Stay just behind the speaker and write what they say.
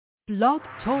Blog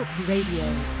Talk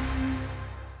Radio.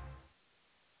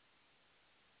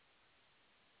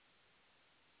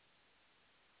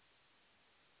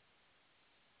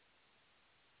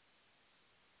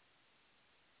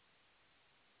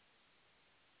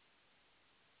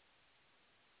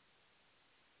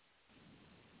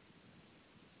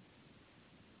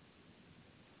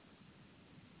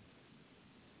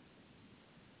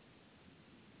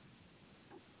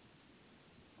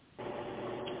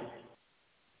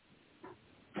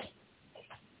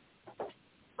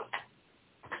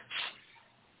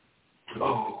 Oh,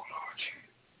 Lord.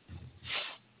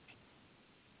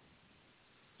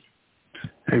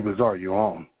 Hey, Bazaar, you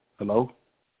on? Hello?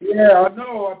 Yeah, I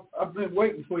know. I've been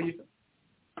waiting for you.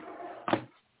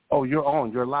 Oh, you're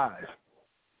on. You're live.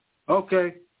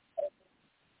 Okay.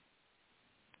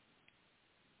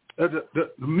 The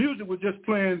music was just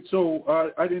playing, so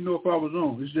I didn't know if I was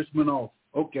on. It just went off.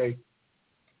 Okay.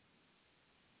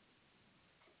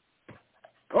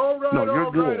 All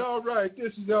right.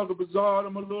 This is Elder Bazaar.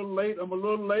 I'm a little late,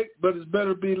 but it's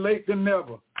better be late than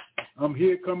never. I'm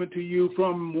here coming to you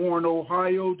from Warren,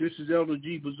 Ohio. This is Elder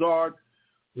G. Bazaar,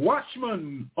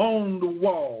 Watchman on the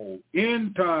Wall,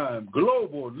 End Time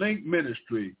Global Link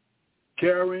Ministry,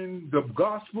 carrying the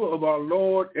gospel of our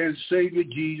Lord and Savior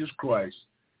Jesus Christ.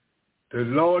 The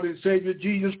Lord and Savior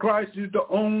Jesus Christ is the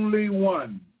only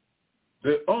one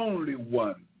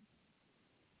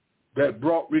that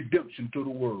brought redemption to the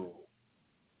world.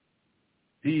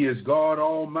 He is God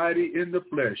Almighty in the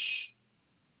flesh,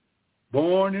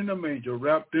 born in a manger,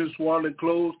 wrapped in swaddling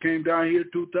clothes, came down here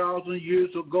 2,000 years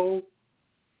ago,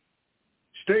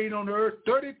 stayed on the earth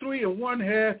 33 and one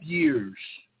half years.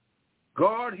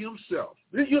 God himself.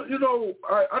 You know,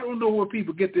 I don't know where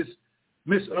people get this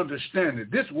misunderstanding.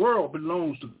 This world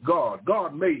belongs to God.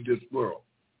 God made this world.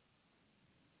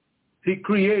 He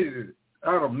created it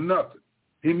out of nothing.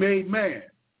 He made man.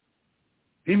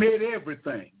 He made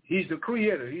everything. He's the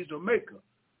creator. He's the maker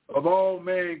of all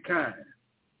mankind.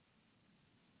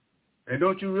 And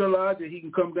don't you realize that he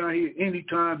can come down here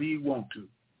anytime he wants to?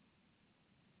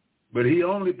 But he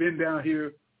only been down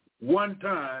here one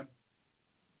time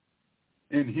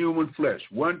in human flesh.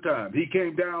 One time. He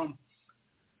came down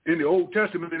in the Old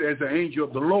Testament as the angel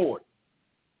of the Lord.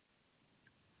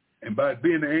 And by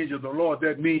being the angel of the Lord,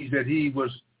 that means that he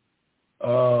was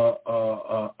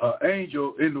an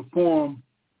angel in the form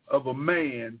of a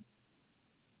man,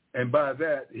 and by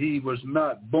that he was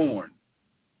not born.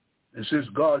 And since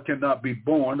God cannot be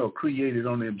born or created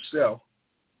on himself,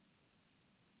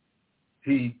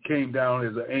 he came down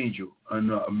as an angel and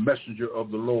a messenger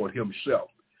of the Lord himself.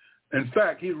 In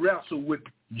fact, he wrestled with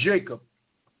Jacob.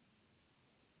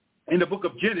 In the book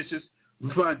of Genesis, we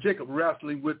find Jacob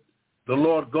wrestling with the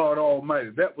Lord God Almighty.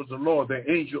 That was the Lord, the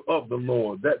angel of the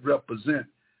Lord. That represents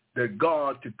that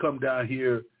God could come down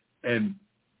here and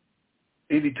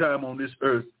anytime on this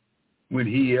earth when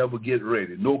he ever get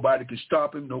ready. Nobody can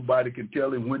stop him. Nobody can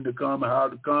tell him when to come and how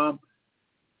to come.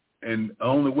 And the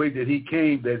only way that he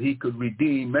came that he could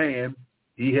redeem man,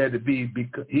 he had to be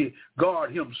God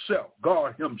himself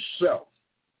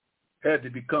had to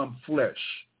become flesh.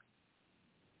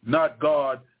 Not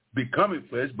God becoming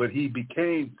flesh, but he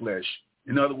became flesh.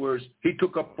 In other words, he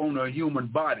took up on a human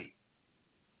body,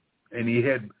 and he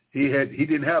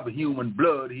didn't have a human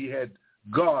blood. He had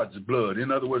God's blood. In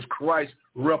other words, Christ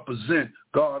represents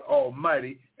God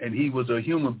Almighty, and he was a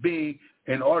human being.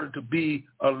 In order to be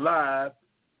alive,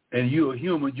 and you're a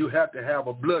human, you have to have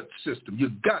a blood system.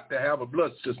 You got to have a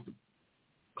blood system,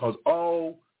 because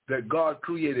all that God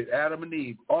created, Adam and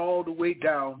Eve, all the way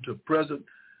down to present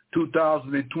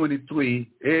 2023,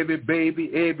 every baby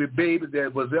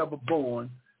that was ever born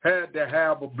had to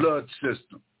have a blood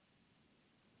system.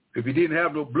 If he didn't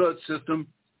have no blood system,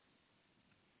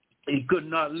 he could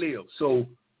not live. So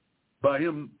by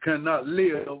him cannot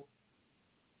live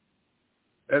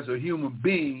as a human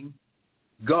being,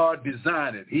 God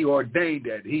designed it. He ordained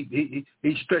that. He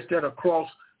stretched that across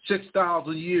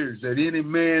 6,000 years, that any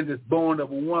man that's born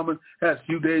of a woman has a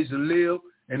few days to live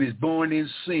and is born in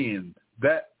sin.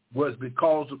 That was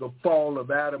because of the fall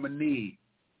of Adam and Eve.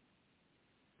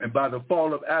 And by the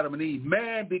fall of Adam and Eve,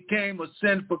 man became a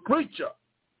sinful creature.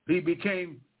 He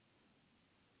became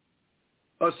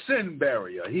a sin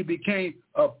barrier. He became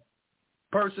a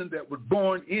person that was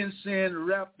born in sin,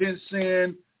 wrapped in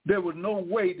sin. There was no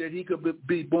way that he could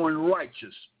be born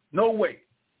righteous. No way.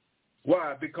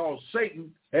 Why? Because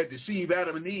Satan had deceived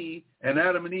Adam and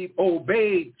Eve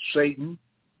obeyed Satan,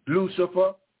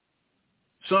 Lucifer,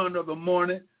 son of the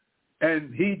morning,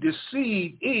 and he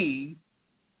deceived Eve,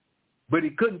 but he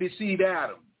couldn't deceive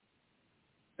Adam.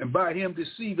 And by him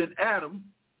deceiving Adam,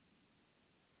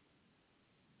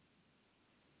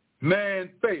 man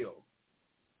failed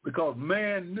because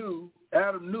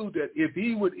Adam knew that if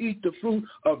he would eat the fruit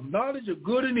of knowledge of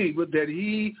good and evil, that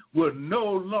he would no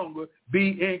longer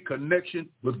be in connection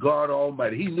with God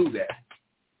Almighty. He knew that.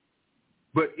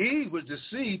 But Eve was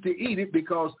deceived to eat it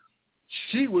because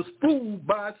she was fooled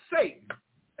by Satan.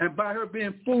 And by her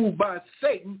being fooled by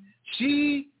Satan,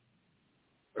 she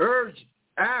urged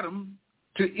Adam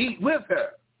to eat with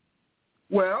her.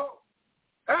 Well,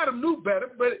 Adam knew better,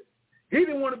 but he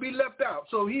didn't want to be left out.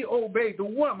 So he obeyed the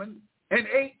woman and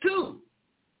ate too.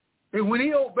 And when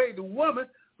he obeyed the woman,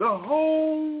 the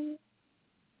whole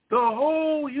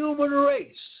human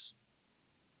race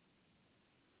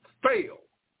failed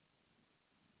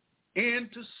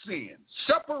into sin,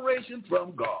 separation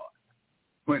from God.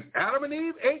 When Adam and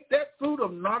Eve ate that fruit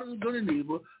of knowledge of good and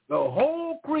evil, the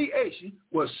whole creation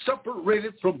was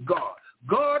separated from God.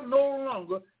 God no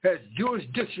longer has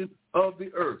jurisdiction of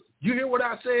the earth. You hear what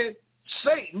I said?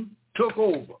 Satan took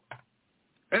over.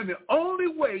 And the only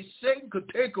way Satan could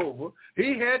take over,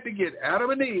 he had to get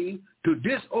Adam and Eve to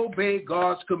disobey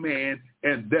God's command,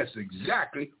 and that's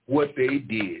exactly what they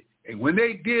did. And when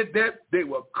they did that, they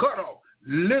were cut off,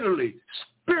 literally,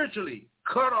 spiritually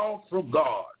cut off from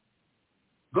God.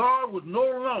 God was no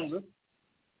longer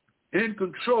in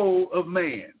control of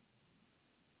man.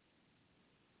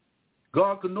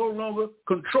 God could no longer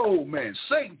control man.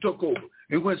 Satan took over.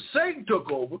 And when Satan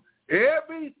took over,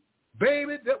 every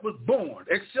baby that was born,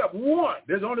 except one,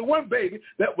 there's only one baby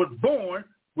that was born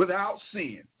without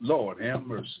sin. Lord, have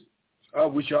mercy. I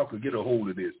wish y'all could get a hold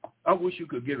of this. I wish you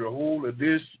could get a hold of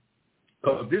this,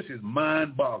 because this is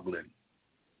mind-boggling.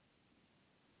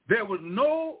 There was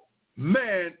no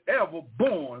man ever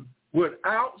born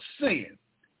without sin.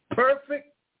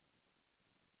 Perfect.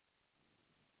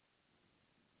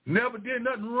 Never did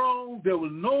nothing wrong. There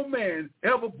was no man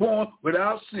ever born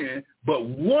without sin, but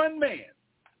one man.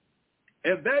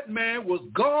 And that man was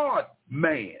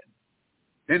God-man.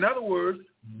 In other words,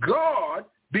 God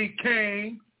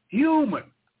became human.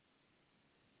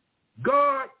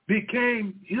 God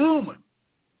became human.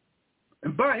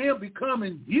 And by him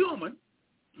becoming human,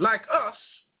 like us,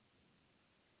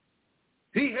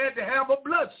 he had to have a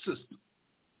blood system.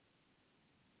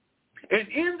 And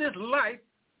in this life,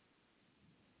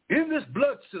 in this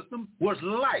blood system was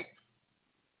life.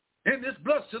 In this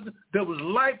blood system, there was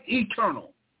life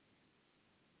eternal.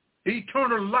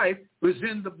 Eternal life was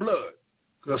in the blood.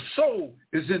 The soul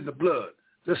is in the blood.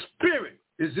 The spirit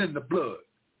is in the blood.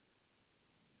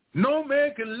 No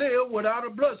man can live without a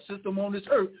blood system on this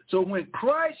earth. So when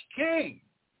Christ came,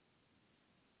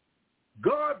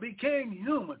 God became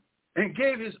human and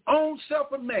gave his own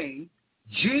self a name,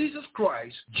 Jesus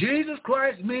Christ. Jesus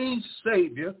Christ means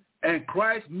Savior, and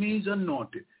Christ means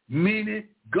anointed, meaning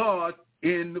God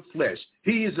in the flesh.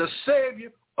 He is a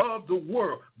Savior of the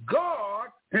world.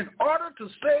 God, in order to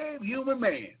save human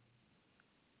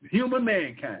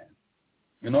mankind,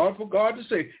 in order for God to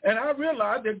save. And I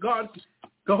realize that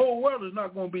the whole world is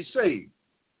not going to be saved.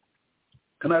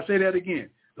 Can I say that again?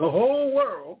 The whole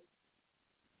world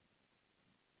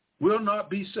will not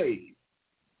be saved.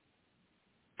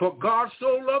 For God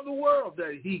so loved the world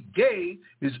that he gave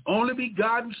his only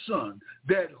begotten Son,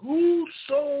 that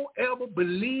whosoever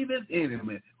believeth in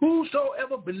him,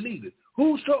 whosoever believeth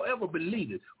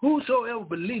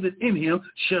in him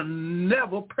shall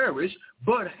never perish,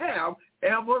 but have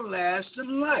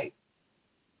everlasting life.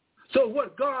 So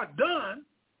what God done,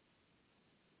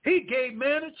 he gave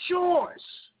man a choice.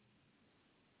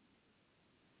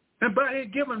 And by him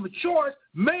giving him a choice,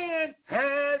 man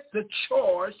has the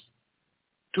choice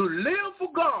to live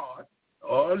for God,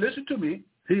 or listen to me,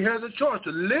 he has a choice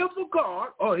to live for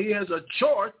God, or he has a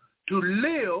choice to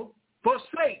live for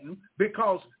Satan,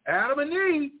 because Adam and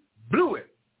Eve blew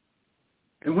it.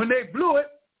 And when they blew it,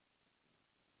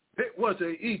 it was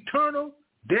an eternal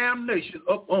damnation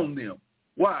upon them.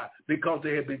 Why? Because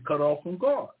they had been cut off from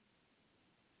God.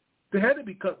 They had to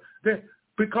be cut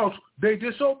because they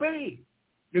disobeyed.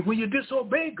 And when you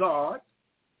disobey God,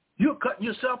 you're cutting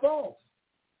yourself off.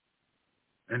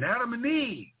 And Adam and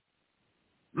Eve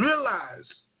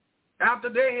realized after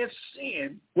they had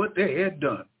sinned what they had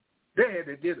done. They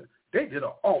did an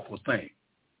awful thing.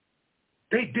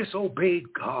 They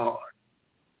disobeyed God.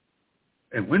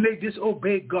 And when they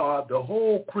disobeyed God, the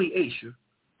whole creation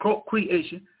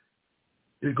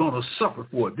is going to suffer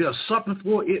for it. They're suffering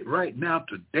for it right now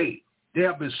today. They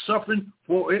have been suffering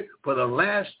for it for the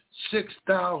last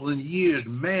 6,000 years.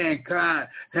 Mankind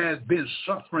has been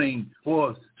suffering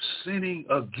for sinning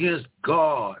against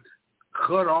God,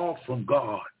 cut off from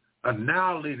God.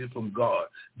 annihilated from God,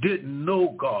 didn't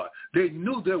know God. They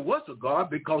knew there was a God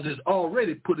because it's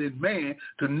already put in man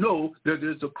to know that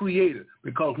there's a creator.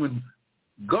 Because when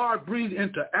God breathed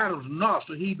into Adam's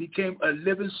nostril, he became a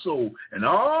living soul. And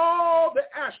all the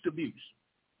attributes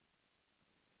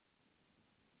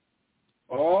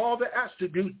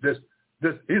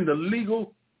that's in the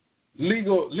legal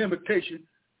limitation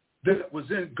that was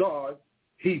in God,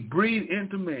 he breathed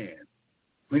into man.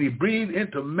 When he breathed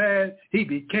into man, he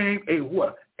became a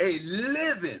what? A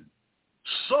living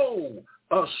soul,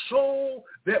 a soul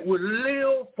that would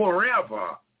live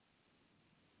forever.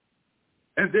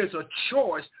 And there's a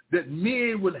choice that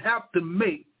men would have to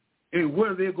make in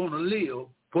where they're going to live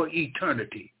for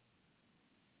eternity.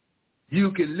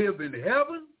 You can live in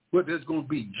heaven where there's going to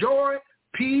be joy,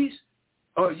 peace,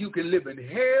 or you can live in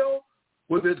hell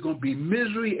where there's going to be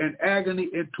misery and agony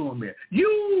and torment.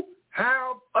 You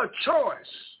have a choice.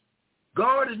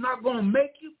 God is not going to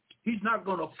make you. He's not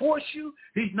going to force you.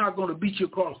 He's not going to beat you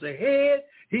across the head.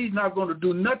 He's not going to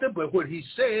do nothing but what he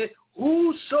said.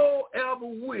 Whosoever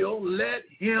will, let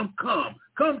him come.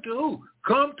 Come to who?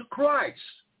 Come to Christ.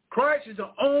 Christ is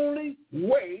the only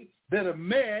way that a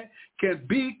man can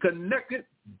be connected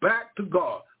back to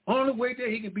God. Only way that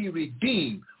he can be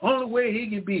redeemed. Only way he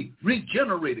can be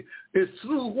regenerated is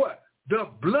through what? The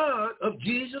blood of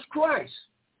Jesus Christ.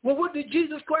 Well, what did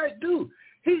Jesus Christ do?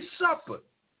 He suffered.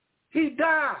 He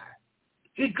died.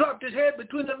 He dropped his head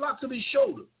between the locks of his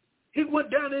shoulder. He went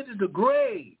down into the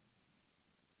grave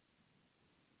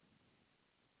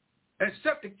and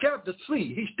set the captives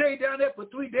free. He stayed down there for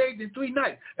 3 days and 3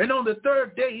 nights. And on the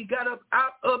third day, he got up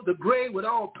out of the grave with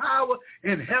all power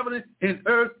in heaven and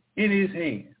earth in his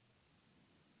hand.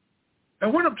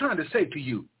 And what I'm trying to say to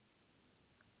you,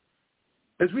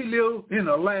 as we live in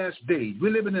the last days,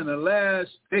 we're living in the last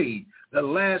stage, the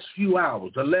last few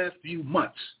hours, the last few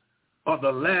months, or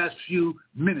the last few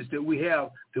minutes that we have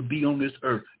to be on this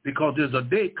earth. Because there's a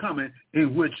day coming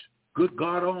in which, good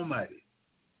God Almighty,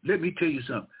 let me tell you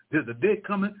something. There's a day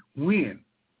coming when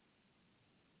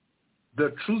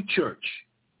the true church,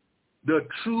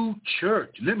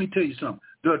 let me tell you something,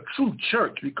 the true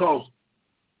church, because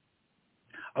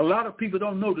a lot of people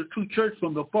don't know the true church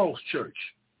from the false church.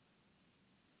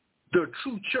 The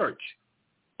true church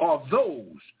are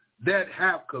those that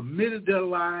have committed their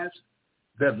lives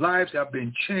have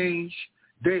been changed,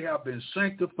 they have been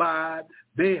sanctified,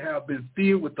 they have been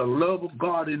filled with the love of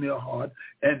God in their heart,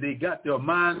 and they got their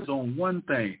minds on one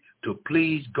thing, to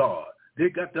please God. They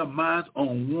got their minds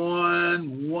on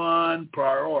one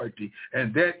priority,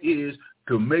 and that is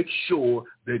to make sure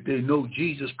that they know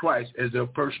Jesus Christ as their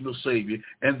personal Savior,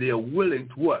 and they're willing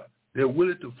to what? They're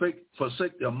willing to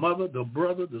forsake their mother, their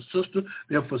brother, their sister.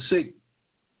 They'll forsake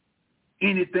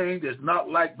anything that's not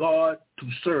like God to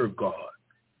serve God.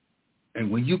 And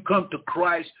when you come to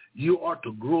Christ, you are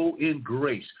to grow in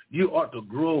grace. You are to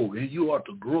grow, and you are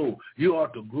to grow. You are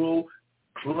to grow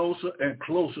closer and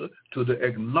closer to the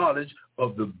acknowledge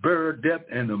of the burial, death,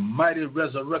 and the mighty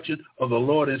resurrection of the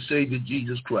Lord and Savior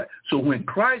Jesus Christ. So when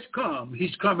Christ comes,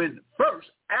 he's coming first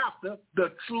after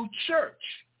the true church.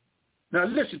 Now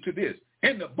listen to this.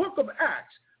 In the book of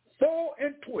Acts 4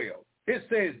 and 12, it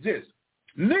says this,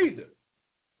 neither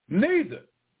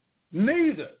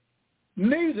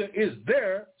is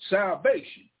there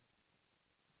salvation.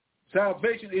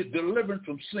 Salvation is deliverance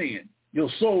from sin. Your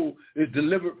soul is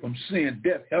delivered from sin,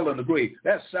 death, hell, and the grave.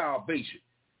 That's salvation.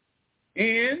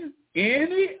 In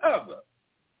any other,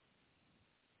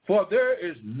 for there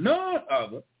is none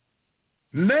other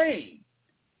name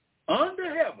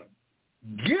under heaven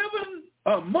given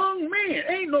among men.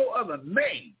 Ain't no other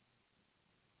name.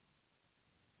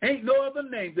 Ain't no other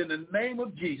name than the name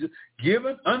of Jesus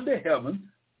given under heaven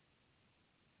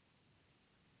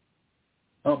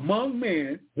among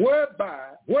men,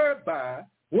 whereby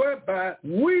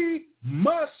we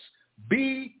must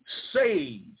be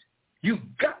saved. You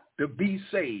got to be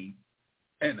saved.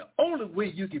 And the only way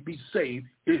you can be saved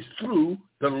is through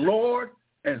the Lord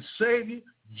and Savior,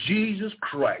 Jesus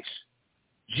Christ.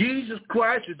 Jesus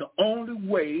Christ is the only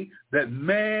way that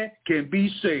man can be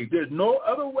saved. There's no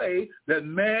other way that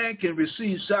man can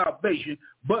receive salvation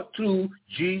but through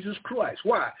Jesus Christ.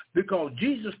 Why? Because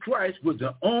Jesus Christ was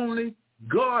the only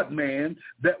God-man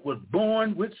that was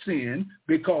born with sin,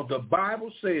 because the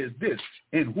Bible says this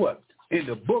in what? In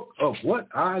the book of what?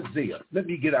 Isaiah. Let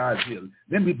me get Isaiah.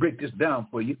 Let me break this down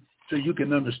for you so you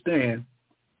can understand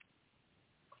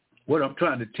what I'm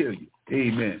trying to tell you.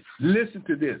 Amen. Listen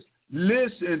to this.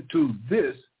 Listen to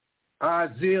this.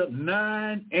 Isaiah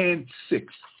 9 and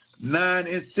 6. 9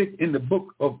 and 6 in the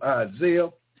book of Isaiah.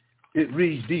 It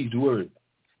reads these words.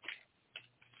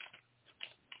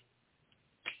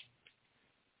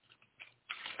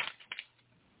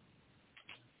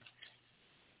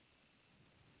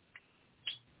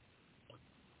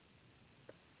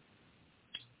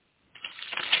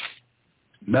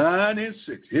 9 and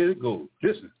 6. Here it goes.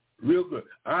 Listen, real good.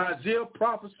 Isaiah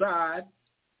prophesied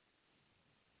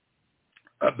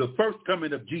of the first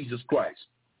coming of Jesus Christ.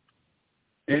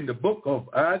 In the book of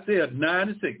Isaiah 9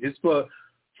 and 6, it's for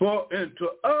unto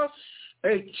us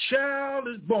a child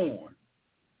is born,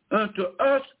 unto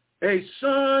us a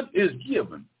son is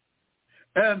given,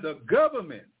 and the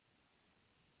government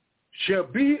shall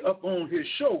be upon his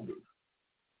shoulders,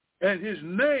 and his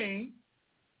name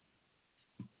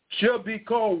shall be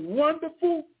called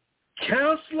Wonderful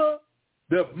Counselor,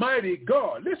 the Mighty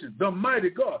God. Listen, the Mighty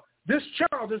God. This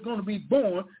child is going to be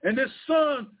born, and this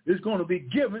son is going to be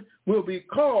given, will be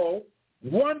called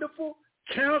Wonderful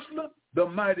Counselor, the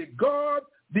Mighty God,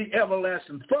 the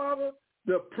Everlasting Father,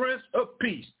 the Prince of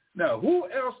Peace. Now, who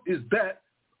else is that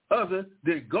other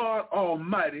than God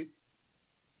Almighty,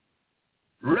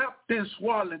 wrapped in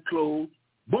swaddling clothes,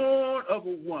 born of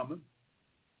a woman,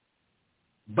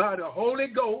 by the Holy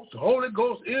Ghost? The Holy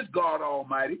Ghost is God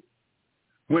Almighty.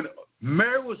 When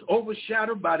Mary was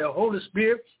overshadowed by the Holy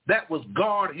Spirit, that was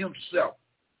God himself.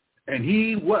 And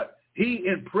he what? He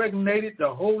impregnated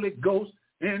the Holy Ghost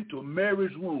into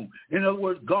Mary's womb. In other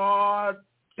words, God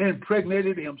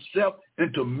impregnated himself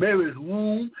into Mary's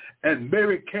womb, and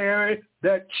Mary carried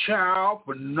that child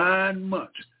for 9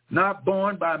 months. Not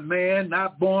born by man,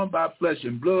 not born by flesh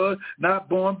and blood, not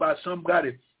born by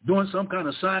somebody doing some kind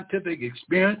of scientific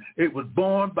experiment. It was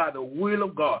born by the will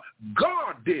of God.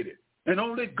 God did it, and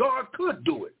only God could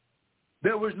do it.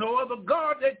 There was no other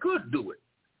God that could do it.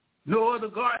 No other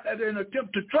God had an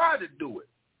attempt to try to do it.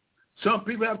 Some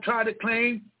people have tried to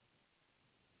claim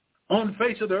on the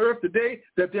face of the earth today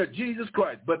that they're Jesus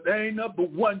Christ, but there ain't nothing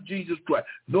but one Jesus Christ.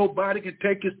 Nobody can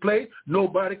take his place.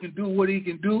 Nobody can do what he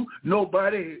can do.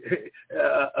 Nobody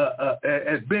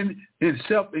has been in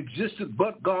self-existence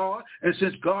but God. And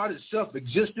since God is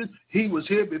self-existent, he was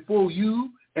here before you,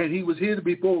 and he was here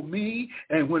before me.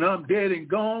 And when I'm dead and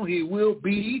gone, he will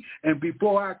be. And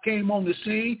before I came on the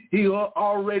scene, he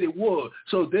already was.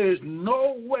 So there's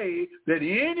no way that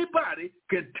anybody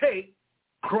can take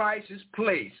Christ's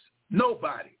place.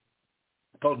 Nobody.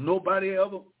 Because nobody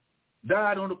ever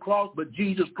died on the cross but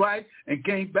Jesus Christ and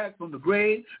came back from the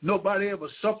grave. Nobody ever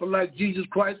suffered like Jesus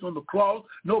Christ on the cross.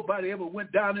 Nobody ever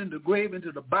went down in the grave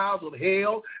into the bowels of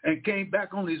hell and came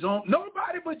back on his own.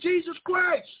 Nobody but Jesus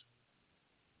Christ.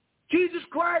 Jesus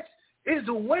Christ is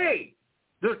the way,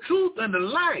 the truth, and the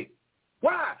life.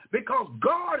 Why? Because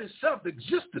God is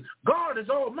self-existent. God is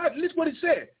almighty. Listen what it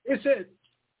said. It said,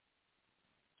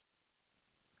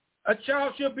 a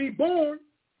child shall be born,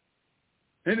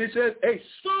 and it says a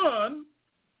son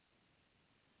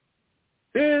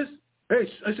is,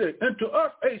 I said, and to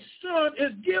us a son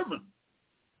is given.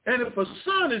 And if a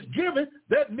son is given,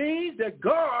 that means that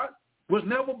God was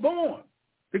never born,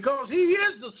 because he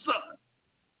is the son.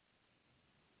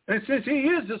 And since he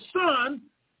is the son,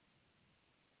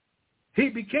 he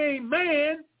became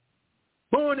man,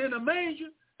 born in a manger,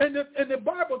 and the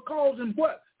Bible calls him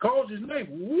what? Calls his name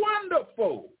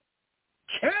Wonderful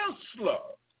Counselor,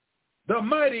 the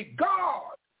Mighty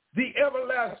God, the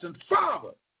Everlasting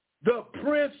Father, the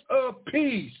Prince of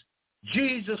Peace,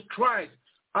 Jesus Christ,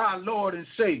 our Lord and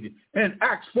Savior. In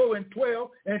Acts 4 and 12,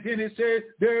 and then it says,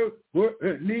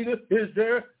 neither is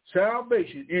there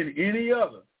salvation in any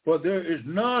other, for there is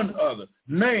none other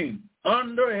name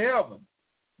under heaven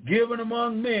given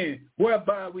among men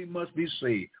whereby we must be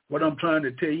saved. What I'm trying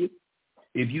to tell you,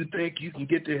 if you think you can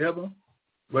get to heaven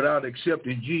without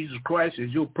accepting Jesus Christ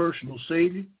as your personal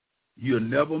Savior, you'll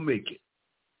never make it.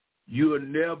 You'll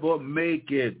never make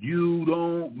it. You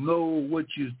don't know what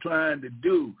you're trying to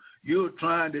do. You're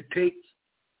trying to take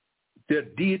the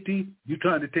deity. You're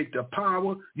trying to take the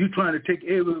power. You're trying to take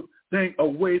everything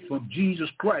away from Jesus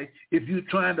Christ if you're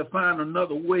trying to find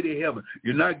another way to heaven.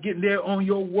 You're not getting there on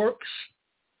your works.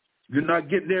 You're not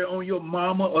getting there on your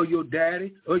mama or your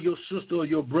daddy or your sister or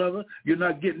your brother. You're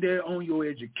not getting there on your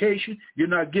education. You're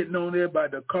not getting on there by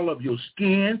the color of your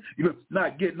skin. You're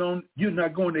not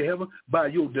going to heaven by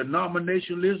your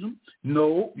denominationalism.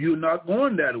 No, you're not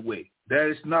going that way. That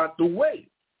is not the way.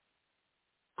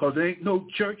 Because ain't no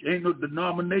church, ain't no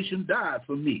denomination died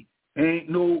for me. Ain't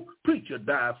no preacher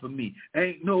died for me.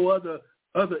 Ain't no other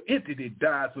entity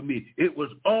died for me. It was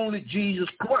only Jesus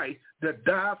Christ that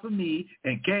died for me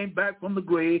and came back from the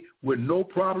grave with no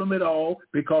problem at all,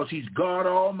 because he's God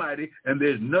Almighty, and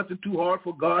there's nothing too hard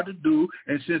for God to do.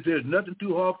 And since there's nothing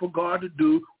too hard for God to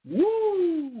do,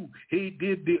 he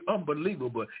did the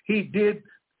unbelievable. He did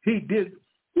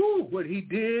what he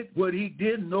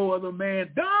did, no other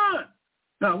man done.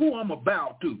 Now, who I'm going to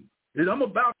bow to? Is I'm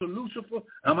about to Lucifer?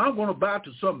 Am I going to bow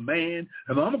to some man?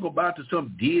 Am I going to bow to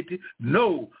some deity?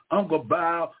 No, I'm going to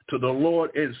bow to the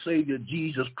Lord and Savior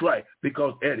Jesus Christ,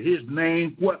 because at his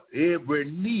name, what? Every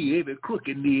knee, every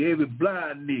crooked knee, every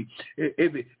blind knee,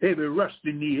 every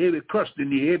rusty knee, every crusty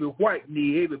knee, every white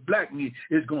knee, every black knee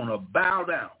is going to bow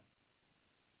down.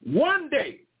 One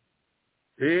day,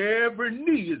 every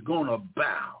knee is going to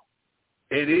bow,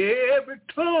 and every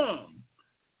tongue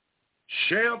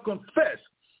shall confess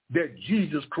that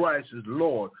Jesus Christ is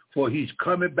Lord, for he's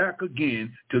coming back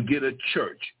again to get a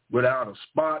church without a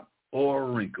spot or a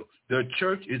wrinkle. The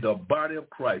church is the body of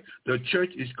Christ. The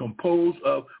church is composed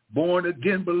of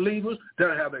born-again believers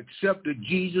that have accepted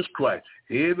Jesus Christ.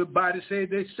 Everybody say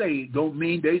they saved don't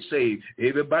mean they saved.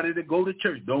 Everybody that go to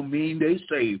church don't mean they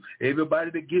saved.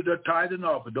 Everybody that give their tithe and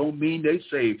offering don't mean they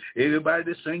saved. Everybody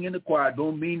that sing in the choir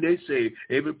don't mean they saved.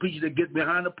 Every preacher that gets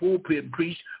behind the pulpit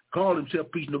and call himself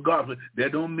preaching the gospel,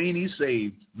 that don't mean he's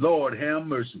saved. Lord, have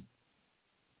mercy.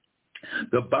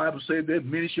 The Bible says that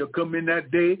many shall come in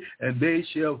that day, and they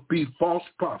shall be false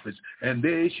prophets, and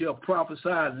they shall prophesy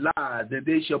lies, and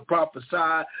they shall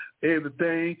prophesy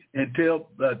everything and tell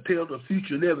the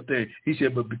future and everything. He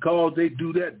said, but because they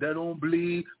do that, they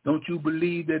don't you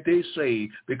believe that they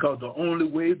saved? Because the only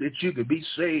way that you can be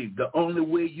saved, the only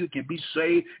way you can be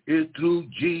saved is through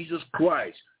Jesus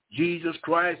Christ. Jesus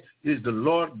Christ is the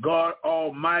Lord God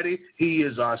Almighty. He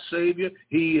is our Savior.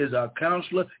 He is our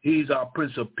Counselor. He's our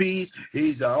Prince of Peace.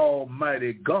 He's our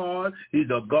Almighty God. He's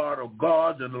the God of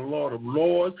gods and the Lord of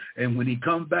lords. And when he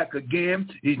comes back again,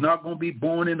 he's not going to be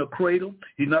born in a cradle.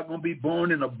 He's not going to be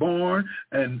born in a barn.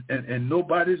 And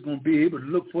nobody's going to be able to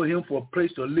look for him for a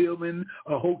place to live in,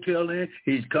 a hotel in.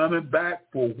 He's coming back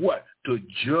for what? To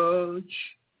judge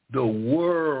the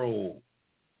world.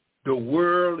 The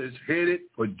world is headed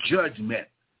for judgment,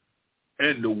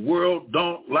 and the world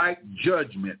don't like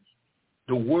judgment.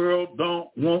 The world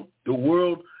don't want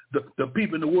the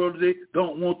people in the world today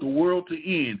don't want the world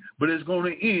to end, but it's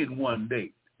going to end one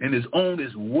day, and it's on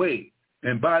its way.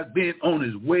 And by being on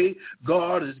his way,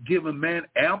 God has given man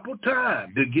ample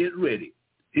time to get ready.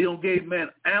 He don't gave man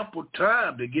ample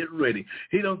time to get ready.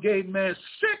 He don't gave man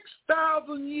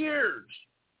 6,000 years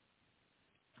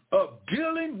of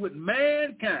dealing with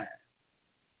mankind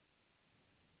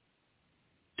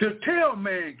to tell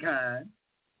mankind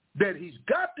that he's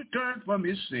got to turn from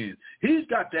his sin. He's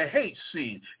got to hate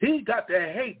sin. He's got to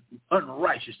hate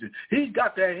unrighteousness. He's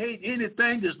got to hate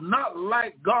anything that's not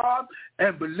like God,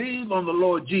 and believe on the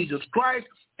Lord Jesus Christ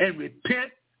and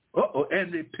repent,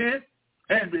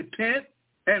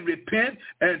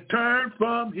 and turn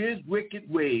from his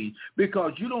wicked ways,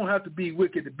 because you don't have to be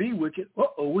wicked to be wicked.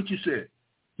 What you said?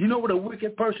 You know what a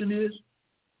wicked person is?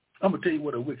 I'm going to tell you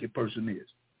what a wicked person is.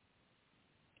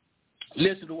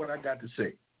 Listen to what I got to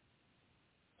say.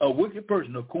 A wicked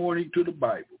person, according to the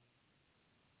Bible,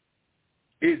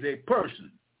 is a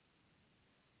person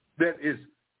that is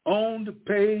on the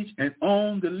page and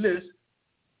on the list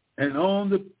and on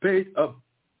the page of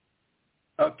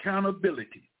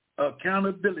accountability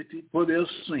for their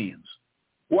sins.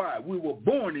 Why? We were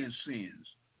born in sins.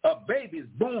 A baby is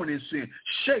born in sin,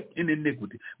 shaped in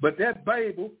iniquity. But that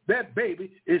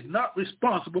baby is not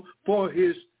responsible for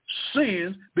his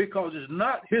sins, because it's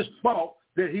not his fault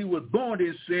that he was born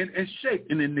in sin and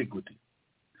shaped in iniquity.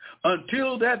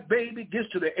 Until that baby gets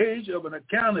to the age of an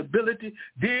accountability,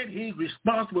 then he's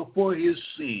responsible for his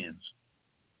sins.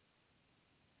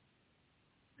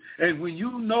 And when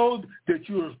you know that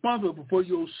you're responsible for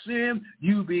your sin,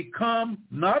 you become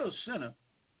not a sinner.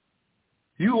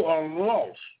 You are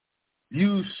lost.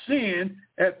 You sin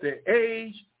at the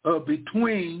age of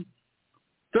between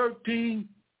 13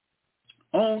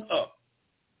 on up.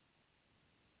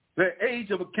 The age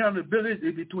of accountability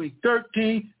is between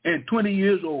 13 and 20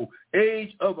 years old.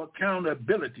 Age of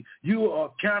accountability. You are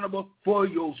accountable for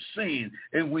your sin.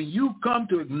 And when you come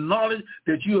to acknowledge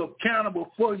that you're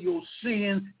accountable for your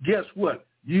sin, guess what?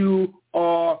 You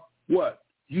are what?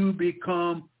 You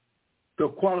become the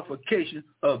qualification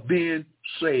of being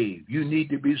saved. You need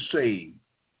to be saved.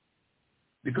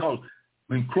 Because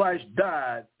when Christ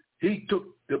died, he took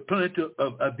the penalty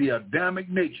of the Adamic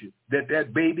nature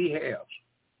that baby has.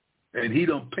 And he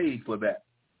done paid for that.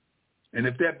 And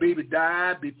if that baby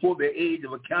died before the age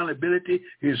of accountability,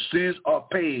 his sins are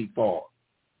paid for.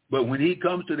 But when he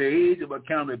comes to the age of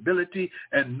accountability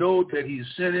and know that he's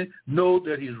sinning, know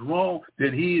that he's wrong,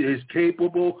 then he is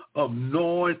capable of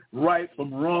knowing right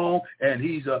from wrong, and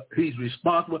he's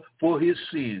responsible for his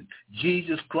sins.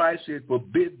 Jesus Christ said,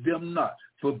 forbid them not.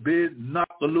 Forbid not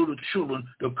the little children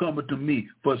to come unto me,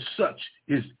 for such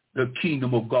is the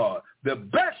kingdom of God. The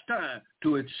best time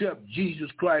to accept Jesus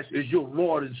Christ as your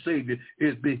Lord and Savior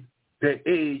is the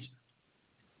age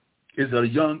is a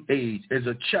young age, as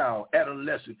a child,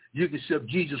 adolescent. You can accept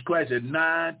Jesus Christ at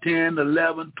 9, 10,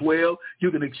 11, 12.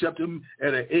 You can accept him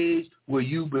at an age where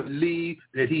you believe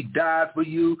that he died for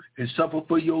you and suffered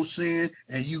for your sin,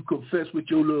 and you confess with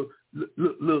your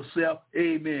little self,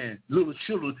 amen. Little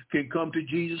children can come to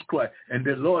Jesus Christ. And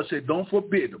the Lord said, don't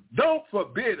forbid them. Don't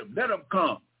forbid them. Let them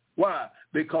come. Why?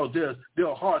 Because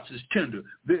their hearts is tender.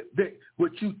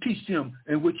 What you teach them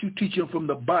and what you teach them from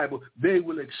the Bible, they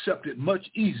will accept it much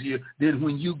easier than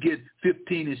when you get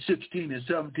 15 and 16 and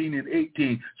 17 and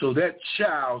 18. So that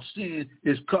child's sin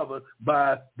is covered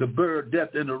by the birth, death,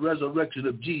 and the resurrection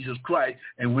of Jesus Christ.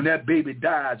 And when that baby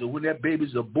dies, or when that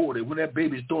baby's aborted, when that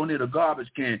baby's thrown in a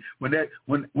garbage can, when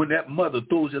that mother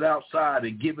throws it outside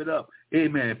and give it up,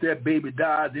 amen. If that baby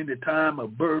dies in the time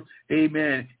of birth,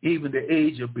 amen, even the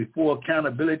age of before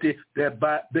accountability, that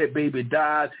baby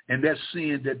dies, and that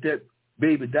sin that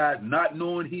baby dies, not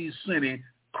knowing he's sinning,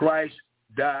 Christ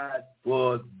died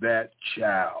for that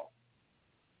child.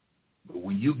 But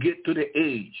when you get to the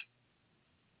age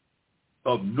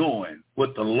of knowing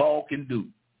what the law can do,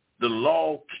 the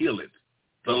law killeth.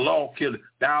 The law killeth.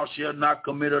 Thou shalt not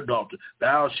commit adultery.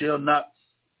 Thou shalt not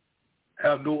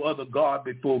have no other God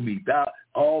before me.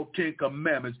 All 10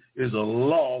 commandments is a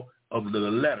law of the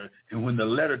letter. And when the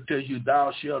letter tells you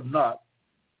thou shalt not,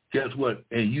 guess what?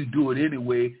 And you do it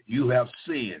anyway, you have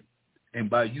sinned. And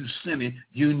by you sinning,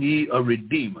 you need a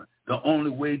redeemer. The only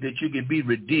way that you can be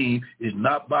redeemed is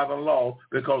not by the law,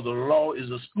 because the law is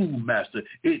a schoolmaster.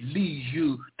 It leads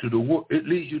you to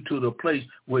the place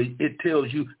where it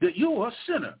tells you that you are a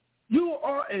sinner. You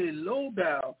are a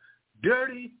low-down,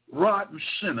 dirty, rotten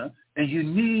sinner, and you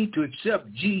need to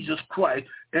accept Jesus Christ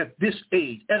at this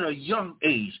age, at a young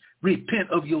age. Repent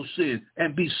of your sin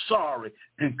and be sorry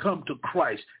and come to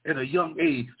Christ at a young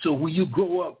age. So when you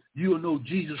grow up, you'll know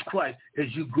Jesus Christ as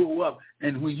you grow up.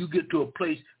 And when you get to a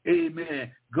place, amen,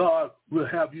 God will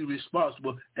have you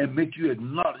responsible and make you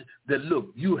acknowledge that, look,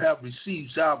 you have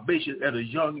received salvation at a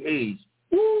young age.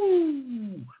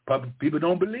 Woo! People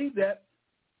don't believe that.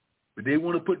 But they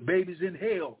want to put babies in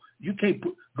hell.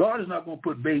 God is not going to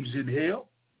put babies in hell.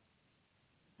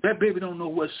 That baby don't know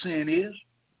what sin is.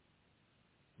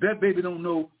 That baby don't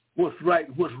know what's right,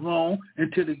 what's wrong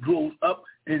until it grows up,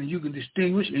 and you can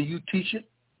distinguish, and you teach it.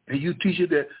 And you teach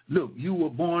it that, look, you were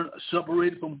born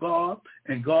separated from God,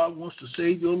 and God wants to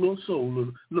save your little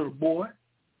soul, little boy,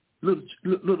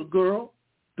 little girl.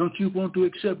 Don't you want to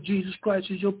accept Jesus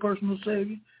Christ as your personal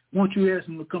Savior? Won't you ask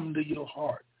him to come into your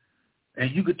heart?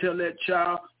 And you could tell that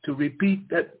child to repeat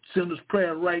that sinner's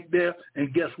prayer right there,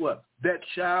 and guess what? That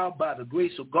child, by the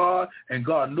grace of God, and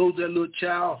God knows that little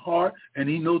child's heart, and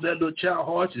he knows that little child's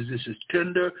heart is just as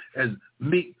tender as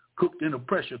meat cooked in a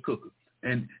pressure cooker.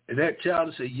 And that child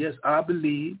will say, yes, I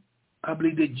believe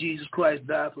that Jesus Christ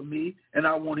died for me, and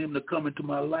I want him to come into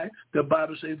my life. The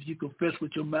Bible says if you confess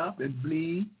with your mouth and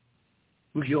believe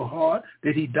with your heart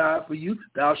that he died for you,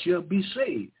 thou shalt be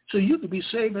saved. So you can be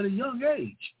saved at a young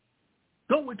age.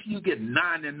 Don't wait till you get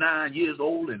 99 years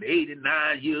old and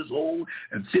 89 years old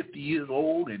and 50 years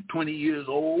old and 20 years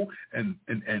old and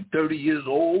 30 years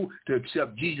old to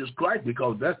accept Jesus Christ,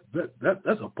 because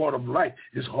that's a part of life.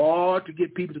 It's hard to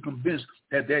get people to convince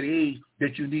at that age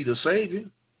that you need a Savior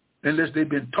unless they've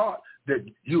been taught that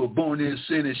you were born in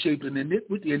sin and shaped in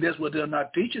iniquity, and that's what they're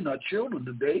not teaching our children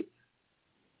today.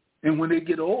 And when they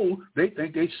get old, they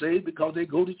think they saved because they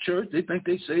go to church. They think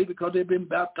they saved because they've been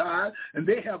baptized, and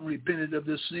they haven't repented of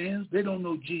their sins. They don't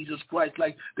know Jesus Christ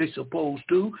like they're supposed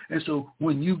to. And so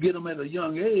when you get them at a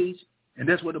young age, and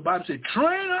that's what the Bible says,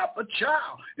 train up a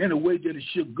child in the way that it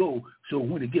should go, so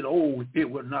when they get old, it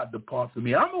will not depart from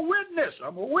me. I'm a witness.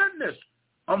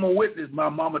 My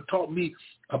mama taught me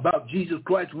about Jesus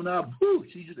Christ when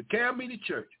she used to carry me to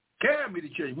church.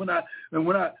 When I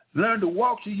learned to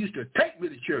walk, she used to take me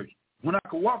to church. When I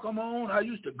could walk on my own, I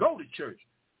used to go to church.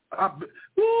 I've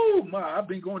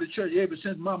been going to church ever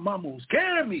since my mama was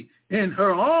carrying me in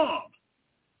her arms.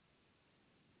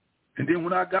 And then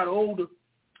when I got older,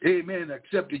 amen,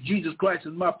 accepted Jesus Christ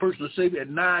as my personal Savior at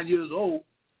 9 years old,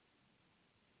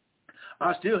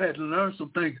 I still had to learn some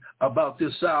things about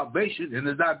this salvation. And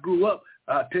as I grew up,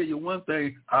 I'll tell you one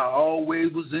thing, I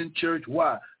always was in church.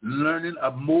 Why? Learning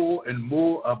more and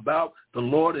more about the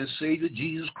Lord and Savior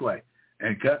Jesus Christ.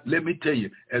 And God, let me tell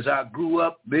you, as I grew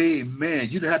up, amen,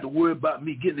 you didn't have to worry about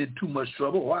me getting in too much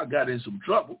trouble. Well, I got in some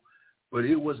trouble, but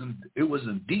it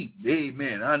wasn't deep.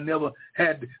 Amen. I never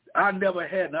had, and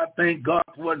I thank God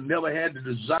for it, never had the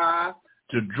desire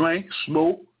to drink,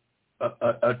 smoke,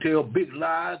 tell big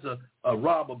lies,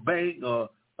 rob a bank,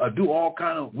 do all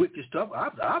kind of wicked stuff.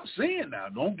 I've sinned now.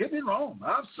 Don't get me wrong.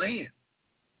 I've sinned.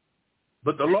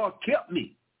 But the Lord kept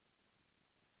me.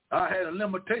 I had a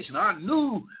limitation. I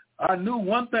knew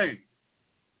one thing.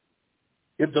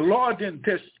 If the Lord didn't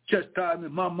chastise me,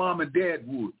 my mom and dad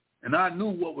would. And I knew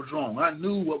what was wrong. I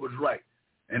knew what was right.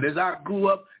 And as I grew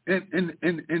up in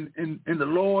the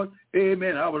Lord,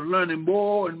 amen, I was learning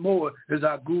more and more as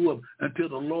I grew up until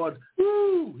the Lord,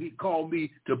 he called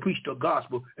me to preach the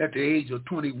gospel at the age of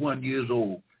 21 years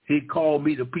old. He called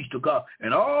me to preach the gospel.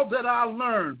 And all that I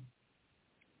learned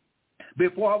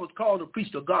before I was called to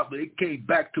preach the gospel, it came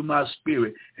back to my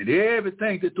spirit. And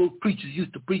everything that those preachers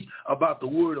used to preach about the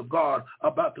word of God,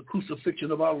 about the crucifixion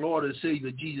of our Lord and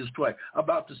Savior Jesus Christ,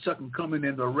 about the second coming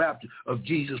and the rapture of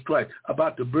Jesus Christ,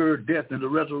 about the birth, death, and the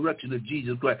resurrection of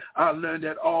Jesus Christ. I learned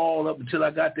that all up until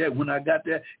I got there. When I got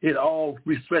there, it all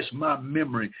refreshed my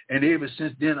memory. And ever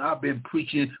since then, I've been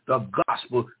preaching the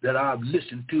gospel that I've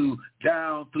listened to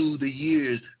down through the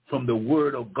years from the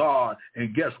word of God.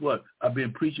 And guess what? I've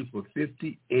been preaching for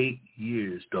 58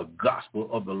 years, the gospel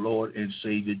of the Lord and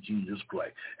Savior Jesus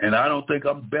Christ. And I don't think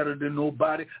I'm better than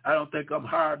nobody. I don't think I'm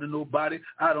higher than nobody.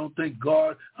 I don't think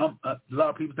God, a lot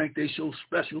of people think they so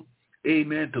special.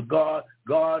 Amen to God.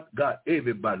 God got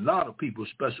everybody. A lot of people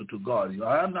special to God.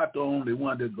 I'm not the only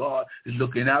one that God is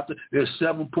looking after. There's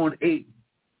 7.8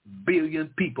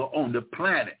 billion people on the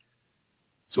planet.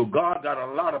 So God got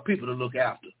a lot of people to look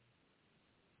after.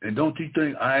 And don't you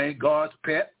think I ain't God's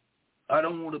pet? I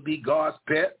don't want to be God's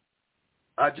pet.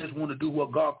 I just want to do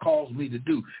what God calls me to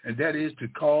do, and that is to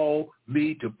call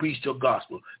me to preach the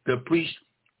gospel, to preach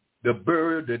the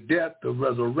burial, the death, the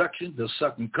resurrection, the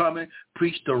second coming,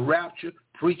 preach the rapture,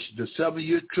 preach the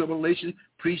 7-year tribulation,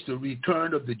 preach the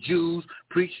return of the Jews,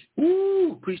 preach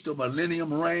the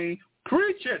millennium reign.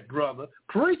 Preach it, brother.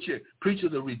 Preach it. Preach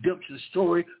of the redemption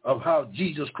story of how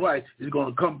Jesus Christ is going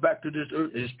to come back to this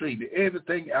earth and straighten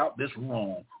everything out that's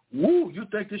wrong. You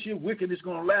think this shit wicked is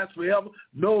going to last forever?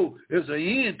 No, there's an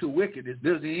end to wickedness.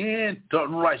 There's an end to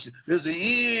unrighteousness. There's an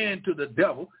end to the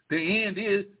devil. The end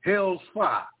is hell's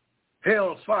fire.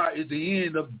 Hell's fire is the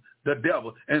end of the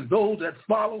devil. And those that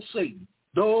follow Satan,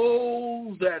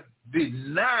 those that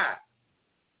deny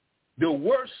the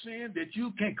worst sin that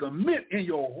you can commit in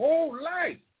your whole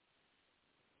life,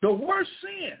 the worst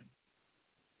sin.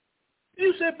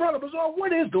 You said, Brother Bazaar,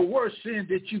 what is the worst sin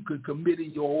that you could commit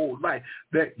in your whole life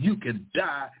that you can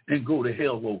die and go to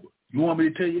hell over? You want me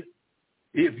to tell you?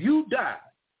 If you die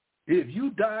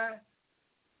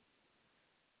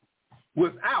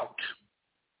without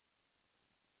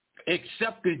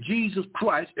accepting Jesus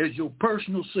Christ as your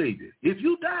personal Savior, if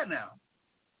you die now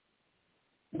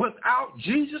without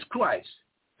Jesus Christ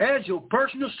as your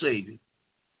personal Savior,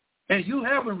 and you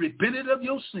haven't repented of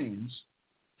your sins,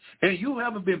 and you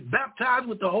haven't been baptized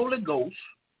with the Holy Ghost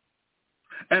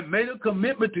and made a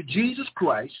commitment to Jesus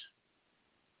Christ,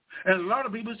 and a lot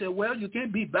of people say, well, you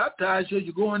can't be baptized till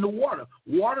you go in the water.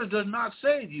 Water does not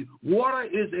save you. Water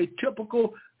is a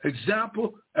typical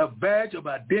example, a badge of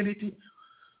identity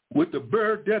with the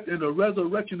birth, death, and the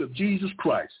resurrection of Jesus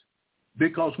Christ.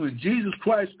 Because when Jesus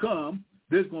Christ comes,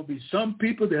 there's going to be some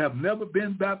people that have never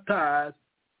been baptized.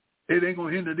 It ain't going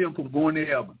to hinder them from going to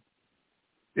heaven.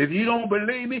 If you don't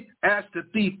believe me, ask the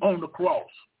thief on the cross.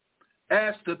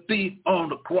 Ask the thief on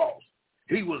the cross.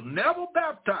 He was never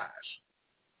baptized.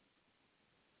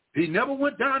 He never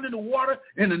went down in the water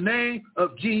in the name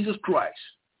of Jesus Christ.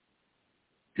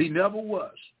 He never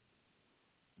was.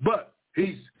 But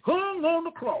he's hung on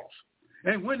the cross.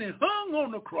 And when he hung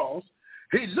on the cross,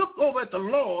 he looked over at the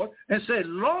Lord and said,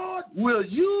 Lord, will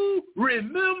you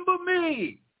remember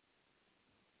me?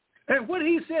 And when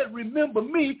he said, remember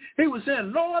me, he was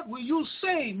saying, Lord, will you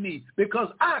save me?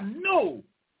 Because I know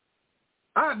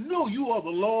you are the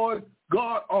Lord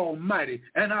God Almighty,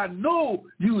 and I know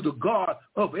you the God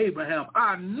of Abraham.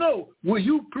 I know, will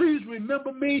you please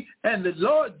remember me? And the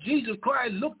Lord Jesus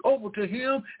Christ looked over to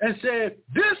him and said,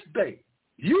 this day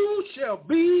you shall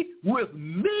be with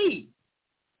me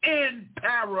in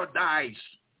paradise.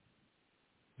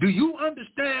 Do you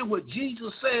understand what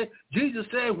Jesus said? Jesus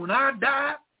said, when I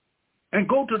die and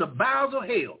go to the bowels of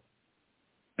hell,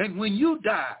 and when you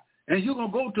die and you're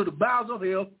going to go to the bowels of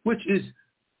hell, which is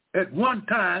at one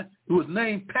time, it was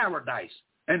named paradise.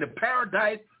 And the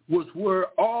paradise was where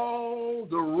all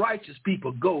the righteous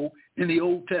people go in the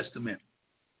Old Testament.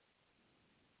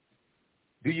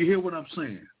 Do you hear what I'm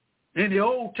saying? In the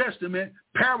Old Testament,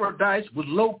 paradise was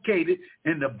located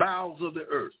in the bowels of the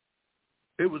earth.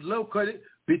 It was located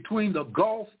between the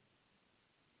gulf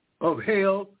of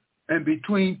hell and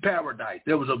between paradise.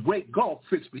 There was a great gulf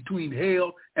fixed between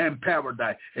hell and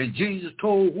paradise. And Jesus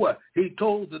told what? He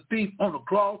told the thief on the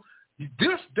cross,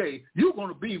 this day you're going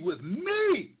to be with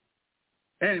me.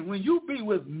 And when you be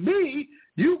with me,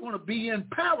 you're going to be in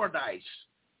paradise.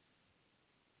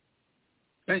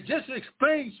 And just to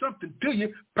explain something to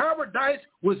you, paradise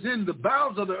was in the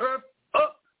bowels of the earth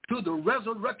up to the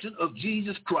resurrection of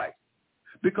Jesus Christ.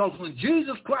 Because when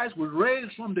Jesus Christ was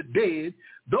raised from the dead,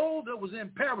 those that was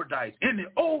in paradise in the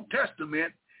Old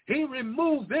Testament, he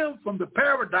removed them from the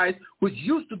paradise which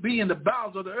used to be in the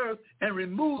bowels of the earth and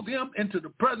removed them into the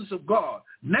presence of God.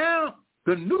 Now,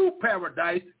 the new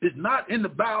paradise is not in the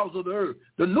bowels of the earth.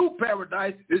 The new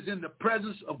paradise is in the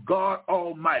presence of God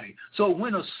Almighty. So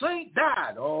when a saint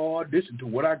died, oh, listen to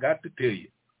what I got to tell you.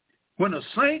 When a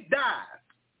saint died,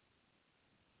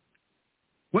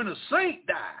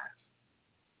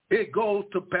 it goes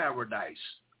to paradise.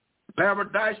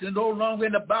 Paradise is no longer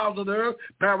in the bowels of the earth.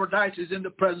 Paradise is in the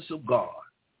presence of God.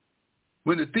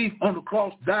 When the thief on the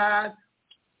cross died,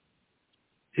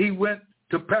 he went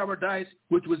to paradise,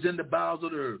 which was in the bowels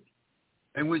of the earth.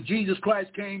 And when Jesus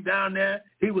Christ came down there,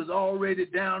 he was already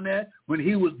down there. When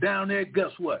he was down there,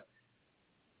 guess what?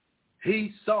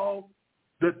 He saw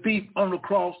the thief on the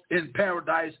cross in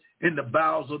paradise in the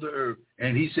bowels of the earth.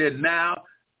 And he said, now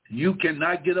you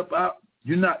cannot get up out.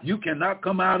 You cannot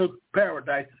come out of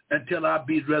paradise until I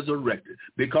be resurrected.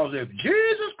 Because if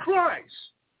Jesus Christ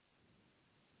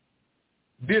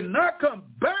did not come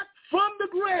back from the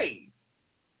grave,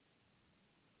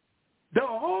 the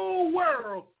whole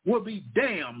world will be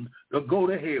damned to go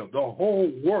to hell. The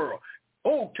whole world.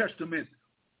 Old Testament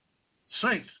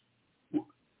saints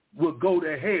will go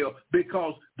to hell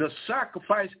because the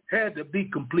sacrifice had to be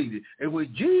completed. And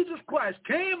when Jesus Christ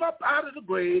came up out of the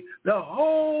grave, the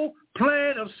whole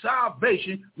plan of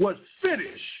salvation was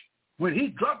finished. When he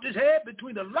dropped his head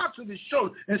between the locks of his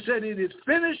shoulders and said, it is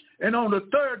finished, and on the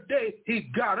third day he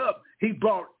got up. He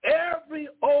brought every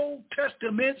Old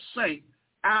Testament saint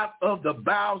out of the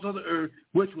bowels of the earth,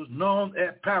 which was known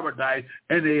as paradise,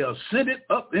 and they ascended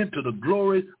up into the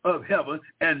glory of heaven.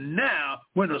 And now,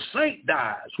 when a saint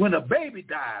dies, when a baby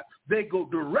dies, they go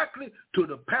directly to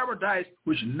the paradise,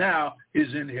 which now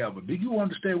is in heaven. Do you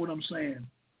understand what I'm saying?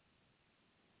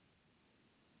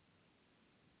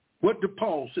 What did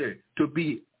Paul say? To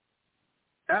be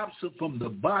absent from the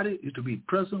body is to be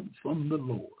present from the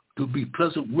Lord, to be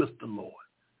present with the Lord.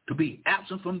 To be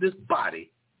absent from this body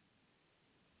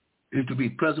is to be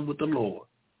present with the Lord.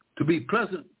 To be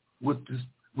present with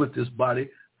this body,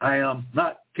 I am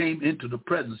not came into the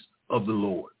presence of the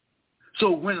Lord.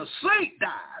 So when a saint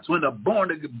dies, when a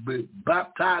born-again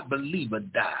baptized believer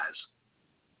dies,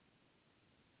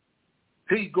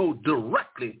 he goes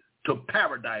directly to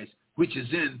paradise, which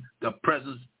is in the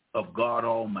presence of God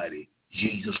Almighty,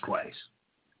 Jesus Christ.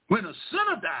 When a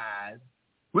sinner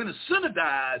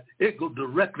dies, it goes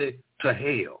directly to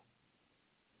hell.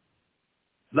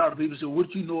 A lot of people say,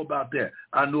 what do you know about that?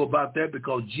 I know about that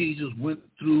because Jesus went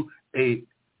through a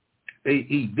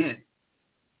event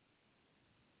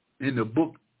in the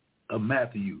book of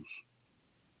Matthew,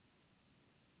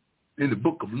 in the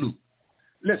book of Luke.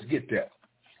 Let's get that.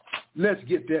 Let's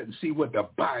get that and see what the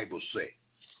Bible say.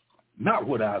 Not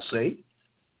what I say.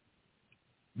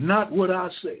 Not what I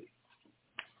say.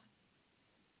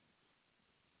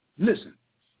 Listen,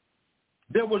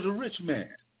 there was a rich man.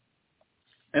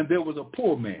 And there was a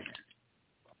poor man.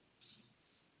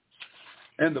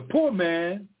 And the poor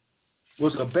man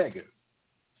was a beggar.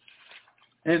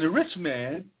 And the rich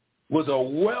man was a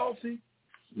wealthy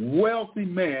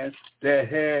man that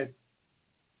had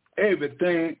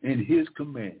everything in his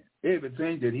command,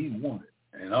 everything that he wanted.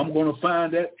 And I'm going to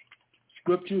find that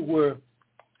scripture where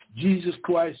Jesus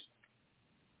Christ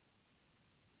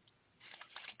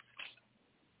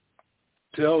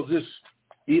tells this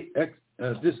event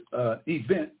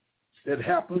that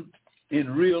happened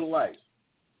in real life.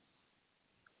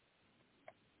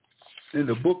 In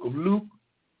the book of Luke,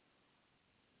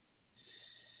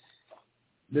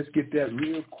 let's get that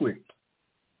real quick.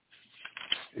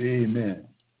 Amen.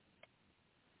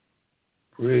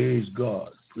 Praise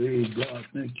God. Praise God.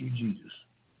 Thank you, Jesus.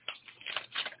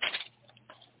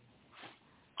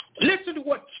 Listen to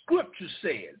what Scripture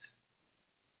says.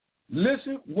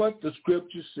 Listen what the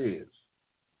Scripture says.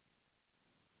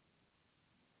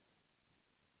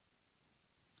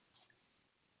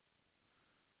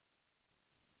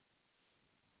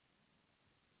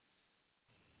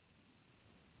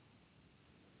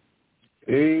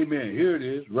 Amen. Here it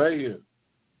is, right here.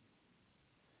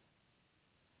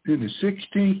 In the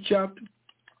 16th chapter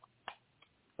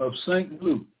of St.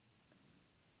 Luke.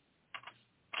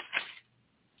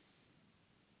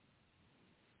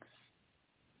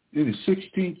 in the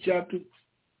 16th chapter.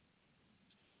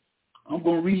 I'm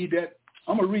going to read that.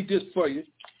 I'm going to read this for you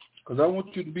because I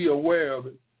want you to be aware of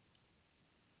it.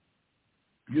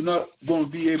 You're not going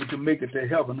to be able to make it to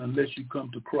heaven unless you come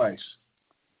to Christ.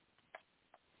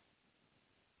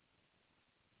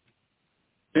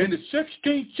 In the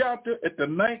 16th chapter at the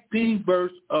 19th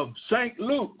verse of St.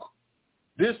 Luke,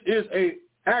 this is a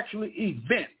actually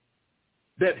event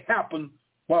that happened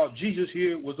while Jesus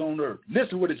here was on earth.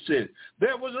 Listen what it says.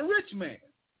 There was a rich man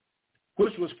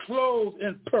which was clothed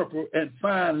in purple and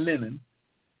fine linen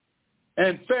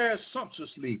and fared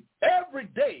sumptuously. Every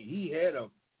day he had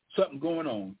something going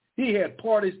on. He had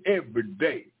parties every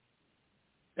day.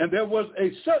 And there was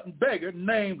a certain beggar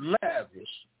named Lazarus,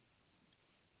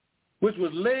 which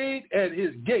was laid at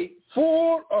his gate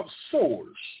full of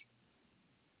sores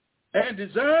and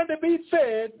designed to be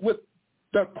fed with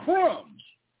the crumbs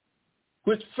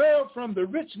which fell from the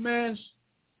rich man's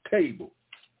table.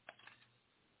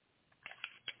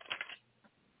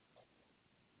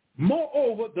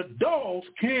 Moreover, the dogs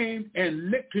came and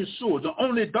licked his sores. The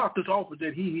only doctor's office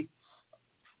that he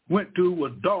went to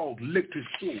was dogs licked his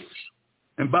sores.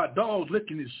 And by dogs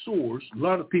licking his sores, a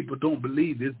lot of people don't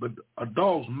believe this, but a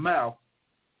dog's mouth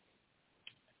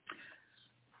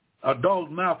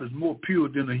is more pure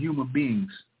than a human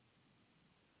being's.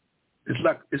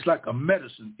 It's like a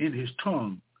medicine in his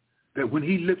tongue that when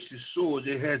he licks his sores,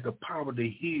 it has the power to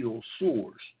heal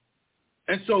sores.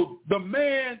 And so the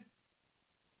man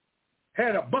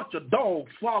had a bunch of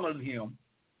dogs following him,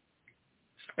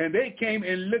 and they came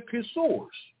and licked his sores.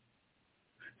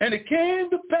 And it came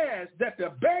to pass that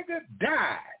the beggar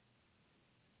died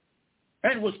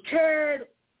and was carried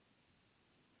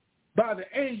by the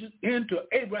angels into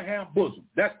Abraham's bosom.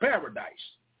 That's paradise.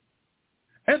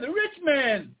 And the rich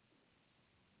man,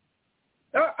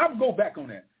 I'll go back on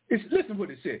that. Listen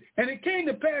what it said. And it came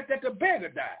to pass that the beggar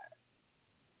died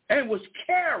and was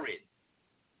carried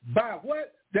by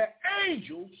what? The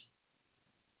angels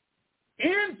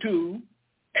into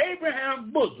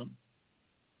Abraham's bosom.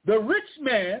 The rich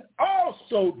man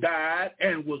also died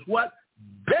and was what?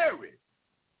 Buried.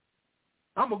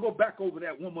 I'm going to go back over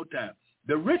that one more time.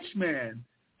 The rich man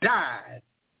died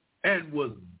and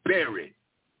was buried.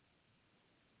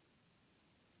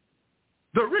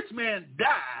 The rich man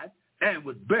died and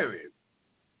was buried.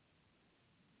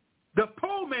 The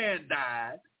poor man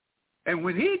died, and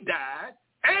when he died,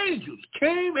 angels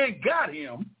came and got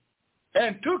him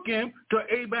and took him to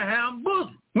Abraham's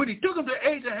bosom. When he took him to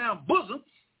Abraham's bosom,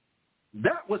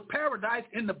 that was paradise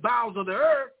in the bowels of the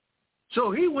earth.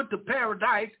 So he went to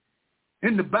paradise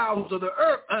in the bowels of the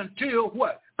earth until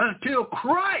what? Until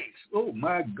Christ. Oh,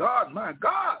 my God, my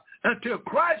God. Until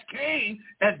Christ came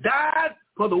and died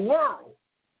for the world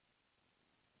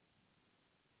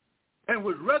and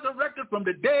was resurrected from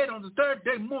the dead on the third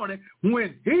day morning.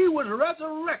 When he was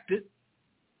resurrected,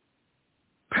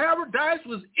 paradise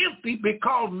was empty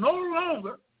because no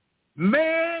longer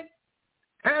man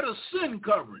had a sin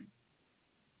covering.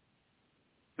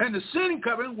 And the sin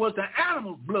covering was the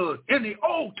animal's blood in the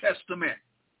Old Testament.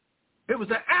 It was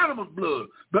the animal's blood.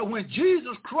 But when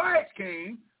Jesus Christ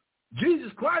came,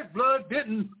 Jesus Christ's blood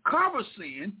didn't cover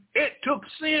sin. It took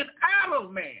sin out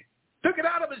of man, took it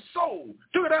out of his soul,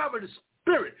 took it out of his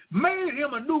spirit, made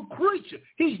him a new creature.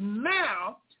 He's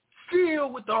now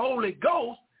filled with the Holy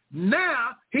Ghost.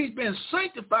 Now he's been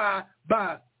sanctified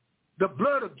by the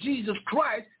blood of Jesus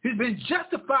Christ. He's been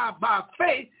justified by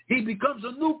faith. He becomes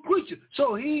a new creature.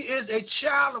 So he is a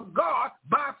child of God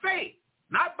by faith,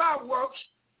 not by works,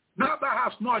 not by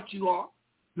how smart you are,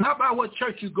 not by what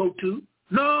church you go to.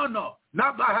 No,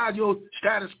 not by how your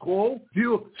status quo.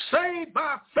 You're saved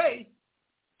by faith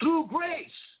through grace.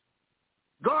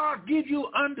 God gives you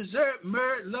undeserved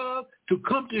merit, love to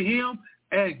come to him.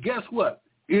 And guess what?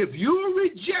 If you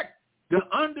reject the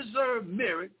undeserved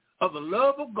merit of the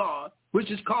love of God,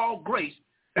 which is called grace,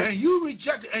 and you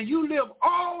reject it and you live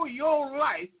all your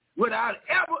life without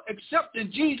ever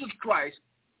accepting Jesus Christ,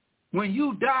 when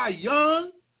you die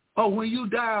young or when you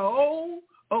die old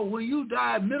or when you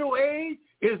die middle age,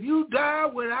 if you die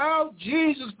without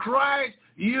Jesus Christ,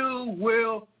 you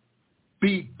will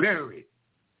be buried.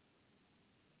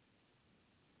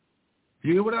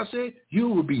 You hear what I said? You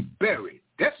will be buried.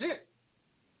 That's it.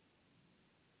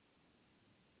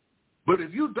 But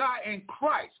if you die in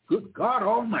Christ, good God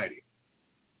Almighty,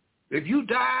 if you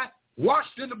die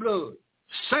washed in the blood,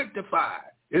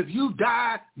 sanctified, if you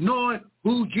die knowing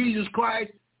who Jesus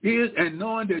Christ is and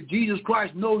knowing that Jesus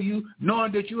Christ knows you,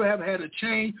 knowing that you have had a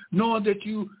change, knowing that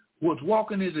you was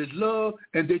walking in his love,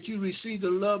 and that you receive the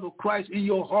love of Christ in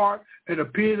your heart and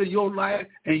appeared in your life,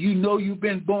 and you know you've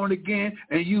been born again,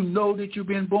 and you know that you've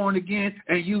been born again,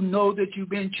 and you know that you've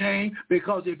been changed,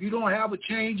 because if you don't have a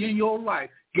change in your life,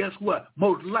 guess what?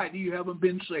 Most likely you haven't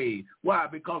been saved. Why?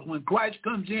 Because when Christ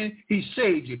comes in, he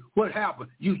saves you. What happened?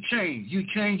 You change. You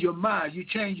change your mind. You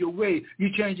change your way. You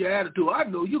change your attitude. I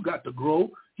know you got to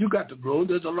grow. You got to grow.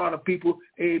 There's a lot of people,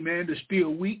 amen, they're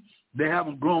still weak. They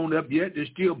haven't grown up yet. They're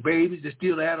still babies. They're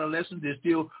still adolescents. They're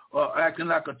still acting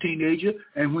like a teenager.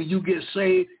 And when you get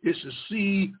saved, it's the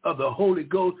seed of the Holy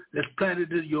Ghost that's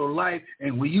planted in your life.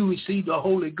 And when you receive the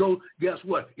Holy Ghost, guess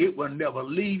what? It will never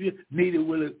leave you, neither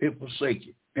will it forsake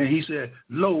you. And he said,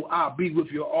 lo, I'll be with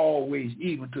you always,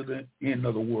 even to the end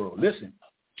of the world. Listen,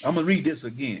 I'm going to read this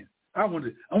again. I want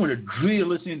to drill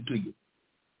this into you.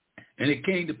 And it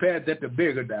came to pass that the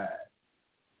beggar died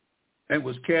and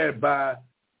was carried by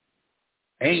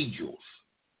angels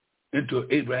into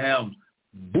Abraham's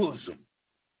bosom.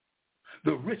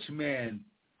 The rich man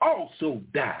also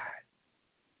died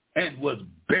and was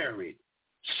buried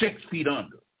 6 feet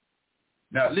under.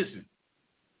 Now listen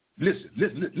to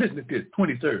this,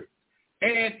 23rd.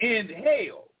 And in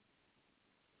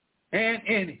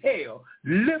hell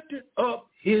lifted up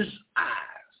his eyes.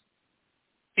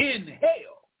 In hell.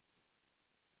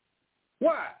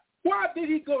 Why? Why did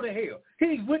he go to hell?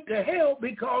 He went to hell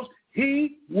because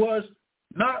he was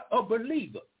not a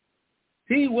believer.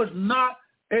 He was not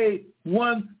a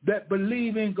one that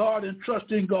believed in God and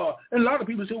trusted in God. And a lot of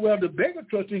people say, well, the beggar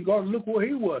trusted in God, look where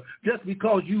he was. Just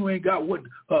because you ain't got what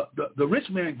the rich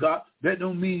man got, that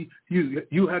don't mean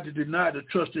you have to deny the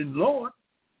trust in the Lord.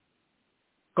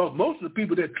 Because most of the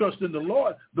people that trust in the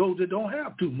Lord, those that don't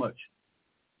have too much.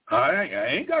 I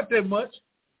ain't got that much.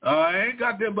 I ain't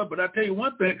got that much, but I tell you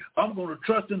one thing, I'm going to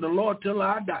trust in the Lord till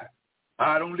I die.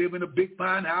 I don't live in a big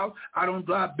fine house. I don't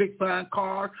drive big fine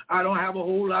cars. I don't have a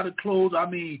whole lot of clothes. I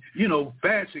mean,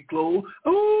 fancy clothes.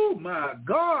 Oh, my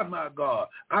God.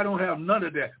 I don't have none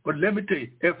of that. But let me tell you,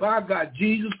 if I got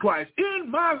Jesus Christ in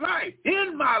my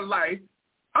life,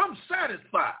 I'm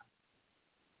satisfied.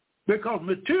 Because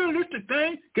materialistic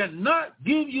things cannot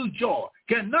give you joy,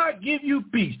 cannot give you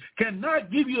peace,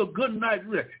 cannot give you a good night's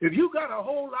rest. If you got a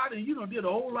whole lot and you done did a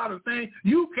whole lot of things,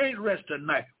 you can't rest at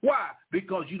night. Why?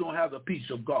 Because you don't have the peace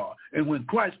of God. And when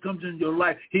Christ comes into your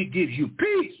life, he gives you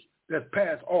peace that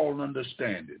passes all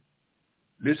understanding.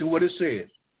 Listen what it says.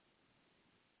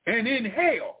 And in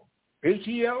hell,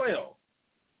 H-E-L-L,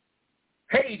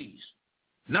 Hades,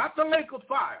 not the lake of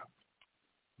fire.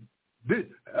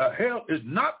 Hell is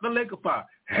not the lake of fire.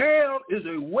 Hell is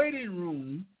a waiting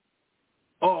room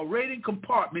or a waiting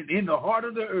compartment in the heart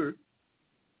of the earth,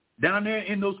 down there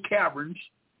in those caverns,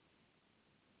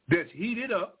 that's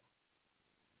heated up,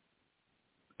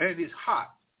 and it's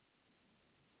hot.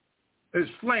 There's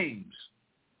flames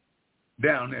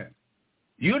down there.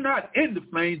 You're not in the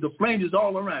flames. The flame is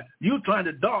all around. You're trying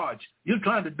to dodge.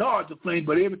 The flame,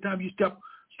 but every time you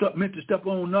meant to step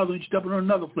on another, you step on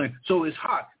another flame. So it's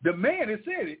hot. The man has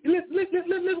said it.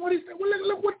 Listen what he said.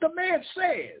 Look what the man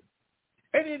says.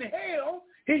 And in hell,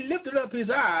 he lifted up his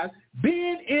eyes,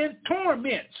 being in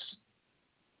torments.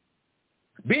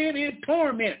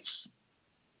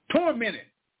 Tormented.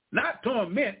 Not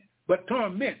torment, but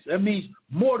torments. That means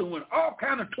more than one. All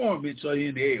kind of torments are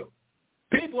in hell.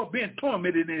 People are being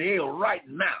tormented in hell right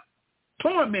now.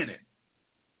 Tormented.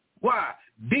 Why?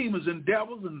 Demons and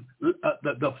devils and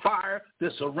the fire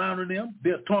that's surrounding them.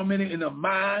 They're tormented in their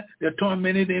mind. They're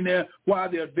tormented in there while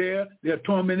they're there. They're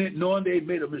tormented knowing they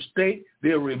made a mistake.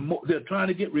 They're trying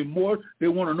to get remorse. They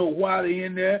want to know why they're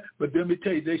in there. But let me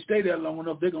tell you, they stay there long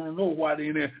enough, they're going to know why they're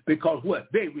in there. Because what?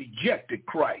 They rejected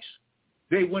Christ.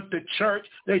 They went to church.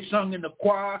 They sung in the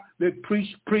choir. They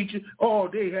preaching. Oh,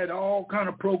 they had all kind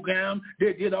of programs.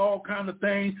 They did all kind of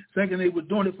things, thinking they were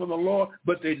doing it for the Lord,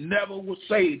 but they never were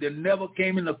saved. They never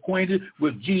came in acquainted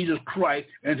with Jesus Christ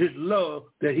and his love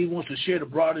that he wants to shed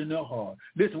abroad in their heart.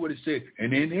 Listen to what it said.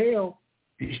 And in hell,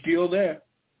 he's still there.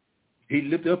 He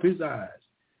lifted up his eyes,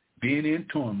 being in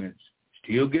torments,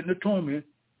 still getting the torment,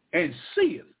 and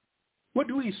seeth. What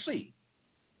do he see?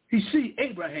 He see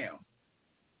Abraham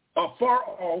afar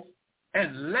off,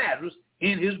 and Lazarus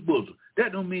in his bosom.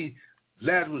 That don't mean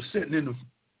Lazarus sitting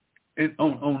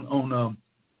on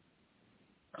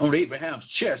Abraham's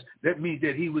chest. That means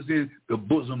that he was in the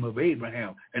bosom of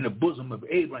Abraham, and the bosom of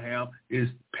Abraham is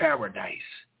paradise,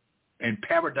 and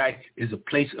paradise is a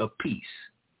place of peace.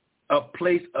 A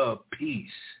place of peace.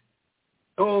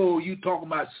 Oh, you talking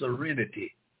about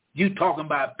serenity. You talking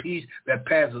about peace that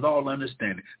passes all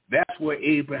understanding. That's where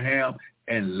Abraham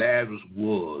and Lazarus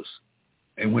was.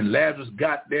 And when Lazarus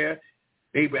got there,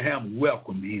 Abraham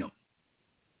welcomed him.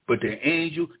 But the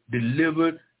angel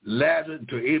delivered Lazarus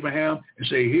to Abraham and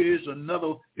say, here's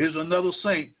another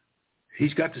saint.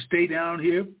 He's got to stay down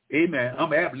here. Amen.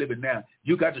 I'm ad-libbing now.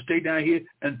 You got to stay down here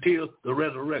until the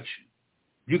resurrection.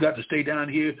 You got to stay down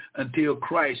here until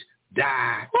Christ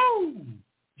died. Woo!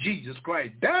 Jesus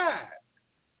Christ died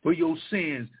for your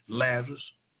sins, Lazarus.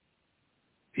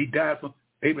 He died for,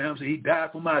 Abraham said, he died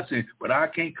for my sins. But I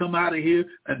can't come out of here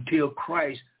until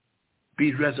Christ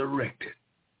be resurrected.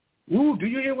 Ooh, do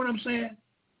you hear what I'm saying?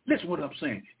 Listen what I'm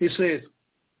saying. It says,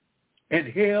 and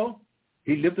hell,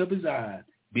 he lifted up his eyes,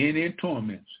 being in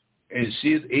torments, and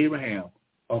sees Abraham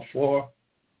afar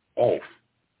off.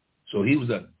 So he was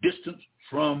a distance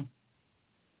from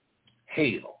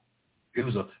hell. It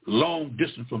was a long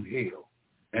distance from hell.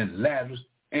 And Lazarus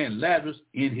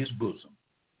in his bosom.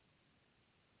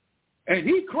 And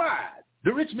he cried.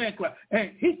 The rich man cried.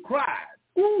 And he cried.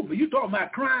 Ooh, but you talking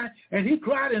about crying? And he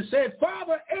cried and said,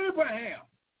 Father Abraham,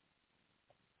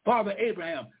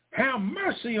 have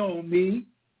mercy on me.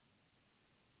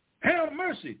 Have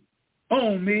mercy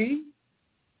on me.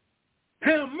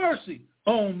 Have mercy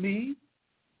on me.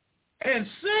 And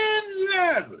send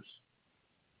Lazarus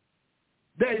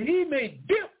that he may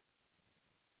dip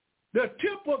the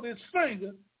tip of his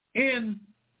finger in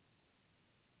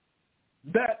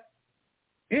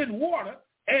water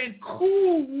and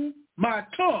cool my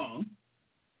tongue,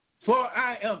 for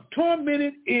I am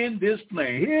tormented in this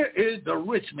flame. Here is the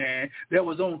rich man that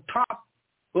was on top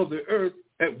of the earth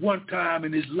at one time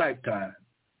in his lifetime.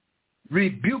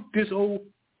 Rebuked this old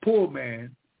poor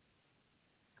man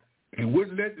and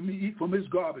wouldn't let him eat from his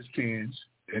garbage cans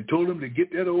and told him to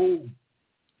get that old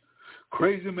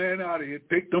crazy man out of here.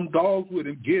 Take them dogs with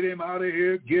him. Get him out of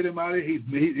here. Get him out of here.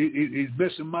 He's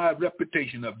messing my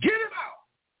reputation up. Get him out.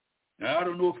 Now, I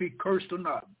don't know if he cursed or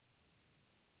not.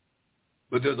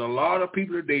 But there's a lot of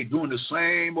people today doing the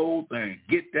same old thing.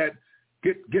 Get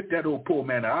that old poor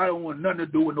man out. I don't want nothing to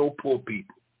do with no poor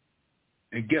people.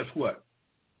 And guess what?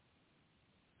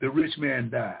 The rich man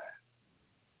died.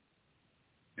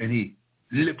 And he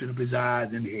lifted up his eyes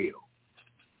in hell.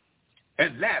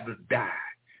 And Lazarus died.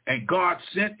 And God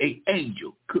sent an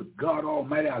angel. Good God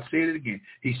Almighty, I'll say it again.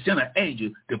 He sent an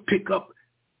angel to pick up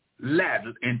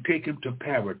Lazarus and take him to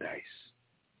paradise.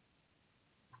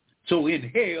 So in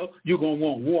hell, you're going to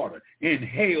want water. In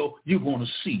hell, you're going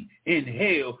to see. In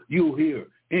hell, you'll hear.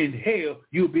 In hell,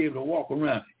 you'll be able to walk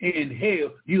around. In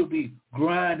hell, you'll be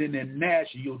grinding and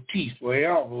gnashing your teeth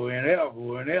forever and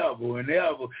ever and ever and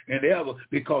ever and ever,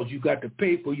 because you got to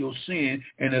pay for your sin,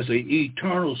 and it's an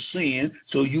eternal sin,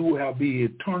 so you will have the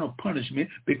eternal punishment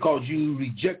because you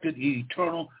rejected the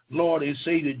eternal Lord and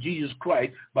Savior Jesus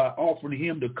Christ by offering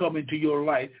him to come into your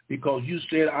life, because you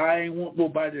said, I ain't want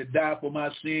nobody to die for my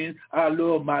sins. I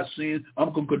love my sins.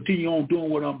 I'm going to continue on doing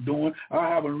what I'm doing. I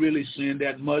haven't really sinned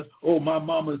that much. Oh, my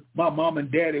mom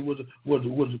and daddy was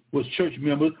church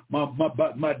members.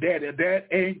 My daddy, that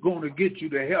ain't going to get you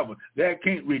to heaven. That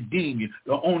can't redeem you.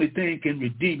 The only thing can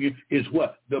redeem you is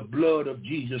what? The blood of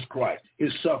Jesus Christ.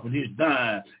 His suffering, his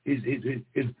dying,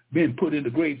 his been put in the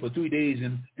grave for 3 days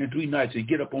and 3 nights and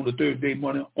get up on the third day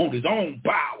morning on his own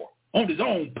power. On his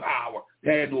own power.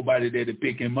 There had nobody there to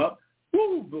pick him up.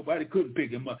 Woo, nobody couldn't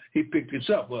pick him up. He picked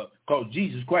himself up because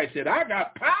Jesus Christ said, I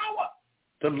got power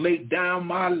to lay down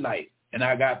my life, and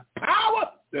I got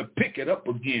power to pick it up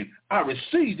again. I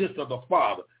received this of the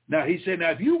Father. Now, he said,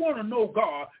 now, if you want to know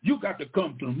God, you got to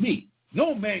come through me.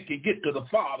 No man can get to the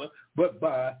Father but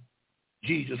by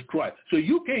Jesus Christ. So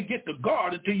you can't get to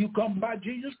God until you come by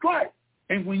Jesus Christ.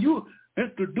 And when you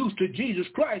introduced to Jesus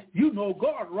Christ, you know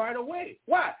God right away.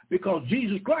 Why? Because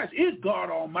Jesus Christ is God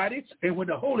Almighty, and when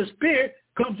the Holy Spirit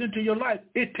comes into your life,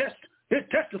 it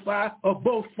testifies of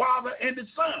both Father and the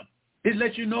Son. It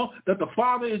lets you know that the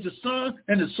Father is the Son,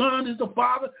 and the Son is the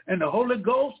Father, and the Holy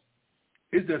Ghost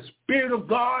is the Spirit of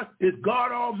God, is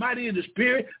God Almighty in the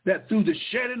Spirit, that through the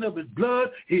shedding of his blood,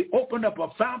 he opened up a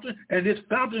fountain, and this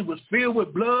fountain was filled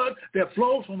with blood that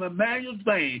flows from Emmanuel's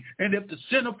vein. And if the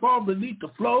sinner falls beneath the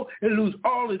flow, it loses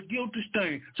all his guilty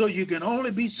stain. So you can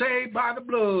only be saved by the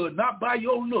blood, not by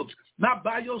your looks, not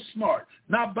by your smart,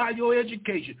 not by your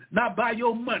education, not by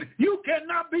your money. You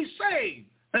cannot be saved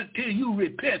until you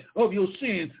repent of your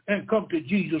sins and come to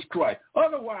Jesus Christ.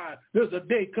 Otherwise, there's a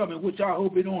day coming, which I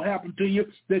hope it don't happen to you,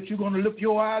 that you're going to lift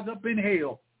your eyes up in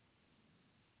hell.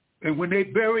 And when they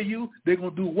bury you, they're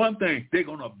going to do one thing. They're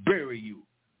going to bury you.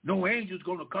 No angel's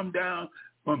going to come down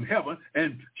from heaven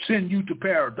and send you to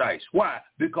paradise. Why?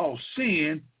 Because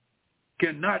sin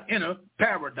cannot enter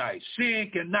paradise. Sin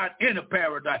cannot enter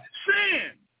paradise.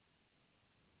 Sin!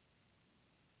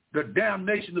 The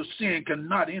damnation of sin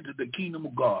cannot enter the kingdom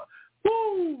of God.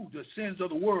 Woo! The sins of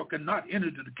the world cannot enter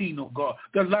into the kingdom of God.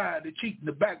 The lie, the cheating,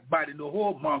 the backbiting, the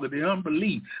whoremonger, the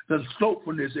unbelief, the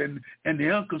slothfulness, and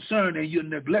the unconcern, and you're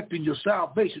neglecting your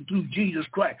salvation through Jesus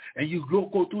Christ. And you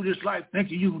go through this life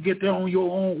thinking you can get there on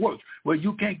your own works. Well,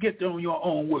 you can't get there on your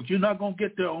own works. You're not going to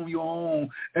get there on your own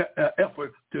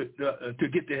effort to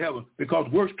get to heaven, because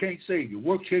works can't save you.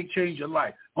 Works can't change your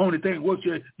life. Only thing works,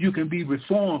 you can be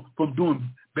reformed from doing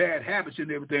bad habits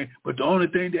and everything, but the only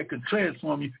thing that can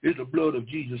transform you is the blood of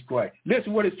Jesus Christ.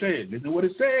 Listen what it said. Listen to what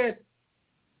it said.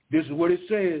 This is what it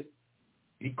says.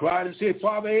 He cried and said,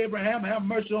 Father Abraham, have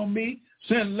mercy on me.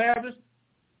 Send Lazarus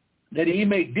that he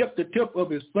may dip the tip of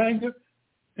his finger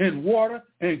in water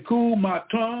and cool my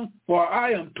tongue, for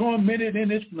I am tormented in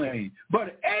this flame.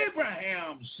 But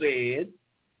Abraham said,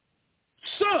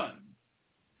 Son,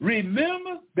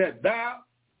 remember that thou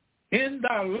in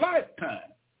thy lifetime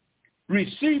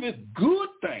receiveth good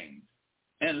things,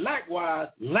 and likewise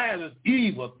Lazarus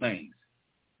evil things.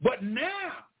 But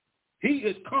now he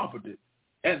is comforted,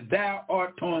 and thou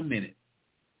art tormented.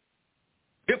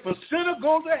 If a sinner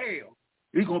goes to hell,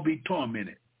 he's going to be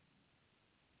tormented.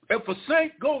 If a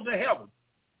saint goes to heaven,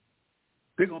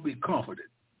 they're going to be comforted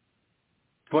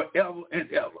forever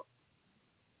and ever.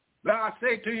 Now I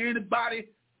say to you, anybody,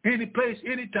 any place,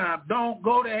 anytime, don't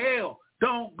go to hell.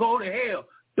 Don't go to hell.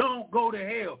 Don't go to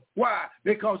hell. Why?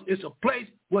 Because it's a place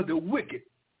where the wicked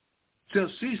shall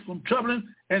cease from troubling,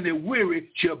 and the weary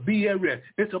shall be at rest.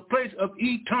 It's a place of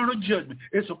eternal judgment.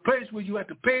 It's a place where you have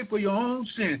to pay for your own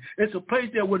sin. It's a place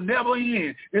that will never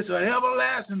end. It's an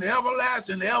everlasting,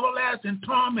 everlasting, everlasting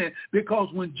torment, because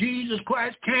when Jesus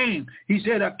Christ came, he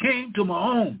said, I came to my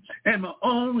own, and my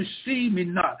own received me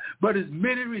not. But as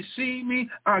many receive me,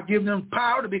 I give them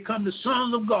power to become the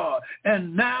sons of God.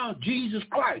 And now Jesus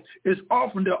Christ is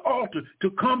offering the altar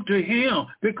to come to him,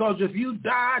 because if you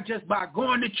die just by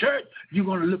going to church, you're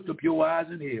going to lift up your eyes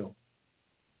in hell.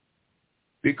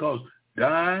 Because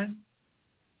dying,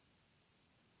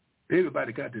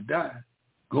 everybody got to die.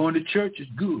 Going to church is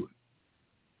good.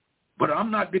 But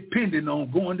I'm not depending on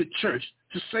going to church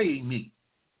to save me.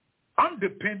 I'm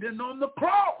depending on the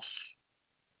cross,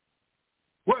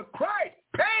 where Christ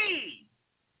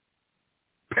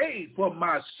paid for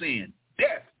my sin.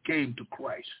 Death came to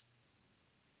Christ,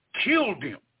 killed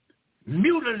him,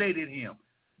 mutilated him,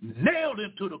 nailed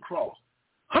him to the cross,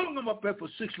 hung him up there for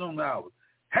 6 long hours,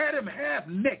 had him half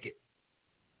naked,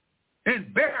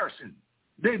 embarrassing.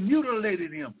 They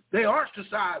mutilated him. They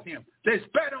ostracized him. They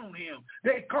spat on him.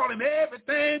 They called him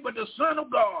everything but the Son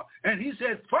of God. And he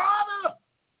said, Father,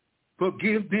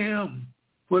 forgive them,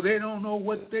 for they don't know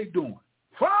what they're doing.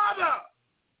 Father,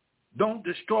 don't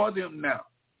destroy them now.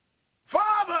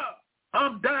 Father,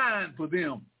 I'm dying for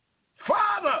them.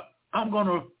 Father, I'm going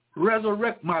to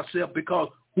resurrect myself, because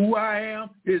who I am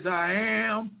is I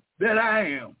am that I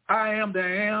am. I am the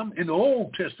am in the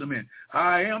Old Testament.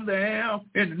 I am the am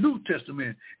in the New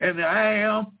Testament. And the I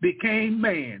am became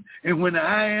man. And when the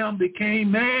I am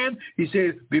became man, he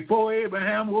said, before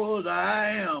Abraham was, I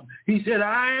am. He said,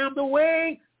 I am the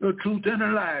way, the truth, and the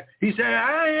life. He said,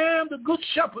 I am the good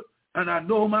shepherd, and I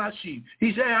know my sheep.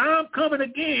 He said, I'm coming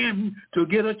again to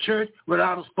get a church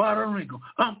without a spot or wrinkle.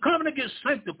 I'm coming to get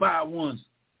sanctified ones.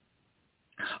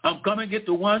 I'm coming to get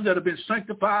the ones that have been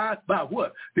sanctified by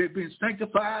what? They've been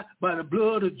sanctified by the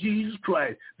blood of Jesus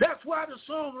Christ. That's why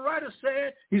the songwriter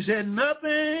said, he said,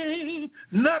 nothing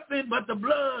but the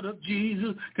blood of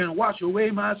Jesus can wash away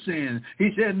my sins.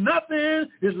 He said, nothing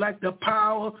is like the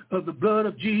power of the blood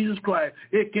of Jesus Christ.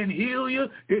 It can heal you.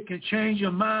 It can change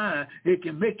your mind. It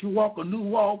can make you walk a new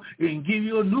walk. It can give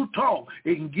you a new talk.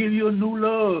 It can give you a new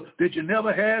love that you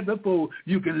never had before.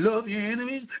 You can love your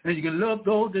enemies, and you can love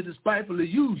those that despitefully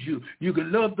use you. You can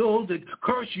love those that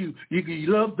curse you. You can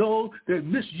love those that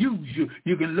misuse you.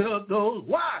 You can love those.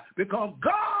 Why? Because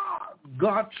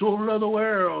God so loved the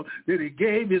world that he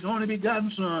gave his only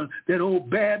begotten son, that old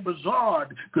Bad Bazaar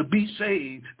could be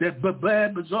saved, that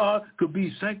Bad Bazaar could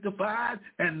be sanctified,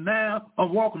 and now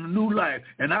I'm walking a new life.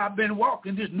 And I've been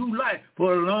walking this new life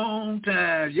for a long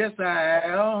time. Yes, I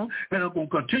am. And I'm going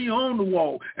to continue on the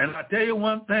walk. And I tell you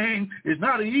one thing, it's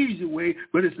not an easy way,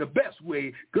 but it's the best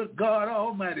way. Good God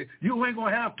Almighty, you ain't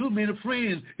going to have too many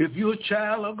friends if you're a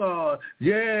child of God.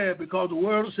 Yeah, because the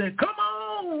world is saying, come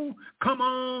on, come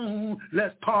on,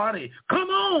 let's party. Come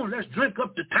on, let's drink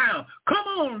up the town. Come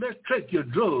on, let's take your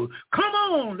drugs. Come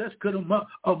on, let's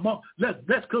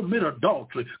let's commit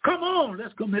adultery. Come on,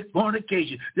 let's commit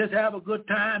fornication. Let's have a good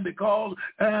time because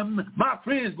my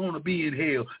friend's going to be in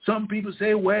hell. Some people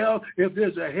say, well, if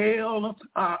there's a hell,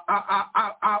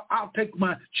 I'll take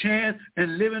my chance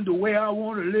and live in the way I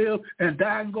want to live and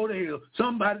die and go to hell.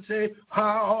 Somebody say,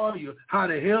 how are you? How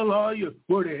the hell are you?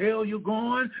 Where the hell you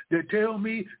going? They tell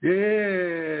me,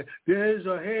 yeah, there's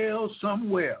a hell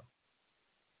somewhere.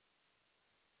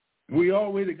 We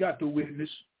already got the witness.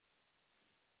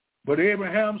 But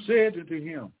Abraham said unto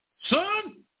him,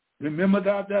 son, remember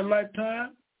thou that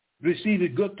lifetime, receive a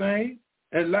good thing,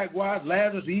 and likewise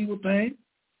Lazarus evil thing.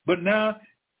 But now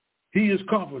he is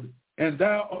comforted, and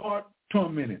thou art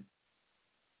tormented.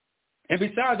 And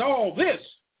besides all this,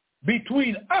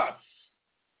 between us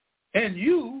and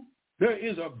you, there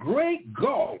is a great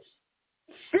gulf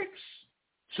fixed,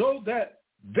 so that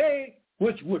they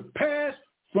which would pass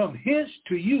from hence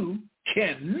to you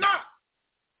cannot.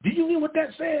 Did you hear what that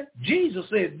said? Jesus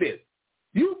said this.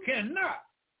 You cannot,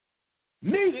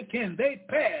 neither can they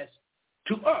pass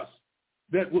to us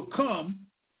that will come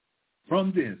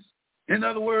from this. In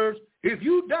other words, if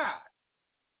you die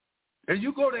and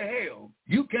you go to hell,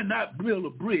 you cannot build a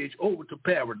bridge over to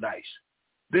paradise.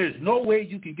 There's no way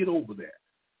you can get over there.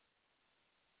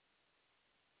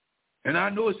 And I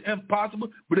know it's impossible,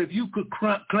 but if you could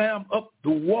climb up the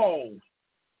walls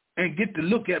and get to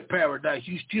look at paradise,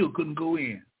 you still couldn't go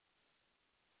in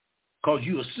because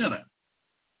you're a sinner.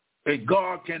 And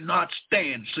God cannot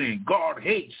stand sin. God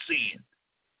hates sin.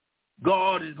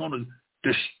 God is going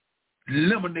to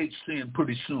eliminate sin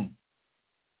pretty soon.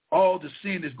 All the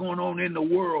sin that's going on in the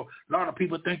world, a lot of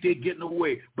people think they're getting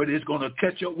away, but it's going to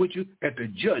catch up with you at the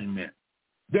judgment.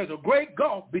 There's a great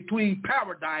gulf between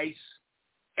paradise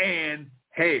and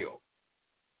hell.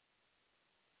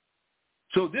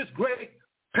 So this great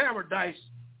paradise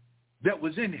that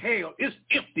was in hell is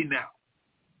empty now.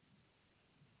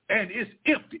 And it's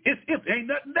empty. It's empty. Ain't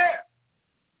nothing there.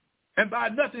 And by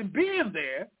nothing being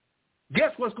there,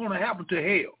 guess what's going to happen to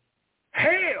hell?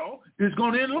 Hell is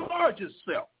going to enlarge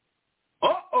itself.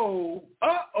 Uh-oh.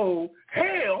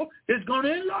 Hell is going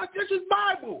to enlarge. This is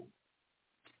Bible.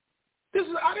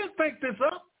 I didn't think this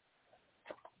up.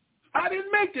 I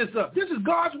didn't make this up. This is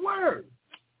God's word.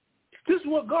 This is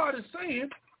what God is saying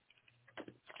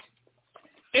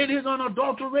in his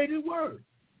unadulterated word.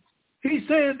 He's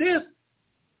saying this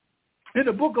in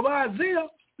the book of Isaiah.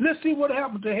 Let's see what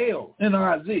happened to hell in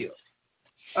Isaiah.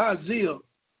 Isaiah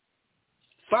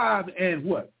 5 and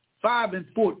what? 5 and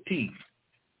 14.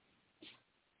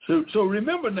 So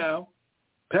remember now,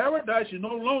 paradise is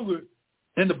no longer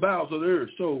in the bowels of the earth.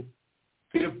 So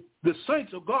if the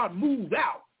saints of God moved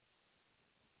out,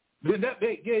 then that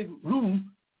gave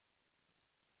room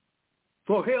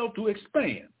for hell to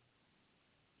expand.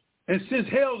 And since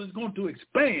hell is going to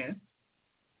expand,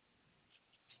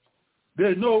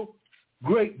 there's no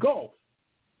great gulf.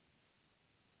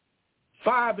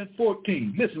 5 and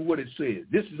 14. Listen what it says.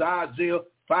 This is Isaiah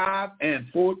 5 and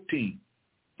 14.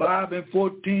 5 and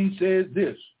 14 says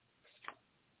this.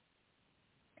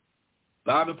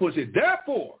 5 and 14 says,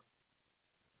 therefore,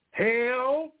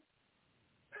 hell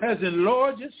has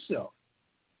enlarged itself.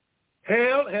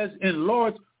 Hell has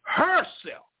enlarged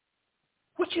herself.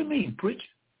 What you mean, preacher?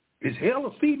 Is hell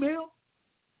a female?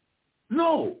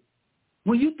 No.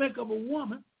 When you think of a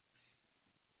woman,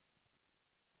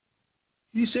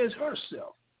 he says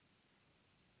herself.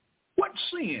 What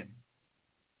sin?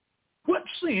 What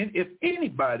sin, if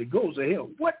anybody goes to hell,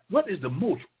 what is the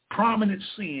most prominent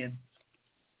sin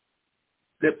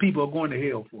that people are going to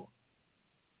hell for?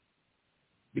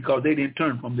 Because they didn't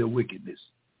turn from their wickedness.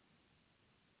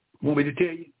 Want me to tell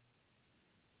you?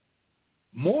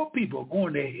 More people are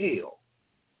going to hell.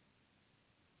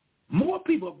 More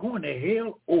people are going to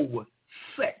hell over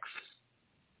sex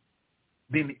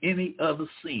than any other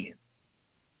sin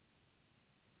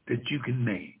that you can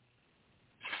name.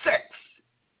 Sex.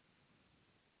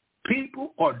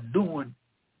 People are doing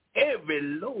every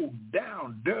low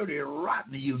down, dirty,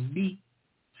 rotten, unique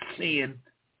sin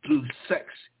through sex,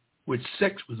 which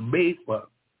sex was made for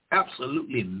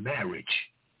absolutely marriage.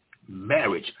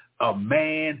 Marriage, a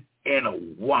man and a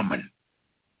woman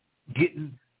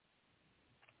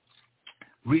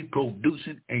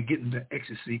reproducing and getting the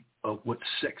ecstasy of what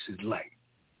sex is like.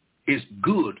 It's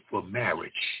good for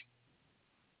marriage.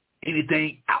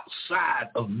 Anything outside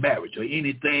of marriage or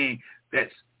anything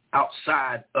that's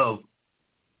outside of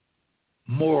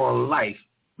moral life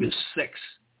with sex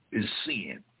is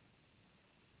sin.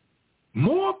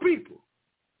 More people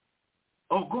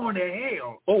are going to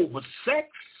hell over sex,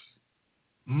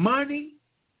 money,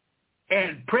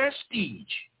 and prestige.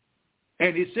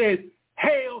 And it says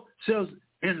hell shall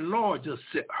enlarge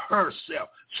herself.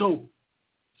 So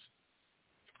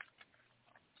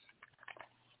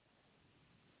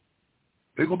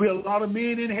there's going to be a lot of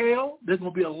men in hell. There's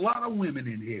going to be a lot of women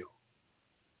in hell.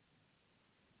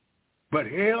 But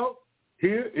hell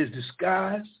here is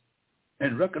disguised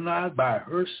and recognized by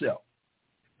herself,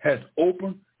 has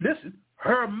opened, listen,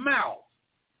 her mouth.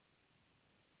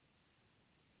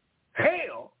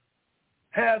 Hell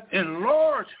has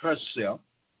enlarged herself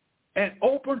and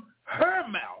opened her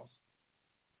mouth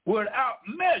without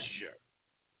measure.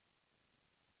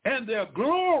 And their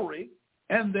glory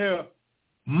and their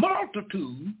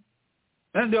multitude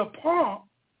and their pomp,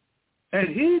 and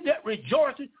he that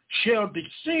rejoices shall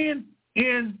descend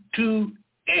into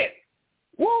it.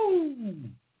 Woo!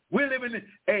 We're living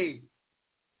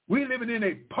in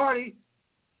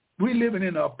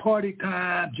a party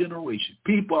time generation.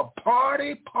 People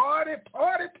party.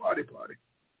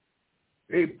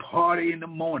 They party in the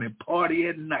morning, party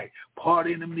at night,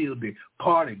 party in the middle day,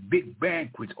 party, big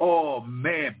banquets. Oh,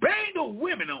 man, bring the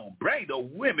women on. Bring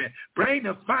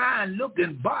the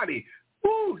fine-looking body.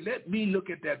 Ooh, let me look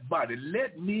at that body.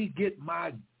 Let me get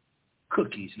my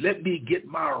cookies. Let me get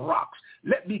my rocks.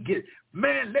 Let me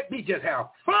just have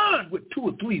fun with 2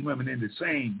 or 3 women in the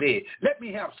same bed. Let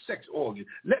me have sex orgies.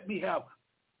 Let me have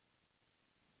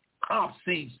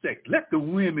obscene sex. Let the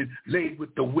women lay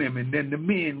with the women and the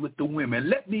men with the women.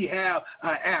 Let me have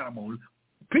an animal.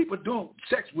 People doing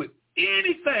sex with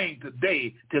anything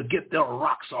today to get their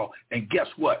rocks off. And guess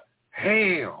what?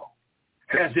 Hell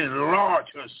has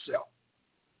enlarged herself.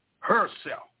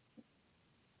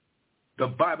 The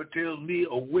Bible tells me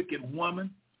a wicked woman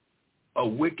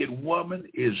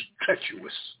is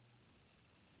treacherous.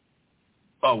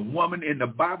 A woman in the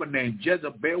Bible named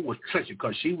Jezebel was treacherous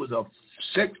because she was a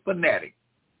sex fanatic.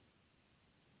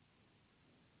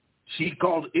 She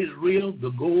called Israel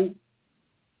the gold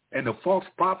and the false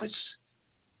prophets.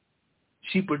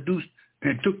 She produced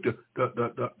and took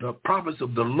the prophets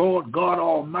of the Lord God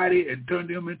Almighty and turned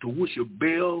them into worship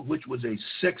Baal, which was a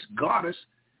sex goddess.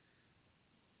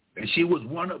 And she was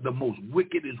one of the most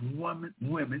wickedest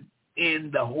women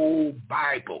in the whole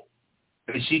Bible.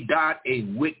 And she died a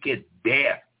wicked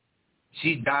death.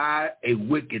 She died a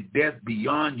wicked death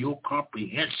beyond your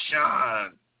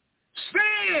comprehension.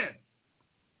 Sin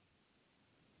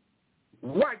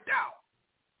wiped out.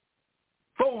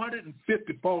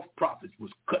 450 false prophets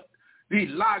was cut.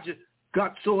 Elijah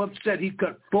got so upset he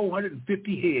cut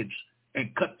 450 heads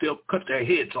and cut their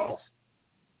heads off.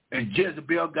 And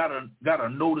Jezebel got a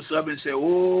notice of it and said,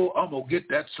 oh, I'm going to get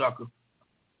that sucker.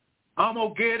 I'm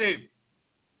going to get him.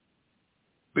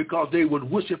 Because they were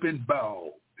worshiping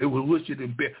Baal. They were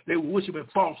worshiping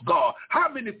false gods. How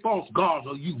many false gods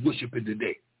are you worshiping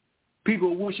today? People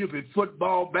are worshiping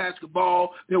football,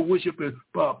 basketball. They're worshiping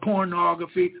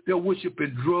pornography. They're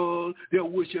worshiping drugs. They're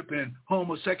worshiping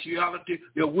homosexuality.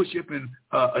 They're worshiping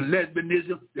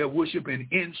lesbianism. They're worshiping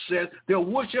incest. They're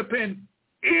worshiping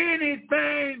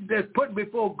anything that's put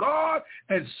before God,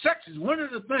 and sex is one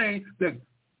of the things that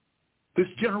this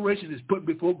generation is put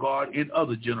before God in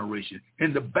other generations.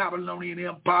 In the Babylonian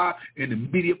Empire, in the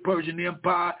Medo-Persian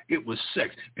Empire, it was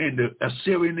sex. In the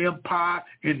Assyrian Empire,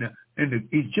 in the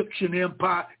Egyptian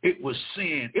Empire, it was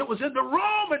sin. It was in the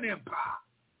Roman Empire.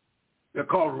 They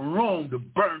called Rome to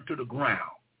burn to the ground.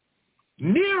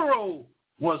 Nero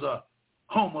was a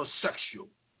homosexual.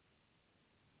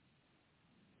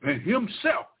 And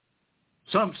himself,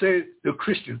 some say the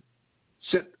Christian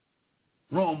set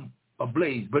Rome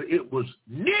ablaze, but it was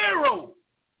Nero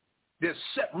that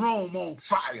set Rome on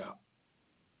fire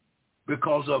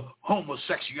because of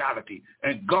homosexuality.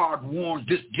 And God warns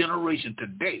this generation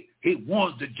today. He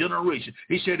warns the generation.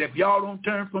 He said, if y'all don't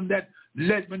turn from that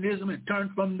lesbianism and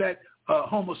turn from that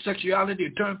homosexuality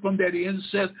and turn from that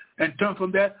incest and turn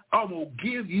from that, I'm going to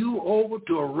give you over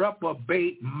to a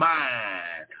reprobate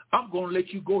mind. I'm going to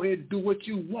let you go ahead and do what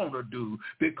you want to do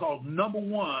because, number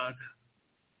one,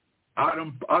 I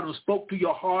done spoke to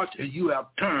your hearts and you have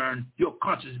turned, your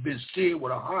conscience has been seared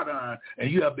with a hot iron and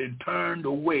you have been turned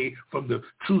away from the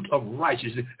truth of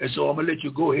righteousness. And so I'm going to let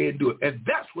you go ahead and do it. And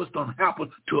that's what's going to happen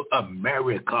to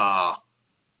America.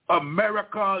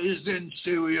 America is in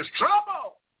serious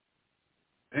trouble.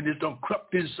 And it's done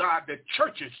crept inside the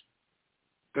churches,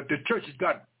 that the churches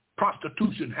got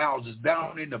prostitution houses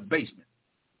down in the basement,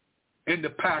 in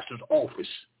the pastor's office.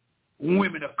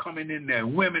 Women are coming in there.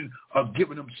 Women are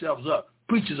giving themselves up.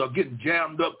 Preachers are getting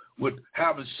jammed up with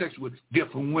having sex with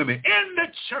different women in the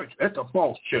church. That's a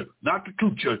false church, not the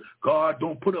true church. God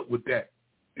don't put up with that.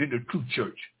 in the true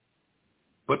church.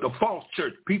 But the false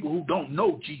church, people who don't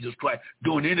know Jesus Christ,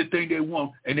 doing anything they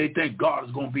want, and they think God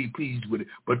is going to be pleased with it.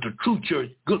 But the true church,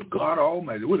 good God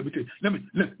Almighty, let me tell you,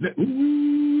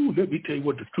 let me tell you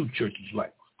what the true church is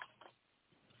like.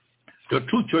 The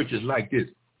true church is like this.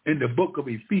 In the book of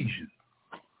Ephesians,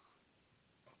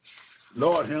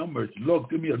 Lord have mercy. Lord,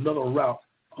 give me another route.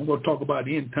 I'm going to talk about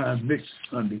the end times next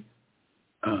Sunday.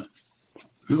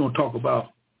 We're going to talk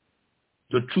about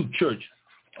the true church.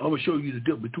 I'm going to show you the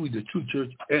difference between the true church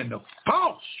and the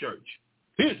false church.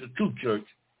 Here's the true church.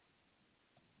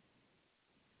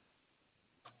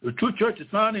 The true church is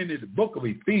found in the book of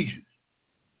Ephesians.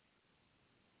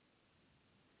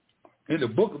 In the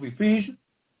book of Ephesians,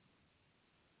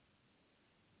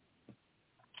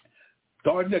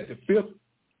 starting at the 5th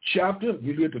chapter,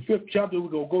 you look at the 5th chapter, we're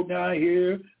going to go down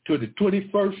here to the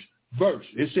 21st verse.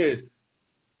 It says,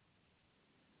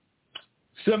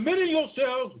 submitting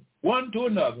yourselves one to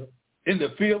another in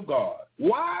the fear of God.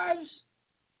 Wives,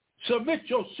 submit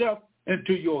yourself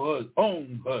into your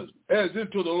own husband, as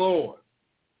into the Lord.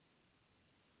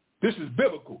 This is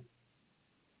biblical.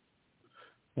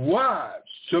 Wives,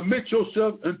 submit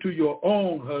yourself into your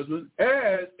own husband,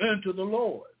 as into the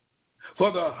Lord.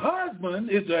 For the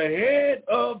husband is the head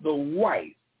of the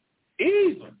wife,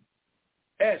 even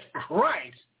as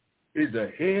Christ is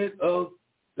the head of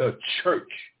the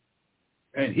church.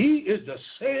 And he is the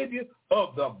Savior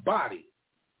of the body.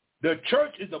 The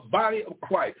church is the body of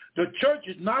Christ. The church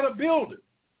is not a building.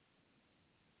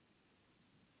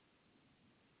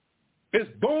 It's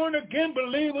born-again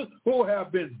believers who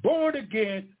have been born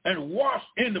again and washed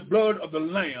in the blood of the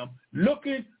Lamb,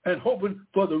 looking and hoping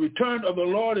for the return of the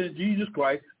Lord and Jesus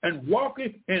Christ, and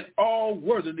walking in all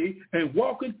worthiness and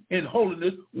walking in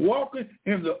holiness, walking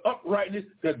in the uprightness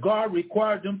that God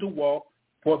requires them to walk.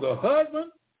 For the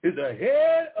husband is the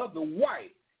head of the wife,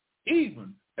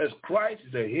 even as Christ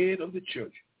is the head of the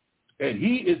church, and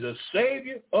he is the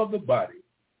Savior of the body.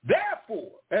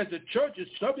 Therefore, as the church is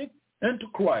subject unto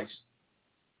Christ,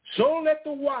 so let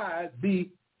the wives be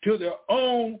to their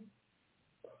own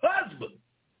husband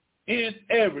in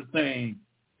everything,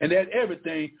 and that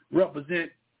everything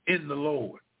represent in the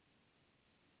Lord.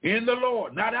 In the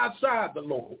Lord, not outside the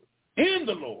Lord. In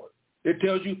the Lord. It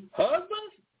tells you,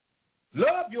 husbands,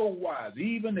 love your wives,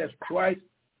 even as Christ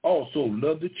also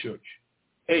loved the church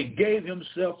and gave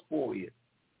himself for it,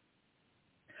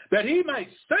 that he might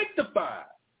sanctify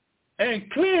and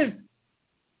cleanse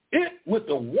it with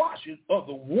the washing of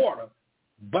the water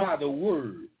by the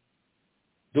word.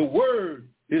 The word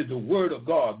is the word of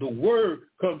God. The word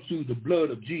comes through the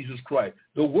blood of Jesus Christ.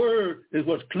 The word is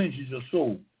what cleanses your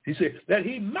soul. He said that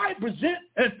he might present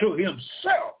unto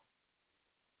himself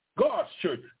God's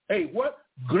church, a what?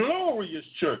 Glorious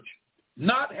church,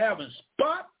 not having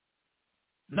spot,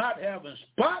 not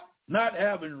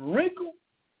having wrinkle,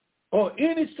 or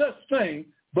any such thing,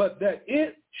 but that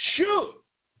it should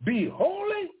be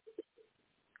holy,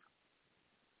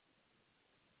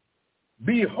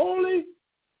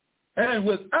 and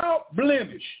without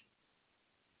blemish.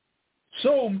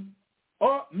 So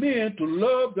ought men to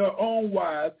love their own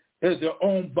wives as their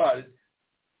own bodies.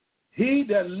 He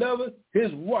that loveth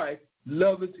his wife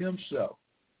loveth himself.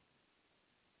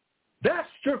 That's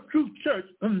the true church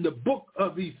in the book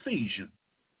of Ephesians.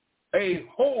 A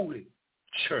holy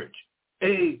church,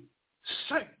 a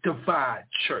sanctified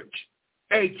church,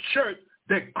 a church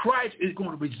that Christ is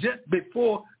going to present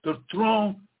before the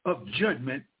throne of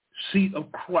judgment seat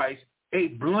of Christ, a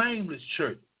blameless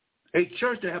church, a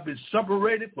church that have been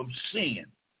separated from sin,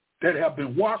 that have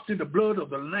been washed in the blood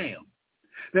of the Lamb,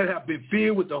 that have been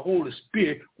filled with the Holy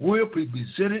Spirit, will be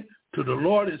presented to the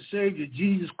Lord and Savior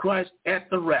Jesus Christ at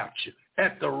the rapture.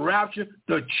 At the rapture,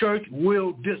 the church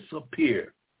will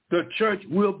disappear. The church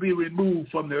will be removed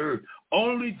from the earth.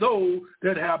 Only those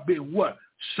that have been what?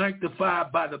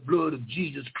 Sanctified by the blood of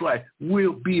Jesus Christ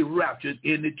will be raptured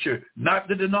in the church, not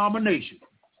the denomination.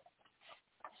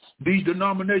 These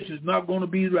denominations not going to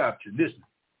be raptured. Listen,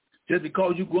 just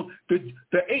because you go,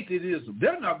 the atheism,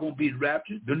 they're not going to be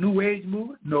raptured. The New Age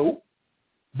movement, no.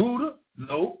 Buddha,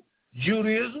 no.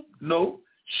 Judaism, no.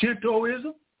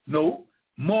 Shintoism, no.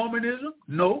 Mormonism,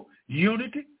 no.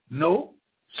 Unity, no.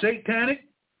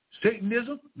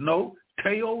 Satanism, no.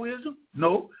 Taoism,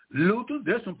 no. Lutheran,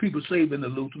 there's some people saved in the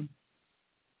Lutheran.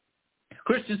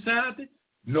 Christian Science,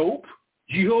 nope.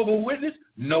 Jehovah's Witness,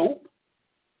 nope.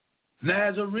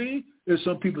 Nazarene, there's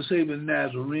some people saved in the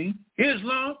Nazarene.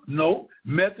 Islam, no.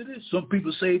 Methodist, some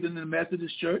people saved in the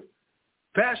Methodist Church.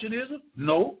 Fashionism,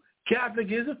 no.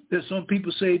 Catholicism, there's some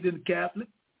people saved in the Catholic.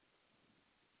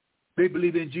 They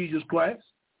believe in Jesus Christ.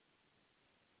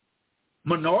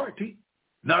 Minority,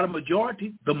 Not a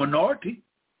majority, the minority.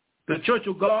 The Church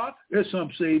of God, there's some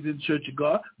saved in the Church of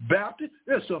God. Baptist,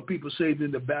 there's some people saved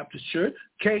in the Baptist church.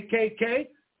 KKK,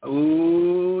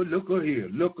 oh, look here.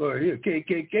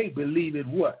 KKK believe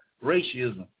in what?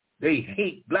 Racism. They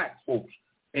hate black folks.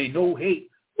 Ain't no hate.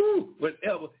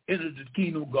 Whatever enters the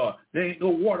kingdom of God. There ain't no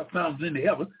water fountains in the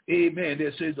heaven. Amen.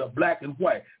 That says a black and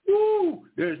white.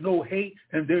 There's no hate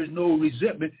and there's no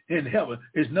resentment in heaven.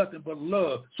 It's nothing but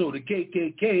love. So the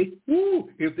KKK,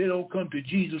 if they don't come to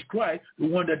Jesus Christ, the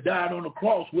one that died on the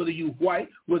cross, whether you white,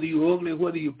 whether you ugly,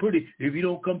 whether you pretty, if you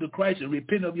don't come to Christ and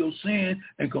repent of your sin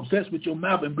and confess with your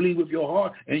mouth and believe with your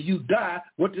heart and you die,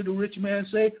 what did the rich man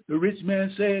say? The rich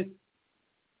man said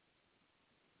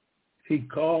he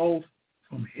called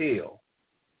from hell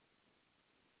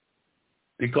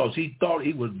because he thought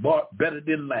he was better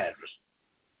than Lazarus.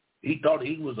 He thought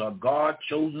he was a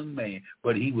God-chosen man,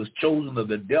 but he was chosen of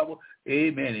the devil.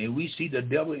 Amen. And we see the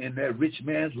devil in that rich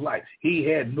man's life. He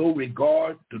had no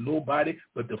regard to nobody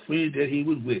but the friends that he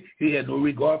was with. He had no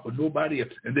regard for nobody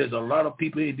else. And there's a lot of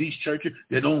people in these churches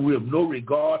that don't have no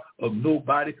regard of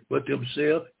nobody but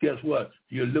themselves. Guess what?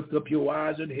 You lift up your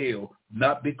eyes in hell,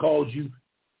 not because you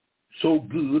so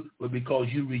good, but because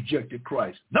you rejected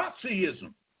Christ.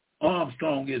 Nazism,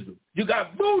 Armstrongism. You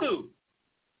got voodoo,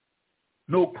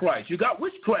 no Christ. You got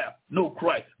witchcraft, no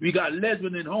Christ. You got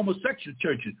lesbian and homosexual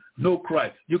churches, no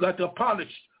Christ. You got the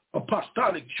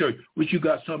apostolic church, which you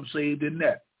got some saved in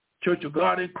that. Church of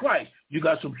God in Christ, you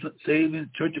got some saved in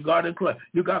Church of God in Christ.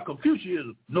 You got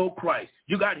Confucianism, no Christ.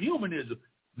 You got humanism,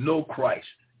 no Christ.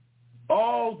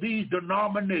 All these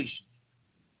denominations.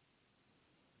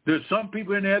 There's some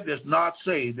people in there that's not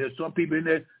saved. There's some people in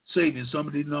there saved in some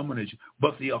of these denominations.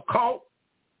 But the occult,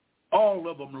 all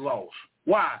of them lost.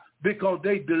 Why? Because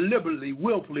they deliberately,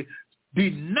 willfully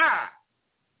deny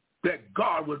that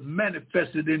God was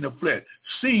manifested in the flesh,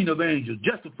 seen of angels,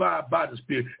 justified by the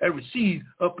Spirit, and received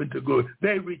up into glory.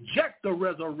 They reject the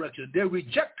resurrection. They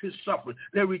reject his suffering.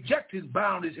 They reject his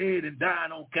bowing his head and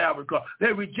dying on Calvary's cross.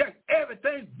 They reject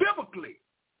everything biblically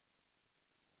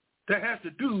that has to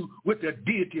do with the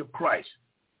deity of Christ.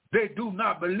 They do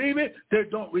not believe it. They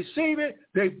don't receive it.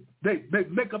 They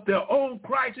make up their own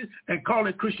crisis and call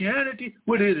it Christianity,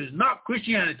 when it is not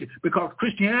Christianity, because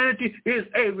Christianity is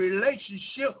a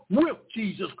relationship with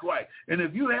Jesus Christ. And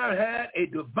if you have had a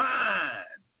divine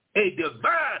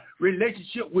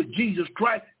relationship with Jesus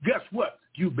Christ, guess what?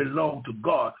 You belong to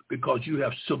God because you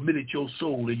have submitted your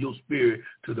soul and your spirit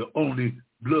to the only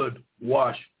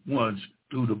blood-washed ones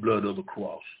through the blood of the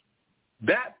cross.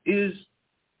 That is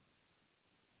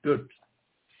the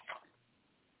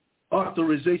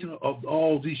authorization of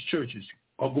all these churches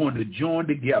are going to join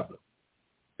together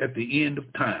at the end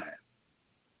of time.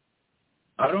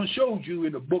 I done showed you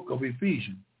in the book of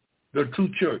Ephesians, the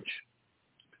true church.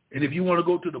 And if you want to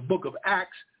go to the book of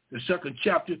Acts, the 2nd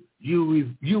chapter,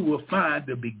 you will find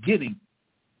the beginning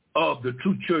of the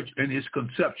true church and its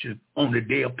conception on the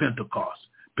day of Pentecost.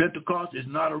 Pentecost is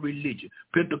not a religion.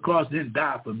 Pentecost didn't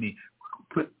die for me.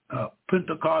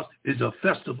 Pentecost is a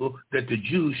festival that the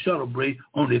Jews celebrate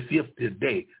on the 50th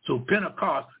day. So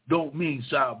Pentecost don't mean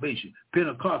salvation.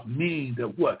 Pentecost means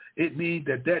that what? It means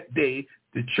that that day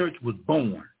the church was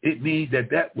born. It means that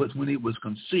that was when it was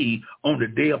conceived on the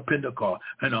day of Pentecost.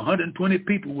 And 120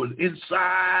 people was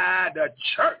inside the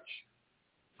church.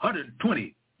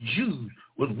 120 Jews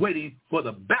was waiting for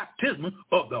the baptism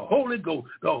of the Holy Ghost.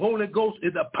 The Holy Ghost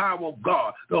is the power of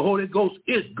God. The Holy Ghost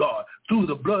is God. Through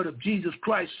the blood of Jesus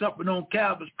Christ suffering on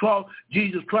Calvary's cross,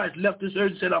 Jesus Christ left this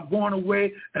earth and said, I'm going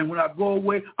away, and when I go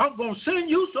away, I'm going to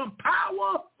send you some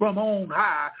power from on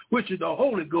high, which is the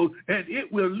Holy Ghost, and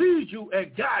it will lead you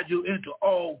and guide you into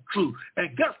all truth.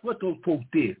 And guess what those folks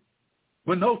did?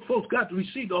 When those folks got to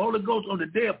receive the Holy Ghost on the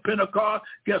day of Pentecost,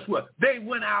 guess what? They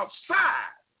went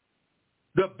outside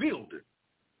the building.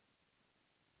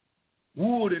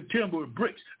 Wood and timber and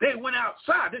bricks. They went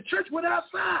outside. The church went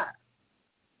outside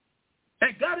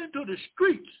and got into the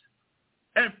streets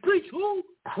and preached who?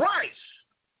 Christ.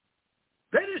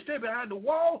 They didn't stay behind the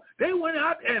wall. They went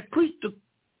out and preached the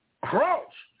cross,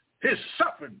 his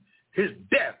suffering, his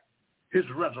death, his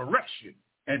resurrection,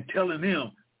 and telling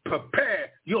them,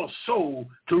 prepare your soul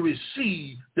to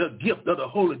receive the gift of the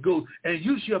Holy Ghost, and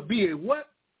you shall be a what?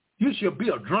 You should be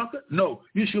a drunkard? No.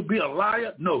 You should be a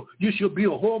liar? No. You should be a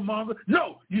whoremonger?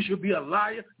 No. You should be a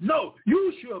liar? No.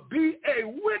 You should be a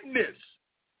witness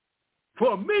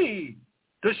for me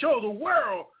to show the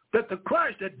world that the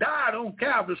Christ that died on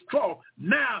Calvary's cross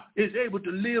now is able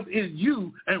to live in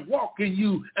you and walk in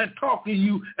you and talk in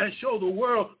you and show the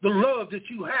world the love that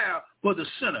you have for the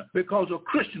sinner, because a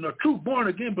Christian, a true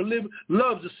born-again believer,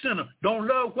 loves the sinner. Don't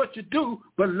love what you do,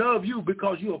 but love you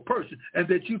because you're a person, and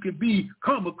that you can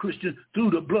become a Christian through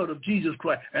the blood of Jesus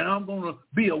Christ. And I'm going to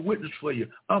be a witness for you.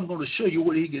 I'm going to show you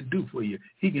what he can do for you.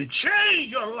 He can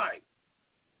change your life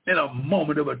in a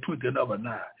moment of a twinkling of an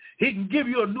eye. He can give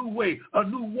you a new way, a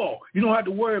new walk. You don't have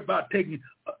to worry about taking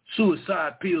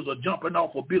suicide pills or jumping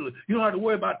off a building. You don't have to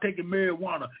worry about taking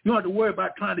marijuana. You don't have to worry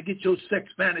about trying to get your sex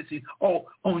fantasies off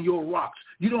on your rocks.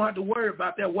 You don't have to worry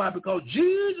about that. Why? Because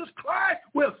Jesus Christ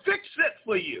will fix it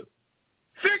for you.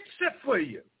 Fix it for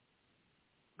you.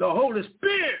 The Holy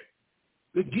Spirit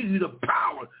will give you the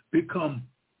power to become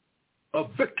a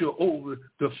victor over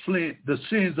the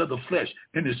sins of the flesh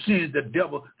and the sins the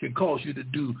devil can cause you to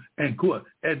do and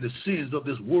the sins of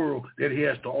this world that he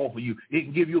has to offer you. It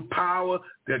can give you power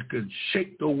that can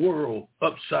shake the world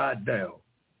upside down.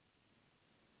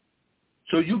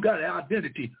 So you got the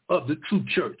identity of the true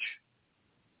church.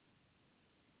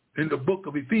 In the book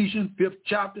of Ephesians, 5th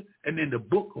chapter, and in the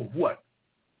book of what?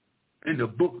 In the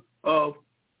book of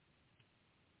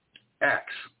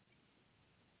Acts.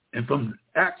 And from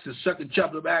Acts, the 2nd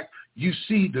chapter of Acts, you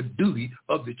see the duty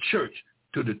of the church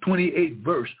to the 28th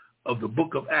verse of the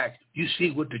book of Acts. You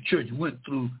see what the church went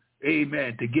through,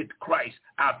 amen, to get Christ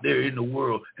out there in the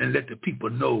world and let the people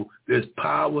know there's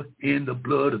power in the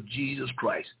blood of Jesus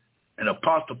Christ. And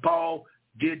Apostle Paul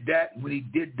did that. When he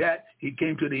did that, he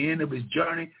came to the end of his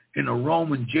journey in a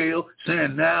Roman jail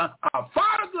saying, now, I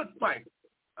fought a good fight.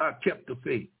 I kept the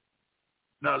faith.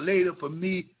 Now later for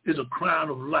me is a crown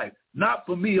of life. Not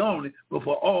for me only, but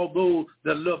for all those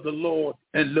that love the Lord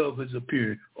and love his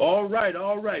appearing. All right,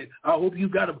 all right. I hope you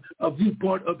got a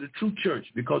viewpoint of the true church,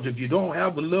 because if you don't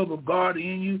have the love of God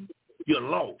in you, you're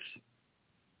lost.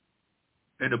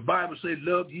 And the Bible says,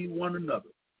 love ye one another.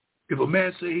 If a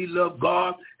man say he loved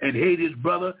God and hate his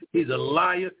brother, he's a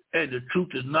liar and the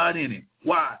truth is not in him.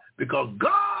 Why? Because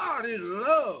God is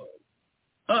love,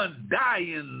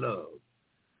 undying love.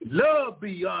 Love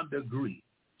beyond degree.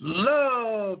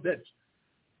 Love that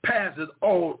passes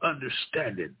all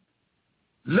understanding.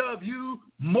 Love you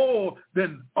more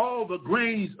than all the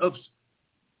grains of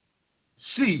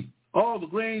all the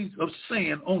grains of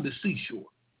sand on the seashore.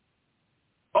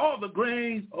 All the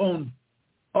grains of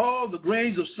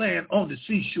sand on the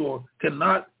seashore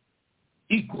cannot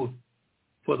equal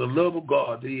for the love of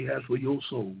God that he has for your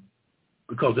soul.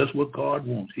 Because that's what God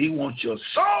wants. He wants your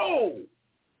soul.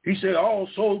 He said, all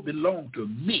souls belong to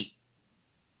me.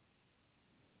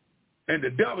 And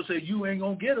the devil said, you ain't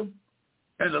going to get them.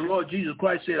 And the Lord Jesus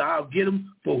Christ said, I'll get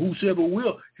him for whosoever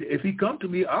will. If he come to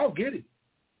me, I'll get it.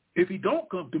 If he don't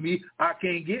come to me, I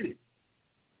can't get it.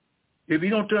 If he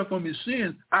don't turn from his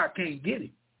sins, I can't get it.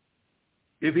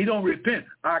 If he don't repent,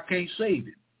 I can't save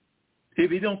it. If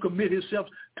he don't commit himself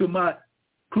to my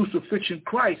crucifixion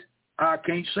Christ, I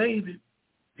can't save it.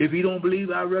 If he don't believe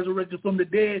I resurrected from the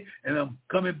dead and I'm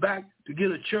coming back to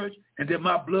get a church and that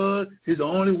my blood is the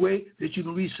only way that you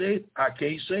can be saved, I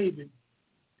can't save him.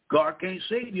 God can't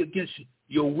save you against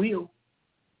your will.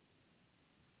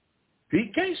 He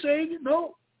can't save you.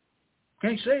 No,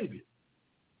 can't save you.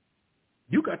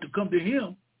 You got to come to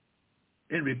him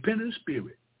in repentant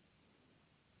spirit.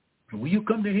 And when you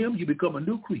come to him, you become a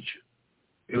new creature.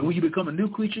 And when you become a new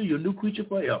creature, you're a new creature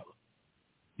forever.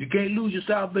 You can't lose your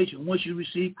salvation once you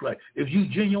receive Christ. If you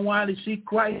genuinely seek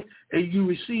Christ and you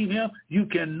receive him, you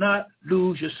cannot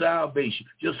lose your salvation.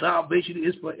 Your salvation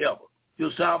is forever. Your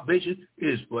salvation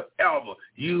is forever.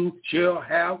 You shall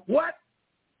have what?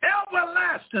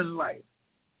 Everlasting life.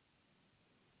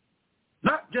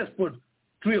 Not just for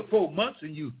 3 or 4 months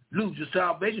and you lose your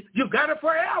salvation. You got it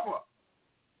forever.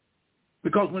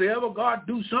 Because whenever God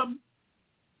do something,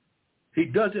 he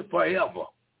does it forever.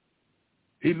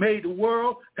 He made the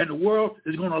world, and the world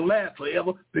is going to last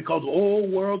forever, because the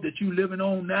old world that you're living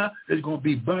on now is going to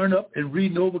be burned up and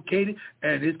renovated,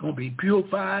 and it's going to be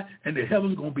purified, and the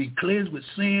heavens going to be cleansed with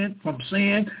sin, from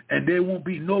sin, and there won't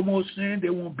be no more sin.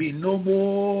 There won't be no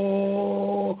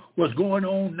more what's going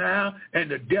on now,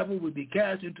 and the devil will be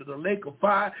cast into the lake of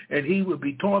fire, and he will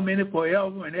be tormented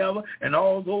forever and ever, and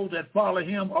all those that follow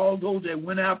him, all those that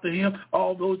went after him,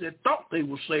 all those that thought they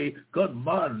were saved, God,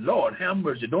 my Lord, have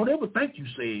mercy. Don't ever think you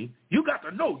saved. You got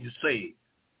to know you're saved.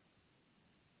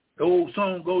 The old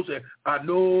song goes there, I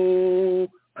know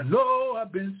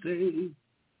I've been saved.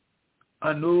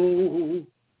 I know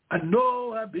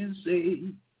I've been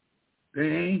saved. The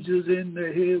angels in the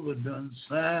heaven done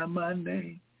sign my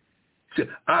name.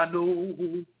 I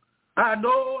know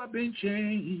I've been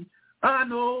changed. I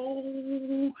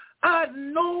know I've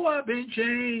been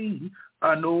changed.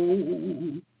 I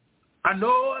know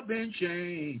I've been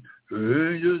changed.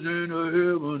 Angels in the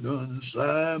heaven done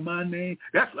sign my name.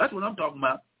 That's what I'm talking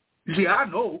about. You see, I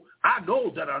know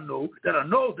that I know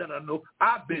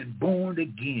I've been born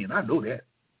again. I know that.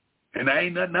 And I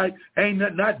ain't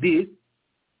nothing I did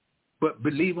but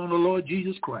believe on the Lord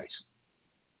Jesus Christ.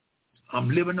 I'm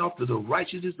living off of the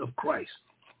righteousness of Christ.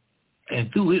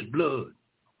 And through his blood,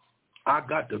 I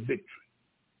got the victory.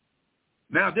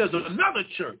 Now, there's another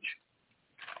church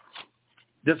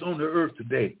that's on the earth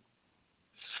today.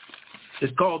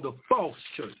 It's called the false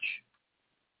church.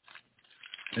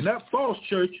 And that false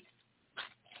church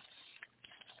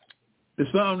is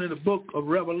found in the book of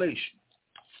Revelation.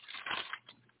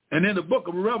 And in the book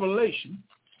of Revelation,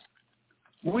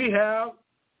 we have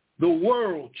the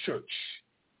world church.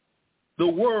 The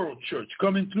world church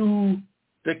coming through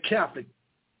the Catholic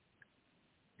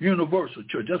Universal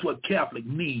Church. That's what Catholic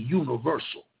means,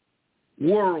 universal.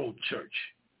 World church.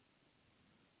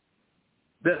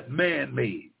 That's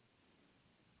man-made.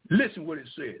 Listen what it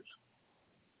says.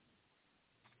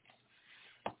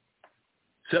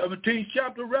 17th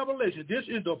chapter of Revelation. This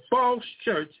is the false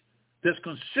church that's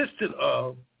consisted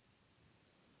of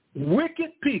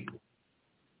wicked people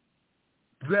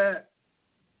that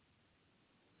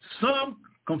some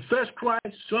confess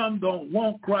Christ, some don't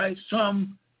want Christ,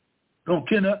 some don't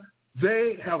care.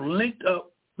 They have linked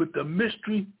up with the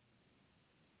mystery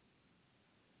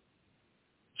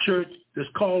church that's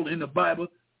called in the Bible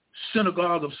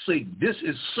synagogue of Satan. This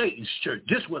is Satan's church.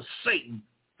 This is what Satan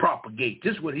propagates.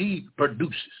 This is what he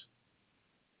produces.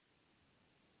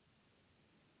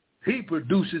 He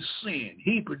produces sin.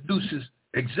 He produces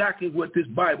exactly what this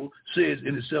Bible says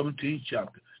in the 17th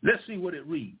chapter. Let's see what it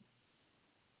reads.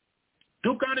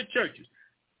 Two kind of churches.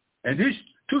 And these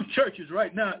two churches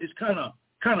right now is kind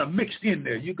of mixed in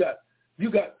there. You got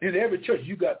in every church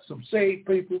you got some saved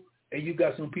people and you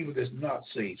got some people that's not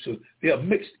saved. So they're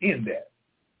mixed in there.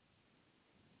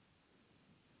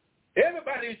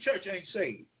 Everybody in church ain't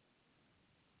saved.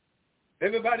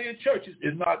 Everybody in churches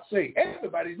is not saved.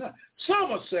 Everybody's not.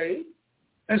 Some are saved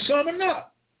and some are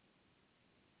not.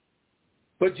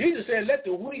 But Jesus said, let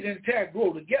the wheat and the tare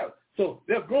grow together. So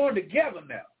they're growing together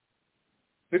now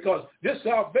because this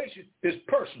salvation is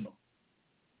personal.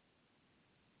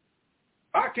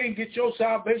 I can't get your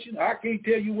salvation. I can't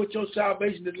tell you what your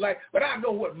salvation is like, but I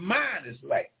know what mine is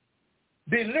like.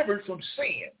 Delivered from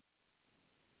sin.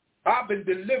 I've been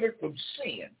delivered from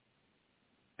sin.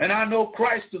 And I know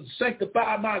Christ has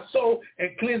sanctified my soul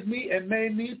and cleansed me and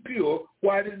made me pure,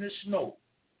 whiter than the snow.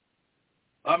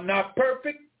 I'm not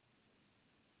perfect,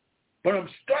 but I'm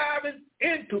striving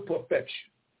into perfection.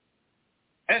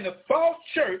 And the false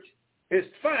church is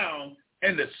found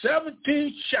in the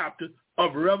 17th chapter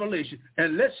of Revelation.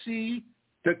 And let's see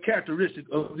the characteristic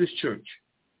of this church.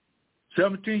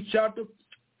 17th chapter,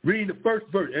 reading the first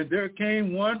verse. And there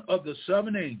came one of the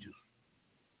seven angels,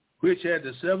 which had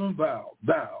the seven vials,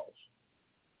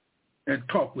 and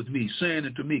talked with me, saying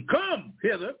unto me, come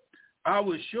hither, I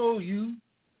will show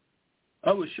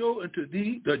unto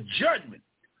thee the judgment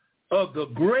of the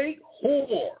great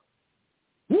whore.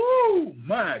 Woo,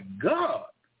 my God,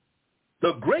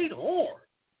 the great whore.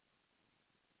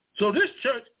 So this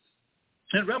church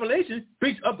in Revelation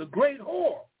speaks of the great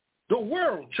whore, the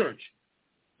world church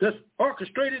that's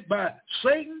orchestrated by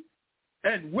Satan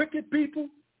and wicked people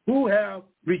who have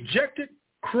rejected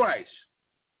Christ.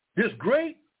 This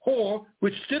great whore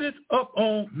which sitteth up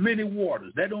on many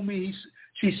waters. That don't mean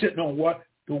she's sitting on water.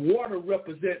 The water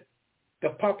represents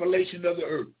the population of the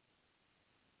earth.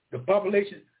 The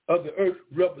population of the earth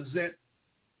represents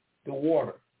the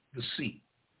water, the sea.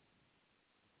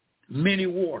 Many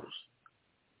waters.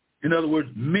 In other words,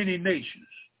 many nations,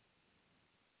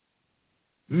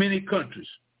 many countries.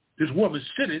 This woman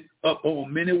sitteth up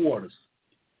on many waters,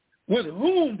 with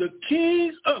whom the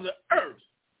kings of the earth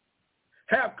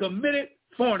have committed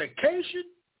fornication,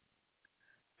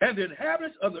 and the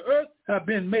inhabitants of the earth have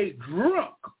been made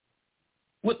drunk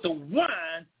with the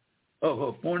wine of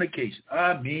her fornication.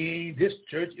 I mean, this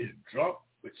church is drunk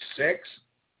with sex,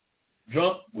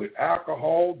 drunk with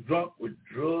alcohol, drunk with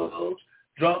drugs,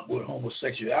 drunk with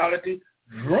homosexuality,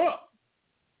 drunk.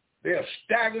 They are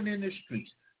staggering in the streets.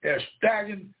 They're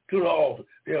staggering to the altar.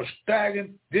 They're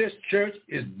staggering. This church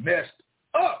is messed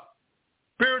up.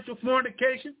 Spiritual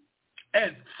fornication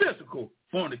and physical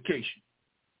fornication.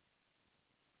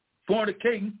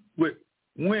 Fornicating with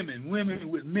women, women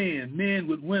with men, men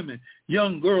with women,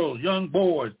 young girls, young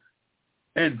boys,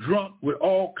 and drunk with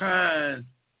all kinds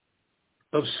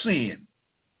of sin.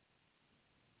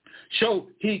 So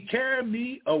he carried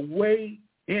me away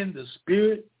in the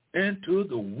spirit into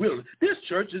the wilderness. This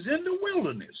church is in the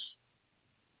wilderness.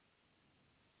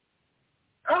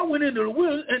 I went into the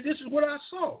wilderness, and this is what I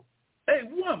saw. A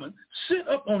woman sit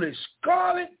up on a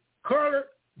scarlet-colored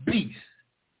beast,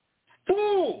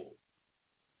 full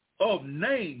of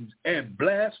names and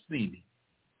blasphemy,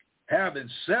 having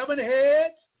 7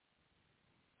 heads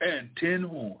and 10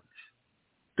 horns.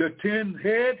 The 10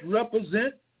 heads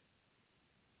represent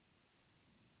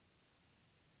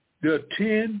the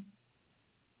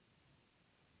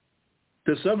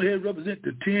 7 heads represent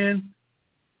the 10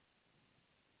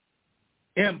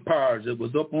 empires that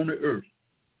was up on the earth.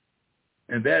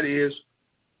 And that is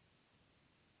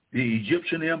the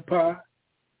Egyptian Empire,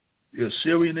 the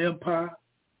Assyrian Empire,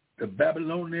 the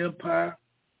Babylonian Empire,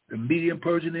 the Median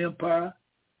Persian Empire,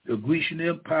 the Grecian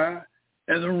Empire,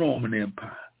 and the Roman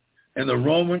Empire. And the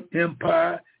Roman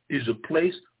Empire is a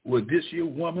place where this here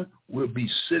woman will be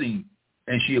sitting,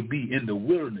 and she'll be in the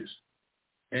wilderness.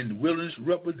 And the wilderness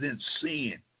represents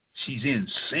sin. She's in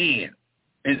sin.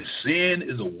 And sin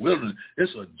is a wilderness.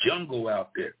 It's a jungle out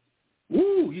there.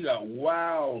 Woo, you got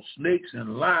wild snakes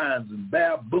and lions and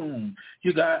baboons.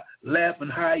 You got laughing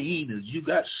hyenas. You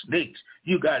got snakes.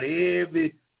 You got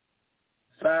every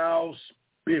foul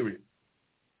spirit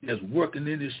that's working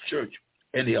in this church.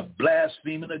 And they are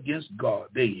blaspheming against God.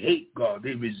 They hate God.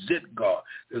 They resent God.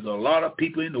 There's a lot of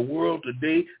people in the world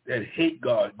today that hate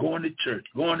God, going to church,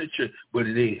 but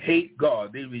they hate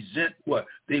God. They resent what?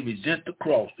 They resent the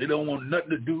cross. They don't want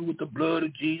nothing to do with the blood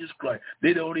of Jesus Christ.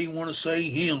 They don't even want to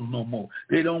say hymns no more.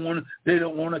 They don't want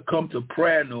to come to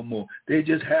prayer no more. They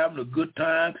just having a good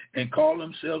time and call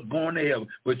themselves going to heaven.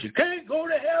 But you can't go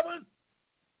to heaven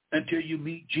until you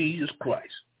meet Jesus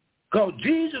Christ. Because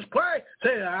Jesus Christ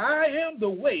said, I am the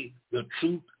way, the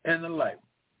truth, and the life.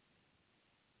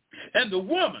 And the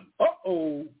woman,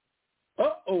 the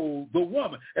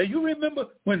woman. And you remember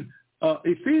when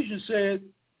Ephesians said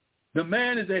the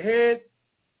man is the head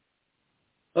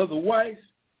of the wife,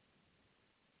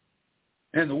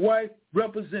 and the wife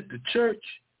represents the church,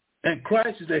 and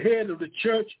Christ is the head of the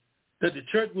church, that the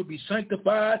church will be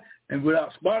sanctified and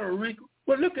without spot or wrinkle.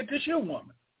 Well, look at this here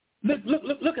woman.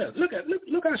 Look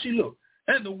how she looked.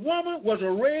 And the woman was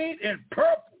arrayed in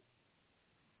purple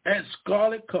and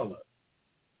scarlet color,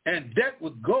 and decked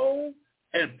with gold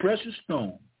and precious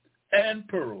stones and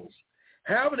pearls,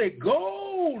 having a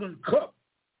golden cup,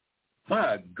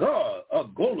 my God, a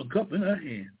golden cup in her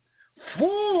hand,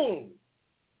 full,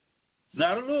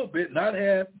 not a little bit, not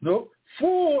half, no,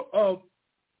 full of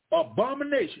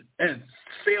abomination and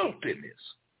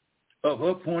filthiness of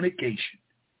her fornication.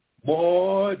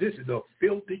 Boy, this is a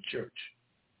filthy church,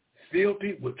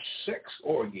 filthy with sex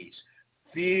orgies,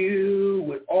 filled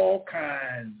with all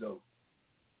kinds of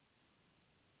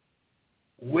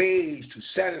ways to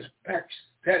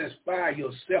satisfy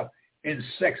yourself in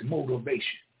sex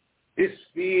motivation. It's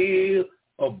filled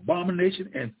of abomination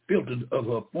and filthiness of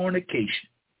her fornication.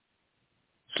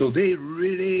 So they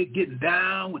really getting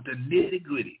down with the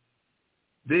nitty-gritty.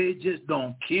 They just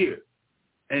don't care.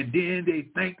 And then they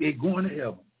think they're going to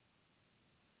heaven.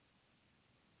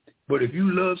 But if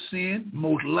you love sin,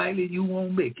 most likely you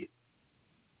won't make it.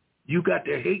 You got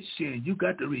to hate sin. You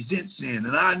got to resent sin.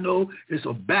 And I know it's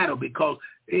a battle because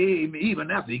even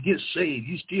after you get saved,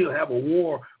 you still have a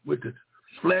war with the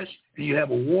flesh and you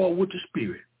have a war with the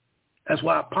spirit. That's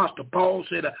why Apostle Paul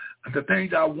said the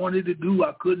things I wanted to do,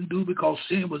 I couldn't do because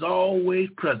sin was always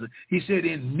present. He said,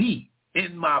 in me,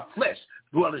 in my flesh,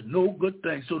 dwelleth no good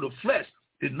thing. So the flesh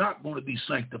is not going to be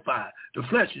sanctified. The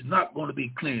flesh is not going to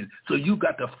be cleansed. So you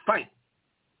got to fight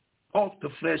off the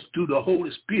flesh through the Holy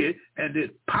Spirit, and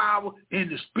there's power in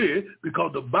the Spirit,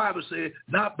 because the Bible says,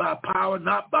 not by power,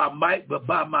 not by might, but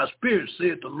by my Spirit,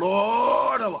 saith the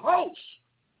Lord of hosts.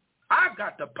 I've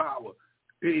got the power,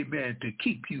 amen, to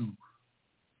keep you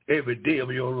every day of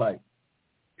your life.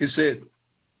 It says,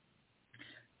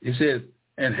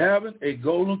 and having a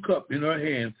golden cup in her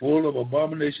hand full of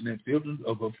abomination and filthiness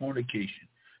of her fornication.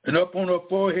 And up on her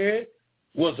forehead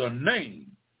was a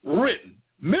name written,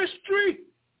 Mystery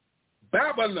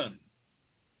Babylon,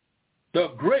 the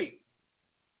great,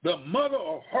 the mother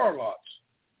of harlots,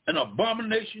 an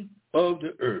abomination of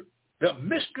the earth. The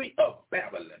mystery of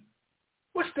Babylon.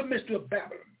 What's the mystery of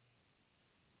Babylon?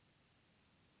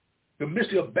 The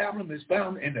mystery of Babylon is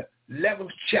found in the 11th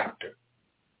chapter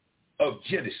of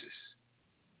Genesis,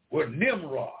 where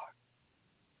Nimrod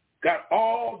got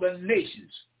all the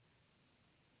nations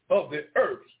of the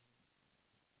earth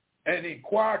and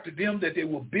inquired to them that they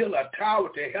would build a tower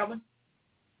to heaven,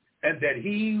 and that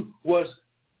he was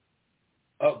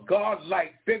a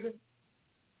godlike figure,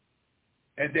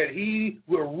 and that he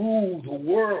will rule the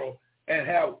world, and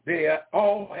how they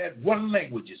all had one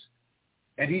languages.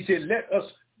 And he said, let us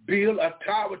build a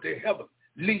tower to heaven,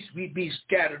 lest we be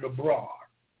scattered abroad.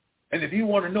 And if you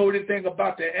want to know anything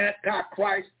about the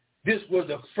Antichrist, this was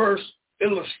the first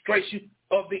illustration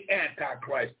of the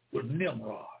Antichrist, was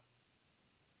Nimrod.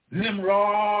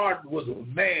 Nimrod was a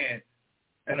man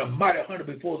and a mighty hunter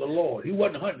before the Lord. He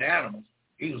wasn't hunting animals.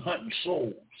 He was hunting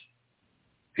souls.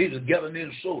 He was gathering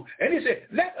in souls. And he said,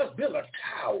 let us build a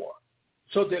tower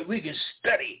so that we can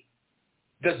study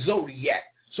the zodiac,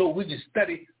 so we can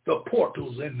study the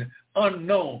portals and the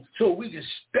unknown, so we can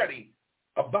study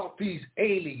about these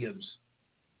aliens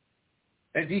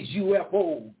and these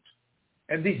UFOs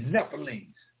and these Nephilims.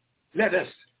 Let us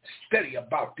study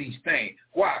about these things.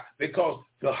 Why? Because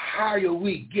the higher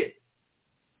we get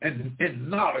in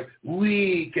knowledge,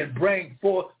 we can bring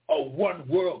forth a one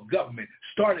world government,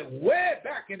 started way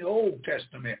back in the Old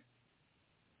Testament.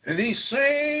 And these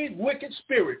same wicked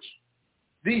spirits,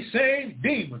 these same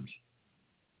demons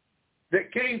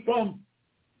that came from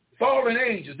fallen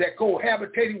angels that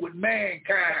cohabitating with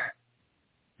mankind,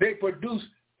 they produce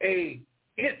a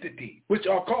entity which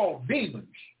are called demons.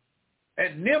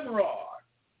 And Nimrod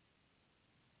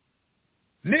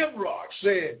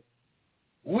said,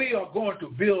 we are going to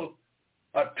build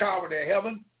a tower to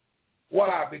heaven.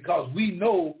 Why? Because we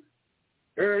know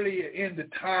earlier in the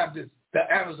time,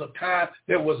 the annals of time,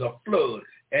 there was a flood,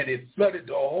 and it flooded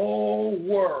the whole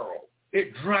world.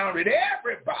 It drowned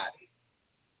everybody.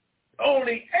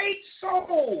 Only 8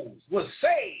 souls were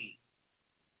saved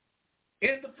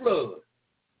in the flood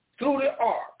through the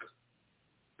ark.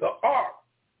 The ark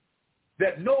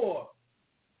that Noah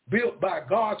built by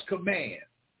God's command.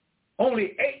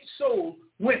 Only 8 souls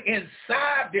went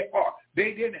inside the ark.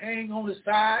 They didn't hang on the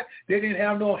side. They didn't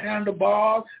have no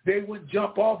handlebars. They wouldn't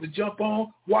jump off and jump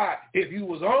on. Why? If you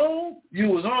was on, you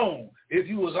was on. If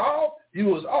you was off, you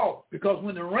was off. Because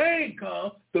when the rain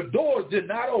comes, the doors did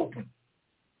not open.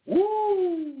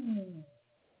 Woo!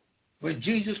 When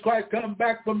Jesus Christ comes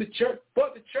back from the church, for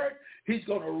the church, he's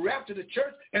going to rapture the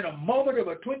church in a moment of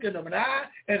a twinkling of an eye,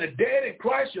 and the dead in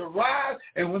Christ shall rise,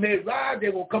 and when they rise, they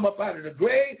will come up out of the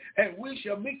grave, and we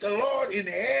shall meet the Lord in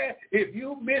the air. If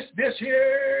you miss this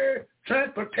here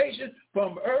transportation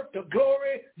from earth to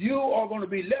glory, you are going to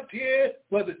be left here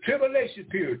for the tribulation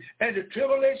period. And the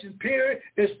tribulation period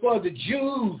is for the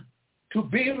Jews to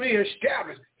be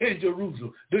reestablished in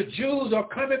Jerusalem. The Jews are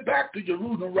coming back to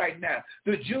Jerusalem right now.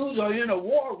 The Jews are in a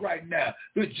war right now.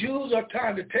 The Jews are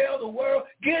trying to tell the world,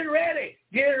 get ready,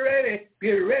 get ready, get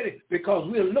ready, because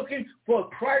we're looking for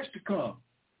Christ to come.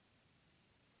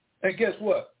 And guess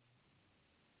what?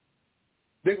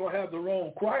 They're going to have the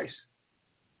wrong Christ,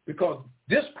 because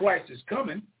this Christ is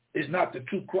coming is not the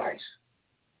true Christ.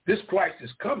 This Christ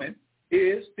is coming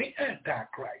is the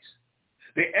Antichrist.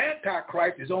 The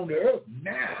Antichrist is on the earth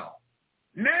now.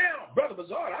 Now, Brother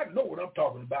Bazaar, I know what I'm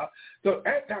talking about. The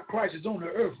Antichrist is on the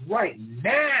earth right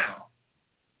now.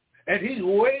 And he's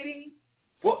waiting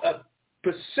for a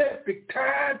specific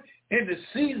time in the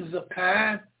seasons of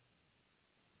time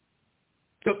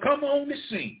to come on the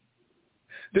scene.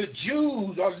 The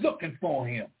Jews are looking for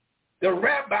him. The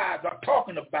rabbis are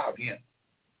talking about him.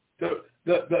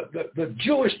 The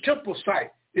Jewish temple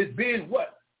site is being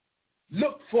what?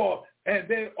 Looked for. And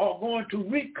they are going to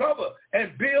recover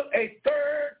and build a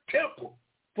third temple.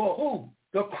 For who?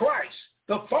 The Christ,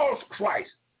 the false Christ.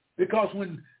 Because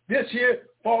when this here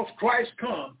false Christ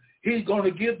comes, he's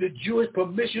going to give the Jewish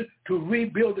permission to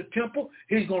rebuild the temple.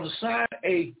 He's going to sign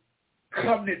a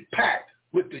covenant pact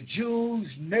with the Jews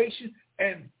nation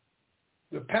and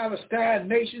the Palestine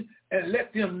nation and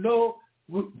let them know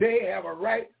they have a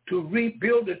right to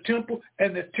rebuild the temple,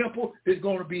 and the temple is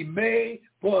going to be made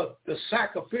for the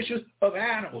sacrificials of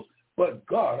animals. But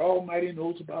God Almighty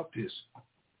knows about this.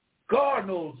 God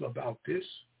knows about this.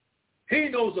 He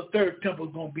knows the third temple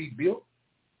is going to be built.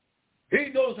 He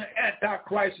knows the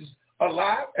Antichrist is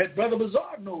alive, and Brother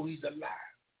Bazaar knows he's alive.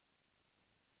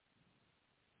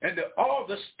 And all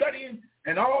the studying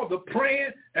and all the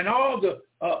praying and all the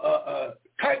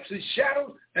types and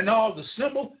shadows and all the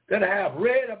symbols that I have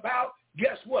read about,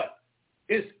 guess what?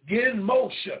 It's getting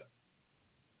motion.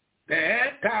 The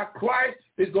Antichrist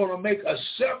is going to make a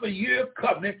 7-year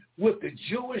covenant with the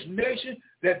Jewish nation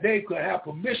that they could have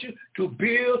permission to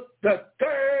build the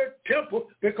third temple,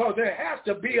 because there has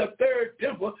to be a third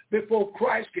temple before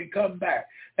Christ can come back.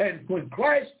 And when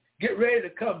Christ get ready to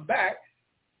come back,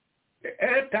 the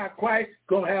Antichrist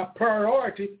going to have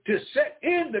priority to sit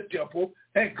in the temple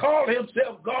and call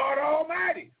himself God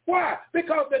Almighty. Why?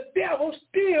 Because the devil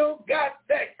still got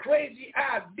that crazy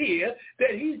idea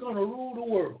that he's going to rule the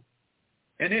world.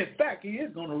 And in fact, he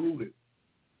is going to rule it.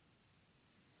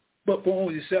 But for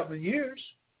only 7 years.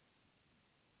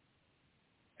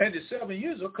 And the 7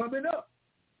 years are coming up.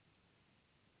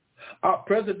 Our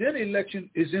president election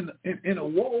is in a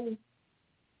war.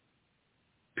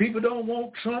 People don't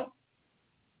want Trump.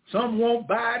 Some want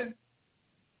Biden.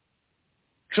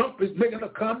 Trump is making a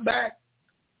comeback.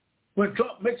 When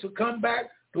Trump makes a comeback,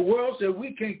 the world says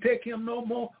we can't take him no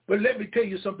more. But let me tell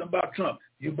you something about Trump.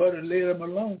 You better let him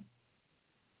alone.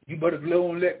 You better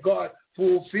go and let God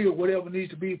fulfill whatever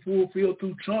needs to be fulfilled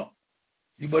through Trump.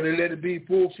 You better let it be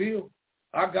fulfilled.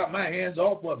 I got my hands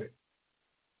off of it.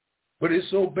 But it's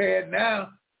so bad now,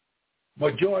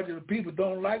 majority of the people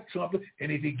don't like Trump.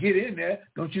 And if you get in there,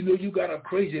 don't you know you got a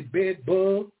crazy bed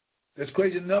bug that's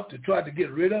crazy enough to try to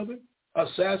get rid of it?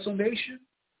 Assassination.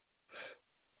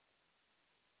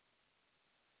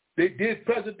 They did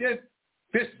President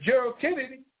Fitzgerald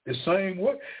Kennedy the same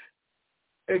way.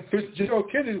 And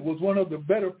Fitzgerald Kennedy was one of the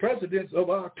better presidents of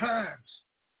our times.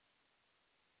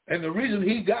 And the reason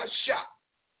he got shot,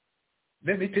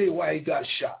 let me tell you why he got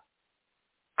shot.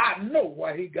 I know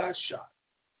why he got shot.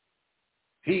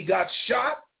 He got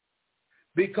shot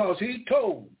because he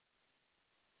told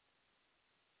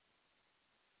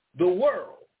the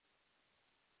world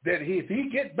that if he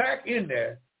get back in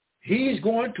there, he's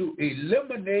going to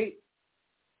eliminate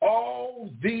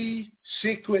all these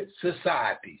secret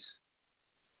societies.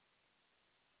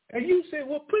 And you say,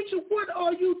 well, preacher, what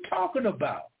are you talking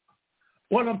about?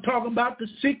 Well, I'm talking about the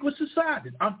secret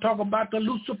societies. I'm talking about the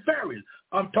Luciferians.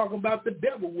 I'm talking about the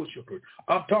devil worshipers.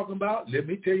 I'm talking about, let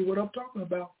me tell you what I'm talking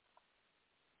about.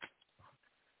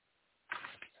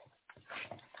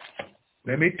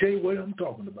 Let me tell you what I'm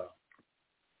talking about.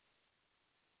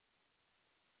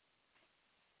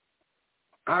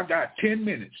 I got 10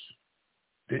 minutes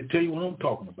to tell you what I'm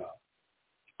talking about.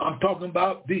 I'm talking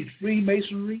about the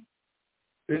Freemasonry.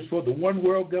 It's for the one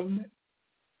world government.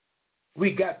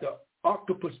 We got the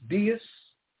Octopus Deists,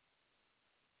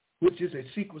 which is a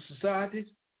secret society,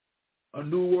 a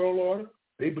new world order.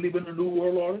 They believe in a new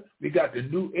world order. We got the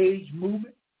New Age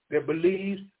movement that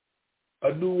believes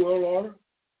a new world order.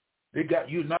 They got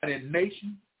United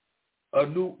Nations,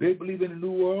 they believe in a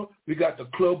new world. We got the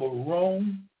Club of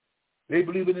Rome. They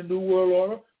believe in a new world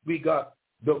order. We got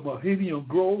the Bohemian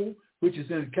Grove, which is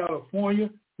in California,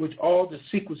 which all the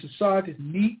secret societies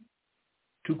meet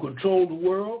to control the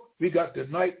world. We got the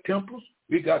Knight Templars.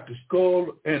 We got the Skull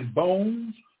and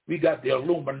Bones. We got the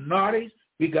Illuminati.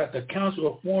 We got the Council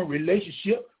of Foreign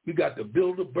Relationship. We got the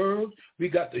Bilderbergs. We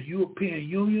got the European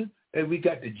Union. And we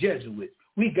got the Jesuits.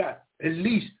 We got at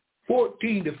least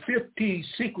 14 to 15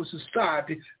 secret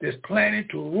societies that's planning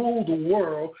to rule the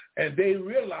world, and they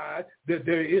realize that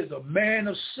there is a man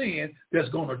of sin that's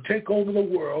going to take over the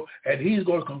world, and he's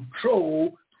going to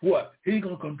control what? He's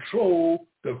going to control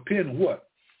the pen what?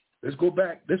 Let's go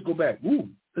back. Let's go back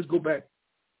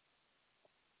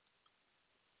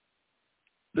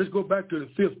to the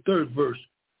third verse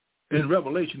in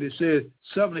Revelation. It says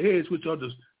 7 heads, which are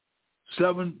the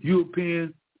 7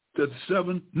 European, the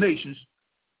 7 nations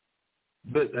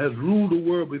that has ruled the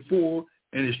world before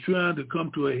and is trying to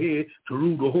come to a head to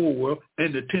rule the whole world,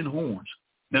 and the 10 horns.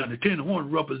 Now, the 10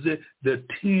 horns represent the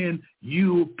 10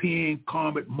 European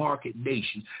common market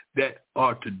nations that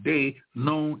are today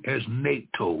known as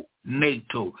NATO.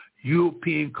 NATO,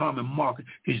 European Common Market,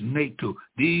 is NATO.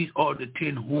 These are the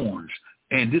 10 horns.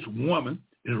 And this woman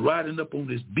is riding up on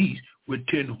this beast with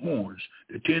 10 horns.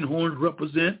 The 10 horns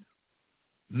represent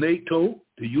NATO,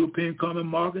 the European Common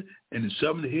Market, and the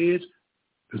 7 heads.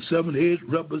 The 7 heads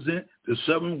represent the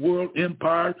 7 world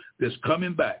empires that's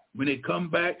coming back. When they come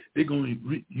back, they're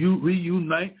going to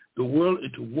reunite the world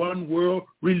into one world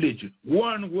religion.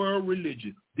 One world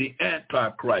religion, the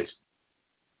Antichrist.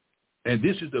 And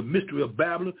this is the mystery of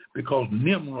Babylon because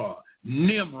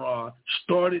Nimrod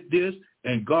started this,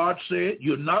 and God said,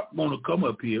 you're not going to come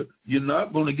up here. You're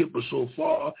not going to get but so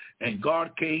far. And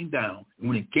God came down. And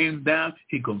when he came down,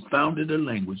 he confounded the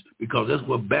language because that's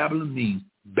what Babylon means.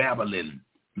 Babylon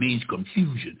means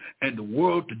confusion. And the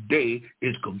world today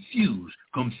is confused.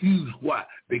 Confused why?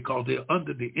 Because they're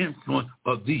under the influence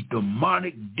of these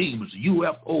demonic demons,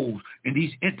 UFOs, and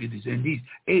these entities and these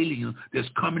aliens that's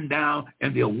coming down,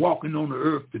 and they're walking on the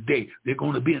earth today. They're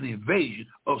going to be an invasion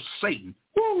of Satan.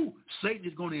 Woo! Satan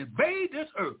is going to invade this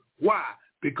earth. Why?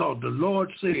 Because the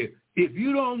Lord said, if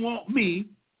you don't want me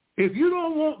as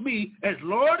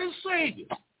Lord and Savior,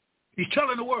 he's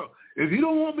telling the world, if you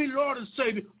don't want me Lord and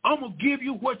Savior, I'm going to give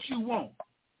you what you want.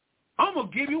 I'm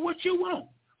going to give you what you want.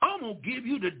 I'm going to give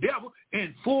you the devil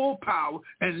in full power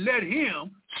and let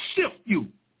him sift you.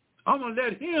 I'm going to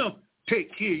let him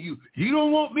take care of you. You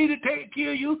don't want me to take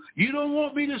care of you. You don't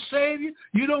want me to save you.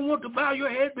 You don't want to bow your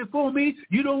head before me.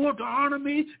 You don't want to honor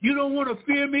me. You don't want to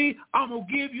fear me. I'm going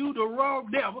to give you the raw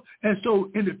devil. And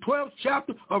so in the 12th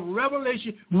chapter of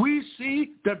Revelation, we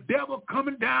see the devil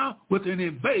coming down with an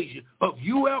invasion of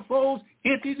UFOs,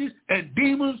 entities, and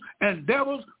demons, and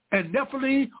devils, and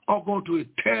Nephilim are going to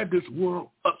tear this world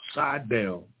upside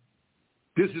down.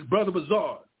 This is Brother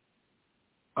Bazaar.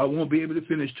 I won't be able to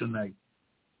finish tonight,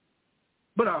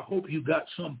 but I hope you got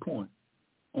some point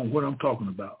on what I'm talking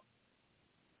about.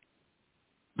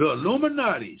 The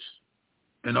Illuminatis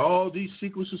and all these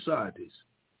secret societies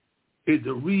is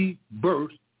the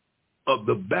rebirth of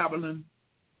the Babylon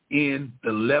in the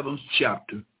 11th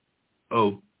chapter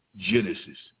of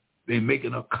Genesis. They're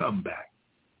making a comeback.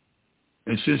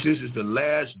 And since this is the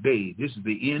last day, this is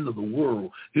the end of the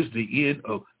world, this is the end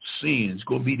of sin, it's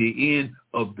going to be the end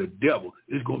of the devil,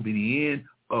 it's going to be the end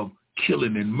of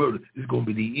killing and murder, it's going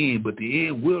to be the end, but the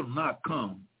end will not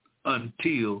come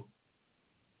until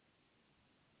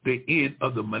the end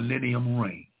of the millennium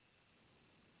reign.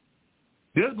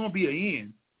 There's going to be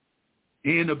an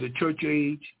end of the church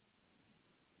age,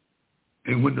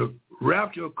 and when the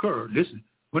rapture occurs, listen,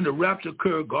 when the rapture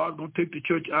occurs, God's going to take the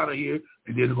church out of here,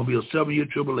 and then there's going to be a 7-year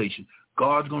tribulation.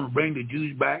 God's going to bring the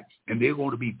Jews back, and they're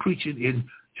going to be preaching in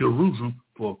Jerusalem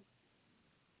for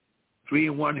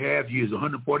 3.5 years.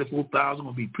 144,000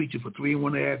 will be preaching for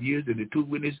 3.5 years, and the 2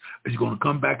 witnesses is going to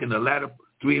come back in the latter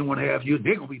 3.5 years.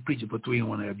 They're going to be preaching for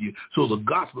 3.5 years. So the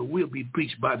gospel will be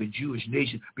preached by the Jewish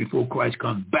nation before Christ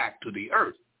comes back to the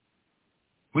earth.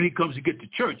 When he comes to get the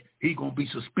church, he's going to be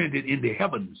suspended in the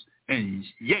heavens and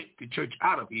yank the church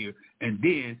out of here. And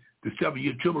then the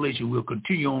 7-year tribulation will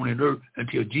continue on in earth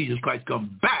until Jesus Christ comes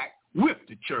back with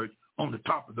the church on the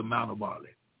top of the Mount of Olives.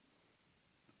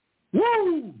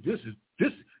 Woo! This is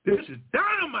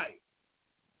dynamite.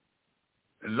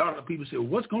 And a lot of people say, well,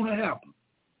 what's going to happen?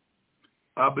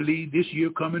 I believe this year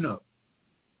coming up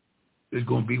is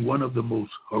going to be one of the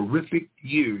most horrific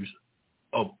years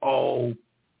of all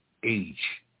age.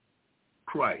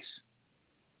 Christ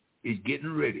is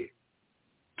getting ready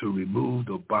to remove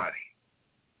the body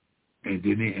and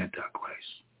then the Antichrist.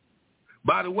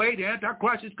 By the way, the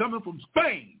Antichrist is coming from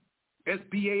Spain,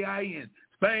 S-P-A-I-N.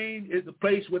 Spain is the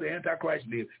place where the Antichrist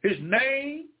lives. His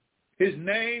name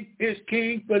is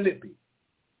King Felipe.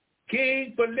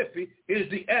 King Felipe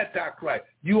is the Antichrist.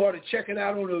 You ought to check it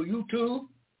out on YouTube.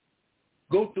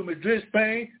 Go to Madrid,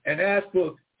 Spain, and ask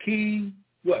for King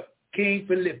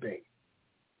Felipe.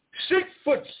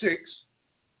 6'6",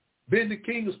 been the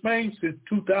king of Spain since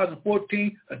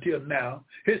 2014 until now.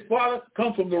 His father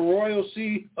comes from the royal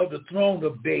seed of the throne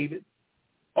of David,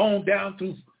 on down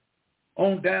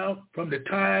from the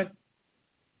time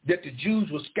that the Jews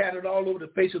were scattered all over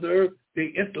the face of the earth.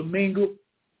 They intermingled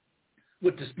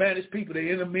with the Spanish people. They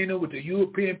intermingled with the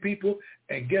European people.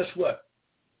 And guess what?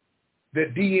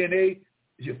 The DNA,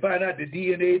 you find out the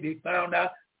DNA, they found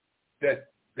out that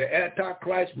the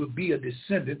Antichrist will be a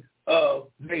descendant of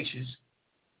nations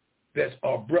that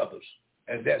are brothers,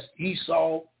 and that's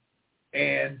Esau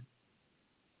and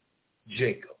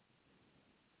Jacob.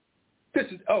 This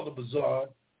is Elder Bazaar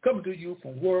coming to you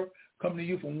from work, coming to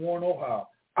you from Warren, Ohio.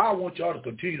 I want y'all to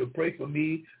continue to pray for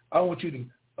me. I want you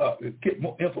to get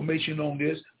more information on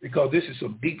this because this is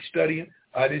some deep studying.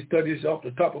 I didn't study this off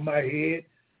the top of my head.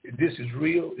 This is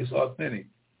real. It's authentic.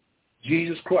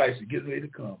 Jesus Christ is getting ready to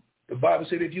come. The Bible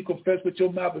said if you confess with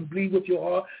your mouth and believe with your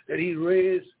heart that he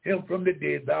raised him from the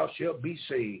dead, thou shalt be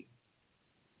saved.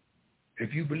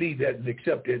 If you believe that and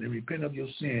accept that and repent of your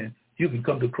sin, you can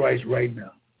come to Christ right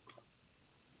now.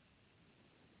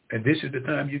 And this is the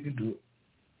time you can do it.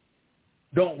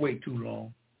 Don't wait too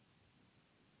long.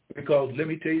 Because let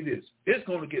me tell you this, it's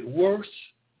going to get worse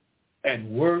and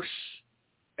worse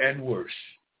and worse.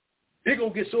 It's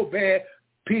going to get so bad,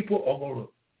 people are going to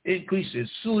increase in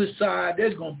suicide.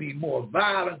 There's going to be more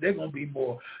violence. There's going to be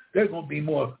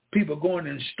more people going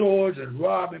in stores and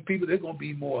robbing people. There's going to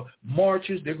be more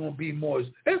marches. There's going to be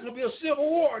a civil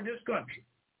war in this country.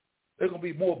 There's going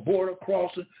to be more border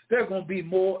crossing. There's going to be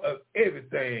more of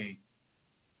everything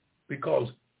because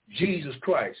Jesus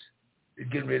Christ is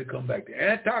getting ready to come back. The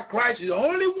Antichrist is the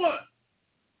only one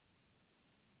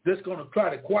that's going to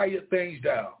try to quiet things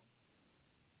down.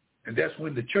 And that's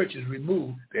when the church is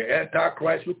removed, the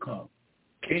Antichrist will come.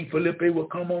 King Felipe will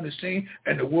come on the scene,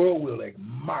 and the world will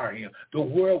admire him. The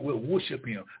world will worship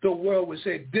him. The world will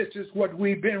say, this is what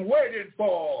we've been waiting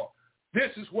for. This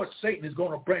is what Satan is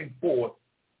going to bring forth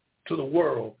to the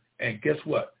world. And guess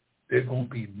what? There's going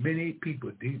to be many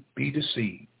people be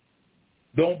deceived.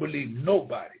 Don't believe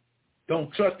nobody.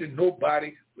 Don't trust in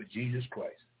nobody but Jesus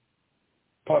Christ.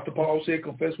 Apostle Paul said,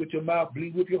 confess with your mouth,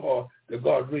 believe with your heart that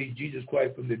God raised Jesus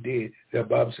Christ from the dead. That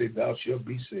Bible says, thou shalt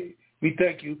be saved. We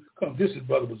thank you. Come, this is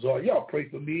Brother Bazaar. Y'all pray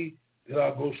for me that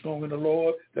I'll go strong in the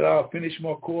Lord, that I'll finish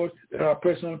my course, that I'll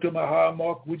press on to my high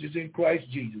mark, which is in Christ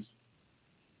Jesus.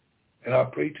 And I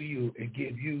pray to you and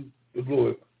give you the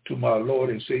glory to my Lord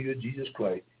and Savior Jesus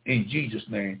Christ. In Jesus'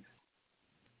 name,